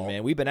like, listen,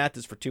 man, we've been at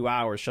this for 2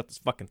 hours. Shut this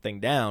fucking thing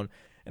down.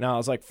 And I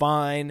was like,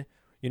 fine.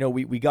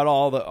 We got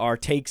all our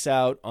takes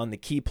out on the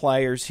key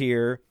players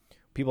here.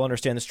 People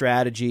understand the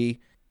strategy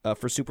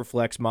for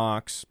Superflex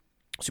mocks,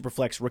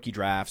 Superflex rookie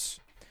drafts.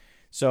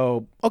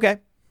 So, okay,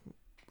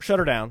 shut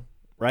her down,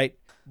 right?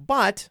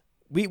 But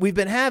we've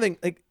been having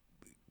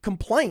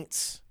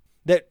complaints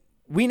that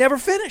we never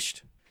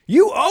finished.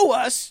 You owe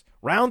us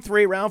round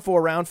 3, round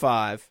 4, round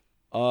 5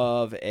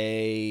 of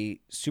a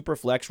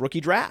Superflex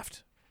rookie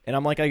draft. And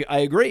I'm like, I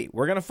agree.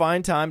 We're going to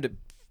find time to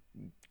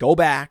go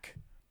back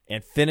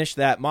and finish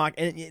that mock.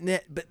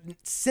 But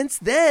since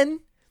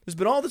then, There's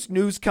been all this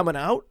news coming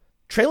out.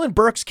 Treylon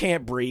Burks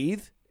can't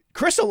breathe.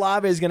 Chris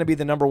Olave is going to be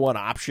the number one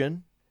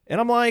option. And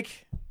I'm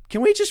like,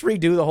 can we just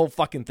redo the whole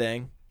fucking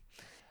thing?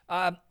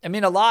 I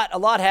mean, a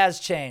lot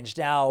has changed.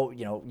 Now,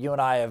 you and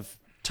I have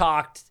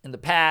talked in the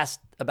past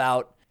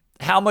about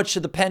how much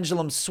should the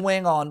pendulum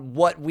swing on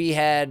what we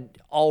had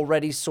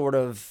already sort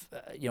of,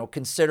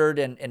 considered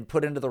and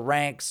put into the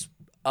ranks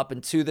up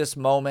into this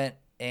moment.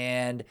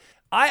 And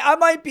I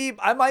might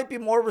be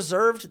more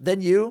reserved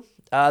than you.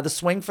 The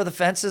swing for the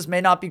fences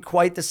may not be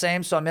quite the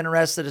same, so I'm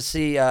interested to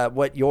see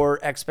what your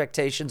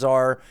expectations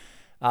are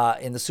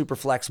in the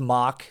Superflex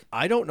mock.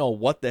 I don't know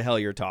what the hell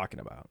you're talking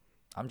about.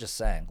 I'm just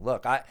saying,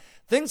 look,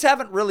 things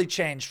haven't really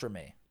changed for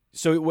me.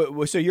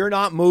 So you're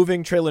not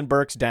moving Treylon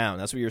Burks down.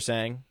 That's what you're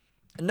saying?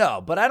 No,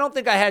 but I don't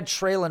think I had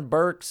Treylon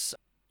Burks.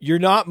 You're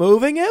not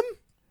moving him?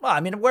 Well,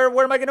 I mean, where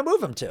am I going to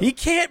move him to? He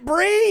can't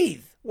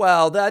breathe.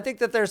 Well, I think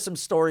that there's some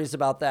stories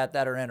about that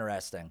are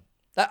interesting.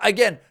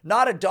 Again,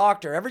 not a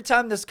doctor. Every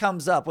time this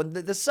comes up, when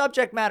the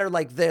subject matter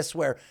like this,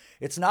 where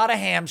it's not a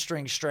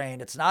hamstring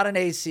strain, it's not an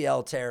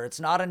ACL tear, it's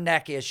not a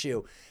neck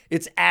issue,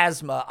 it's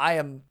asthma.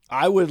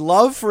 I would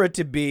love for it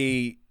to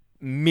be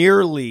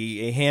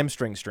merely a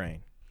hamstring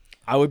strain.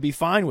 I would be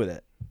fine with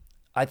it.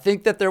 I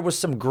think that there was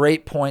some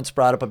great points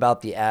brought up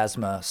about the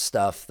asthma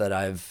stuff that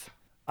I've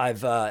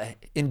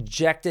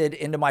injected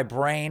into my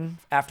brain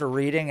after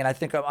reading, and I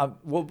think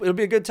it'll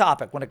be a good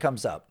topic when it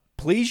comes up.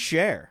 Please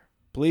share.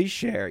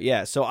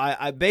 Yeah, so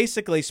I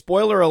basically,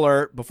 spoiler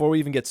alert, before we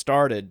even get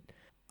started,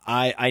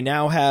 I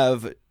now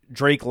have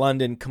Drake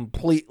London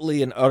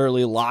completely and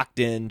utterly locked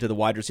into the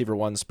wide receiver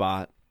 1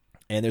 spot.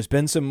 And there's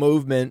been some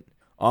movement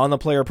on the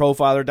player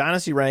profiler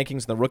dynasty rankings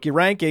and the rookie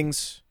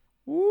rankings.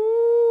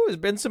 Woo, there's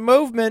been some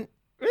movement.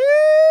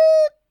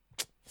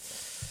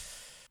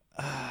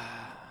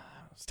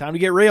 It's time to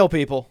get real,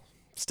 people.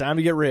 It's time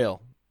to get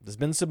real. There's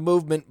been some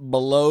movement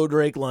below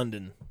Drake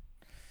London.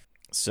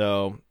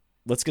 So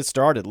let's get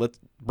started. Let's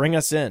bring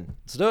us in.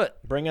 Let's do it.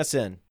 Bring us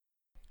in.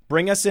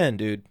 Bring us in,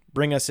 dude.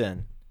 Bring us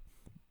in.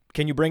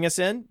 Can you bring us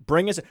in?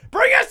 Bring us in.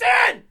 Bring us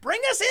in! Bring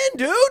us in,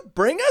 dude!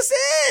 Bring us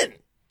in!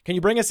 Can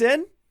you bring us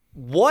in?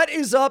 What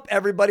is up,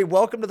 everybody?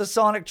 Welcome to the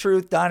Sonic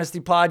Truth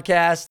Dynasty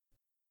Podcast.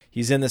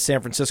 He's in the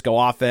San Francisco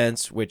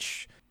offense,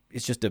 which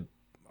is just a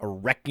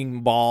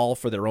wrecking ball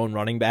for their own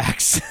running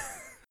backs.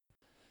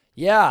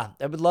 Yeah,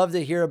 I would love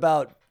to hear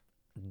about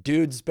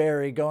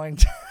Dudesbury going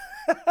to...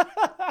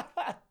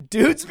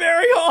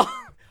 Dudesbury Hall?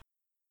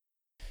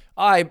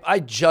 I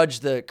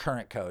judge the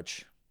current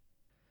coach.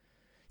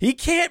 He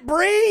can't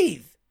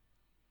breathe.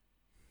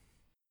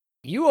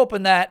 You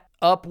opened that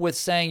up with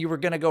saying you were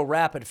going to go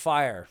rapid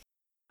fire.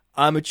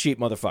 I'm a cheap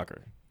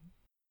motherfucker.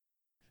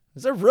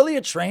 Is there really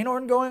a train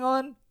horn going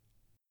on?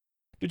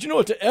 Did you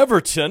know that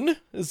Everton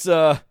is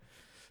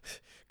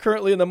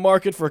currently in the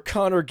market for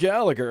Conor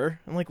Gallagher?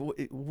 I'm like,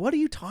 what are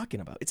you talking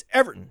about? It's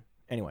Everton.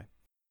 Anyway.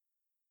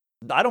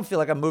 I don't feel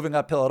like I'm moving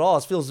uphill at all.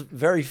 It feels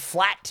very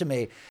flat to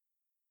me.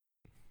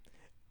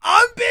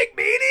 I'm big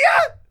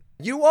media?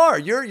 You are.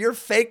 You're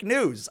fake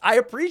news. I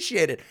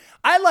appreciate it.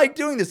 I like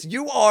doing this.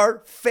 You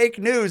are fake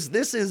news.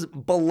 This is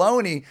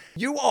baloney.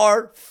 You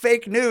are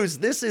fake news.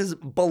 This is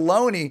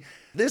baloney.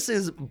 This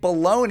is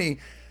baloney.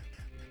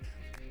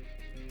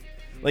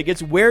 Like,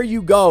 it's where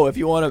you go if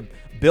you want to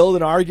build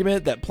an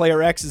argument that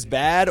player X is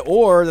bad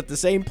or that the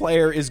same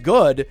player is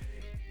good.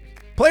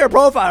 Player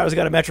Profiler's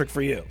got a metric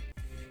for you.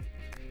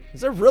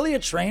 Is there really a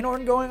train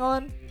horn going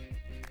on?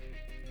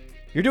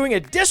 You're doing a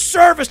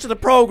disservice to the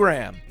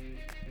program.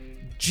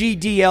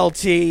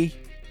 GDLT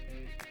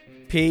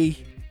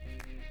P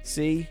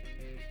C.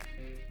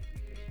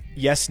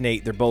 Yes,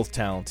 Nate, they're both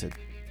talented.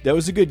 That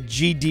was a good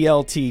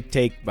GDLT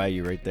take by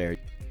you right there.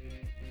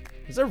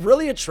 Is there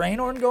really a train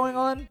horn going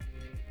on?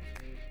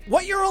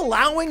 What you're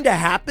allowing to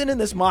happen in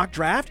this mock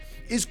draft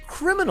is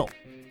criminal.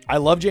 I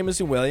love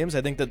Jameson Williams.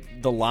 I think that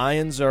the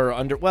Lions are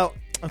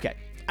okay.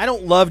 I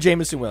don't love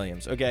Jameson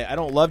Williams, okay? I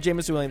don't love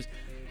Jameson Williams.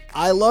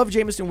 I love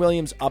Jameson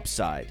Williams'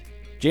 upside.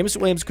 Jameson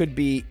Williams could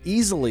be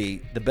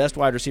easily the best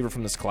wide receiver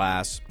from this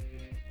class.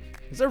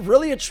 Is there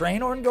really a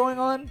train horn going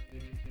on?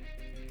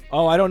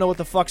 Oh, I don't know what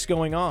the fuck's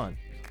going on.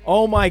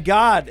 Oh my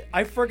God,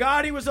 I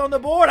forgot he was on the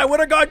board. I would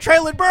have gone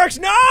Treylon Burks.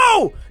 No,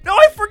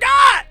 I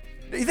forgot.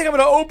 You think I'm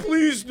gonna, oh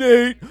please,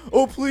 Nate.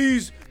 Oh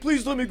please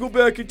let me go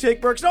back and take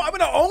Burks. No, I'm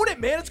gonna own it,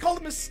 man. It's called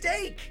a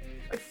mistake.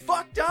 I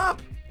fucked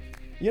up.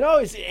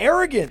 It's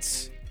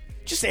arrogance.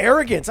 Just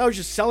arrogance. I was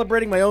just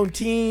celebrating my own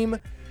team.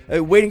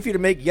 Waiting for you to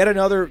make yet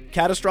another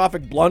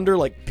catastrophic blunder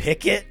like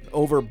Pickett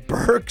over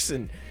Burks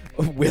and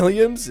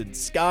Williams and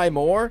Sky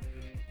Moore.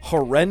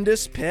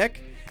 Horrendous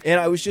pick.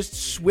 And I was just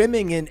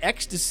swimming in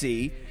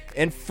ecstasy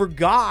and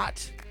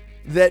forgot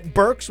that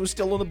Burks was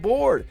still on the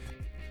board.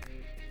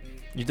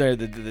 You know,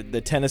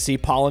 the Tennessee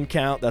pollen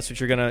count, that's what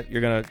you're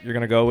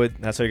gonna go with?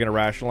 That's how you're gonna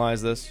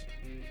rationalize this?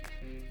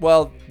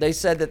 Well, they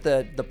said that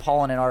the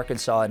pollen in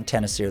Arkansas and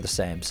Tennessee are the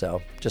same,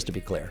 so just to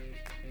be clear.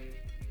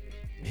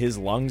 His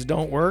lungs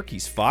don't work.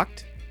 He's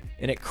fucked.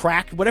 And it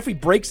cracked. What if he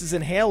breaks his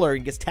inhaler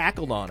and gets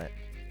tackled on it?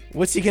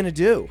 What's he going to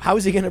do? How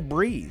is he going to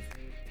breathe?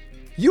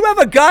 You have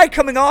a guy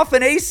coming off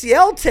an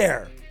ACL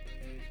tear.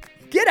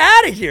 Get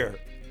out of here.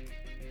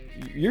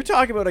 You're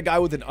talking about a guy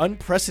with an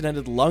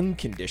unprecedented lung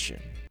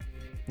condition.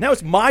 Now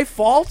it's my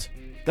fault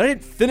that I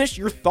didn't finish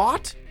your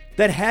thought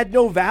that had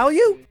no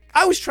value?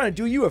 I was trying to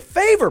do you a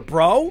favor,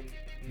 bro.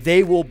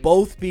 They will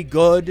both be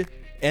good,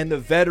 and the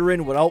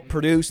veteran will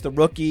outproduce the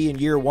rookie in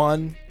year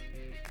one.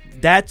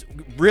 That's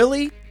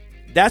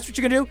what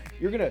you're going to do?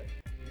 You're going to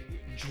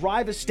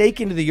drive a stake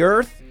into the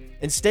earth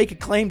and stake a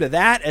claim to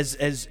that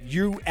as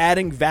you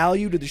adding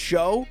value to the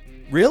show?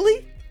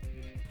 Really?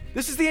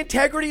 This is the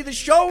integrity of the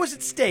show is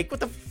at stake. What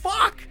the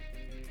fuck?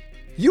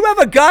 You have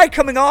a guy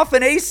coming off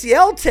an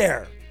ACL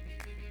tear.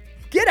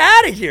 Get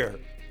out of here.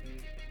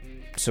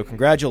 So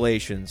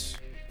congratulations.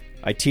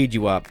 I teed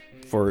you up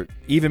for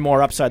even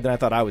more upside than I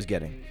thought I was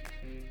getting.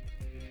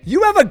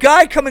 You have a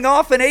guy coming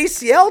off an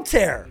ACL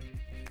tear.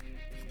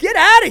 Get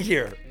out of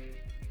here.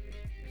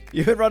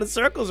 You've been running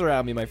circles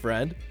around me, my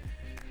friend.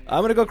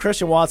 I'm going to go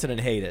Christian Watson and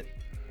hate it.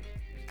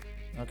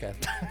 Okay.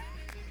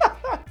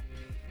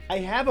 I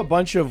have a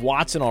bunch of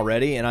Watson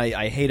already, and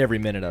I hate every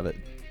minute of it.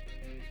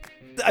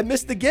 I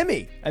missed the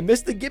gimme. I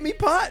missed the gimme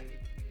putt.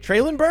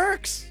 Treylon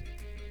Burks.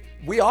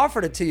 We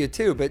offered it to you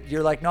too, but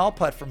you're like, no, I'll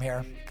putt from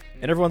here.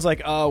 And everyone's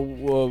like,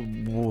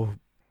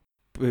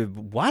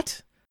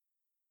 what?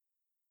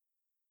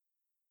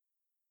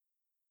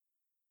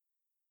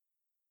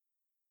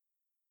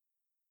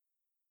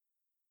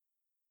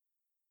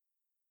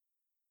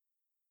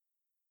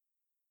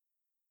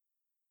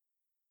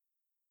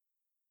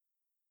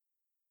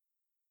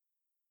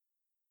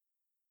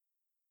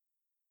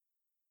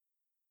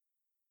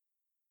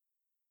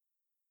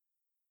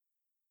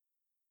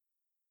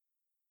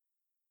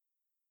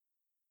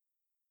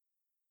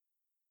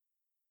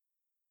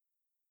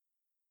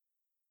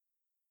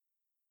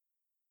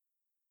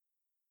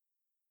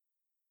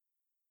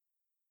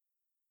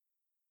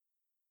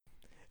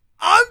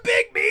 I'm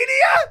big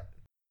media?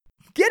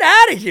 Get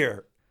out of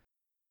here.